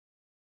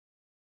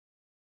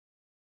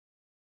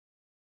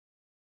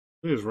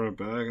 They just run it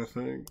back, I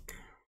think.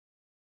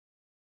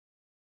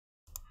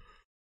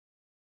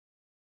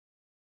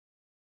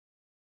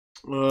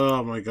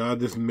 Oh my god,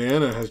 this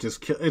mana has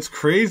just killed. It's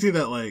crazy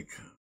that, like,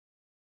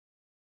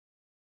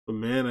 the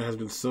mana has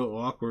been so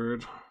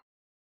awkward.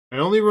 I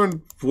only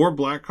run 4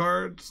 black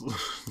cards.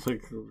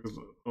 Like, it's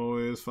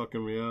always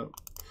fucking me up.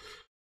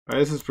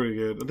 Alright, this is pretty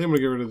good. I think I'm gonna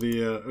get rid of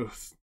the,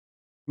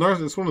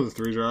 Nars. It's one of the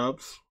 3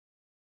 drops.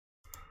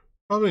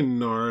 Probably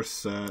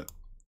Narset.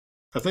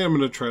 I think I'm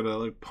gonna try to,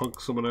 like, punk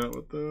someone out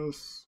with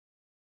this.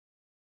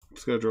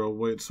 Just gotta draw a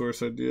white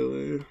source,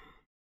 ideally.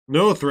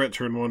 No threat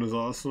turn 1 is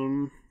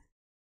awesome.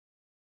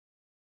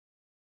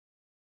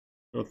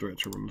 No threat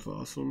turn 1 is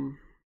awesome.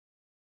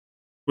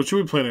 What should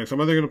we play next?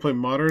 I'm either going to play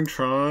Modern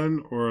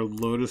Tron or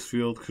Lotus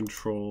Field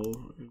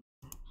Control.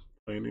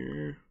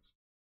 Pioneer.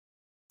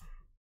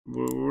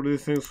 What are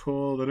these things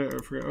called? I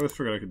always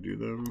forgot I could do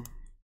them.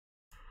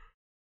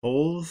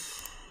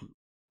 Polls?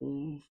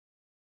 Polls?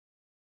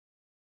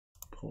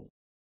 Polls.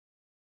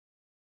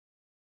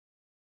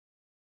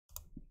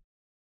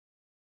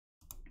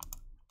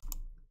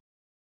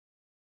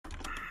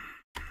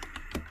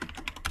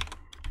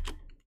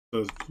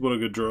 So, what a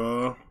good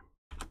draw.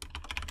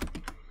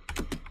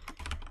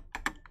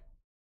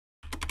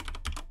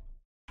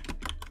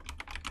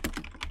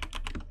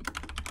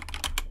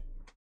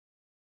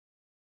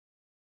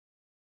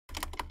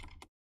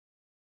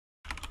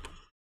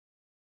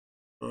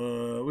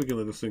 We can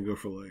let this thing go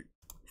for like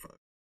 5.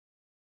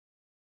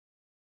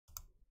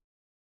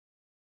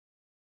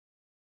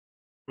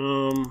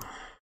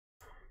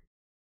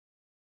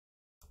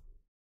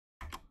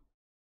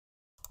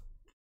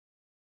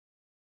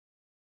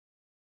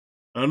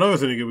 I don't know if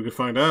it's any good. We could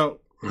find out.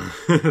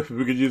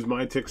 We could use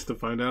my ticks to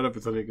find out if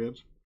it's any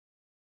good.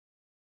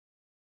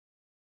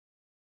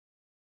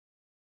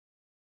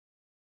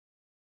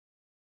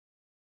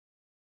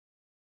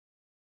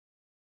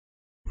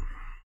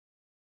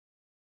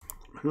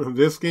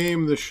 This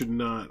game, this should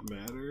not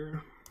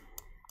matter.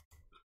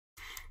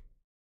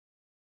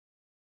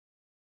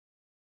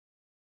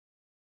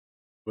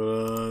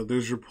 But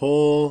there's your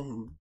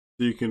poll.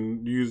 You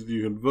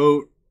can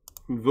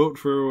vote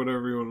for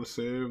whatever you want to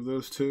save.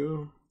 Those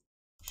 2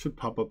 should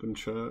pop up in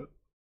chat.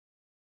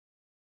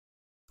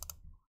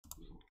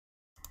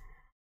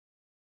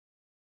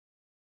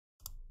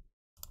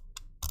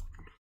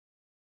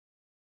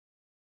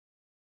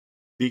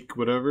 Seek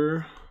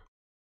whatever.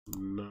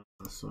 Nah,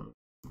 that's not.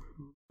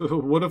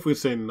 What if we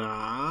say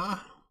nah?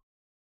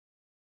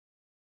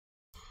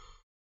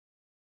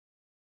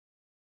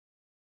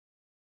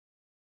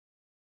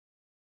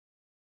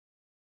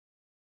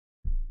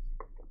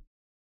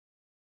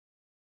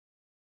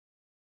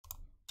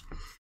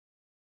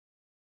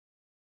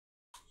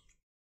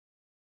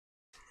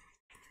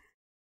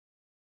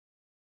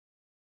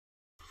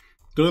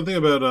 The only thing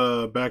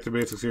about Back to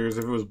Basics here is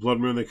if it was Blood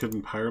Moon, they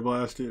couldn't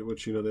Pyroblast it,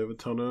 which, you know, they have a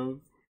ton of.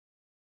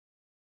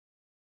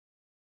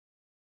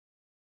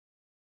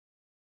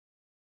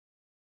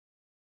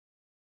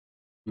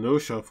 No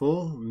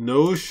shuffle.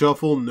 No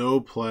shuffle,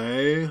 no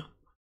play.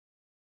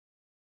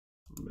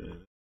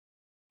 Man.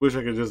 Wish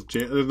I could just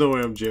jam. There's no way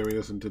I'm jamming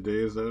this in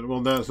today's.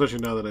 Well, now, especially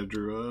now that I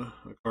drew a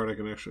card I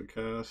can actually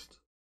cast.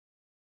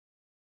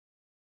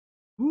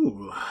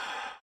 Ooh.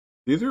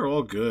 These are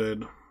all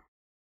good.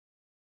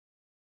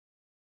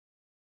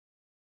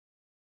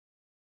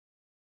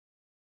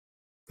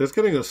 Just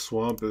getting a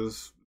swamp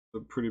is a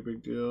pretty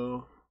big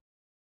deal.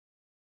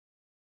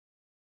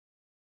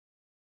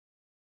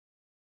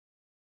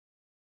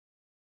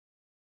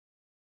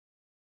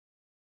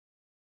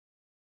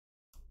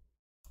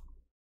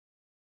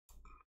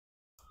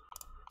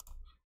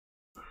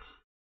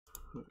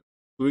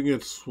 We can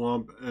get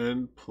swamp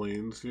and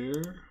plains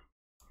here.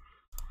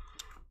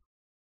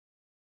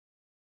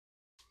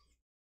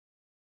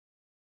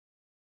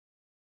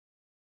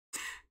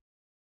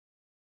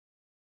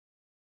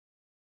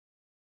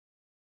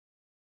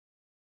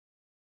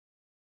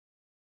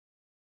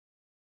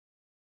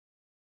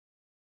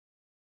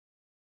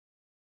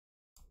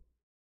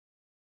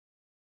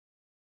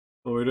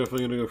 Oh, we're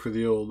definitely gonna go for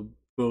the old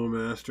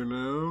Bowmaster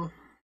now.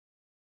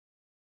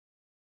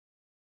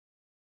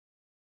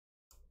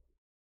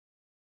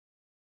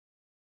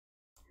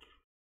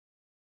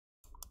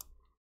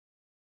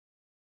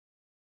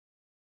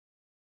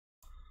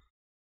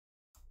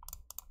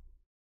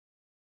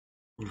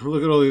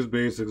 Look at all these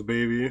basics,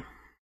 baby.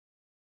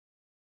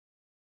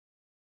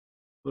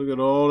 Look at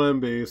all them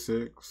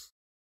basics.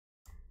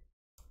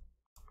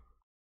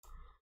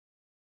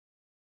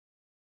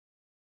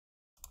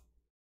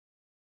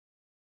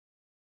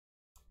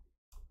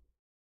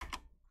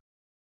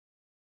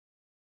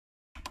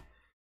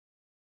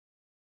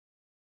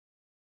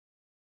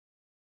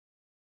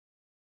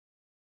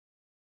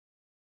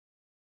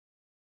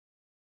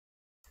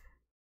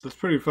 That's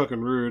pretty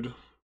fucking rude.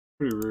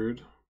 Pretty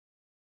rude.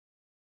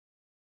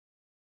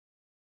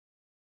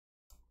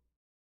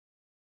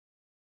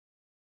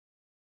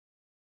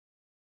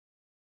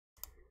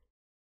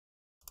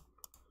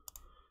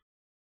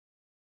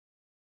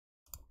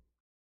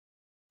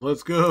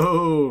 Let's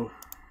go!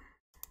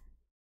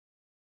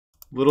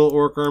 Little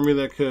orc army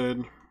that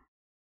could.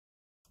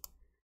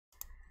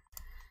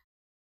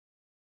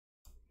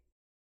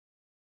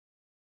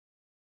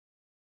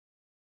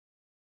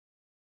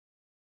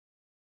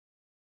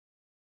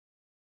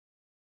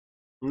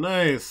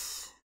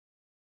 Nice.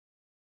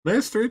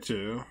 Nice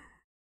 3-2.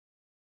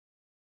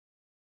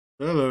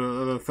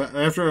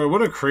 After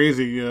what a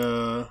crazy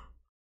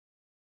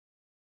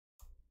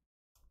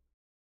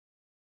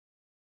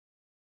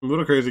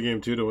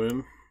game 2 to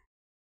win.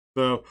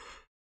 So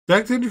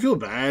deck didn't feel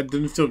bad,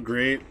 didn't feel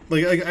great.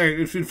 Like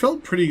it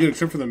felt pretty good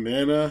except for the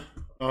mana.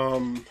 I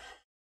don't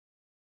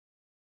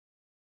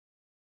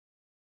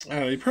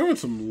know, you probably want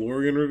some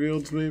Lorien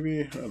revealed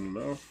maybe. I don't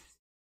know.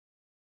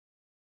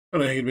 I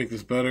don't know how you'd make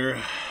this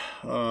better.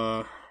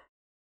 I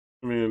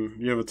mean,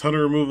 you have a ton of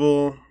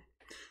removal.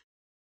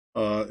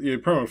 You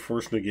probably want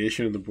force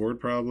negation in the board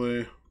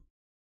probably.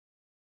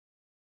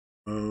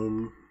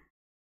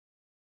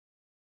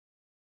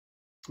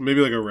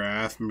 Maybe like a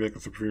Wrath, maybe like a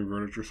Supreme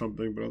Verdict or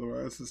something, but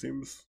otherwise it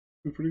seems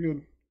pretty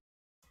good.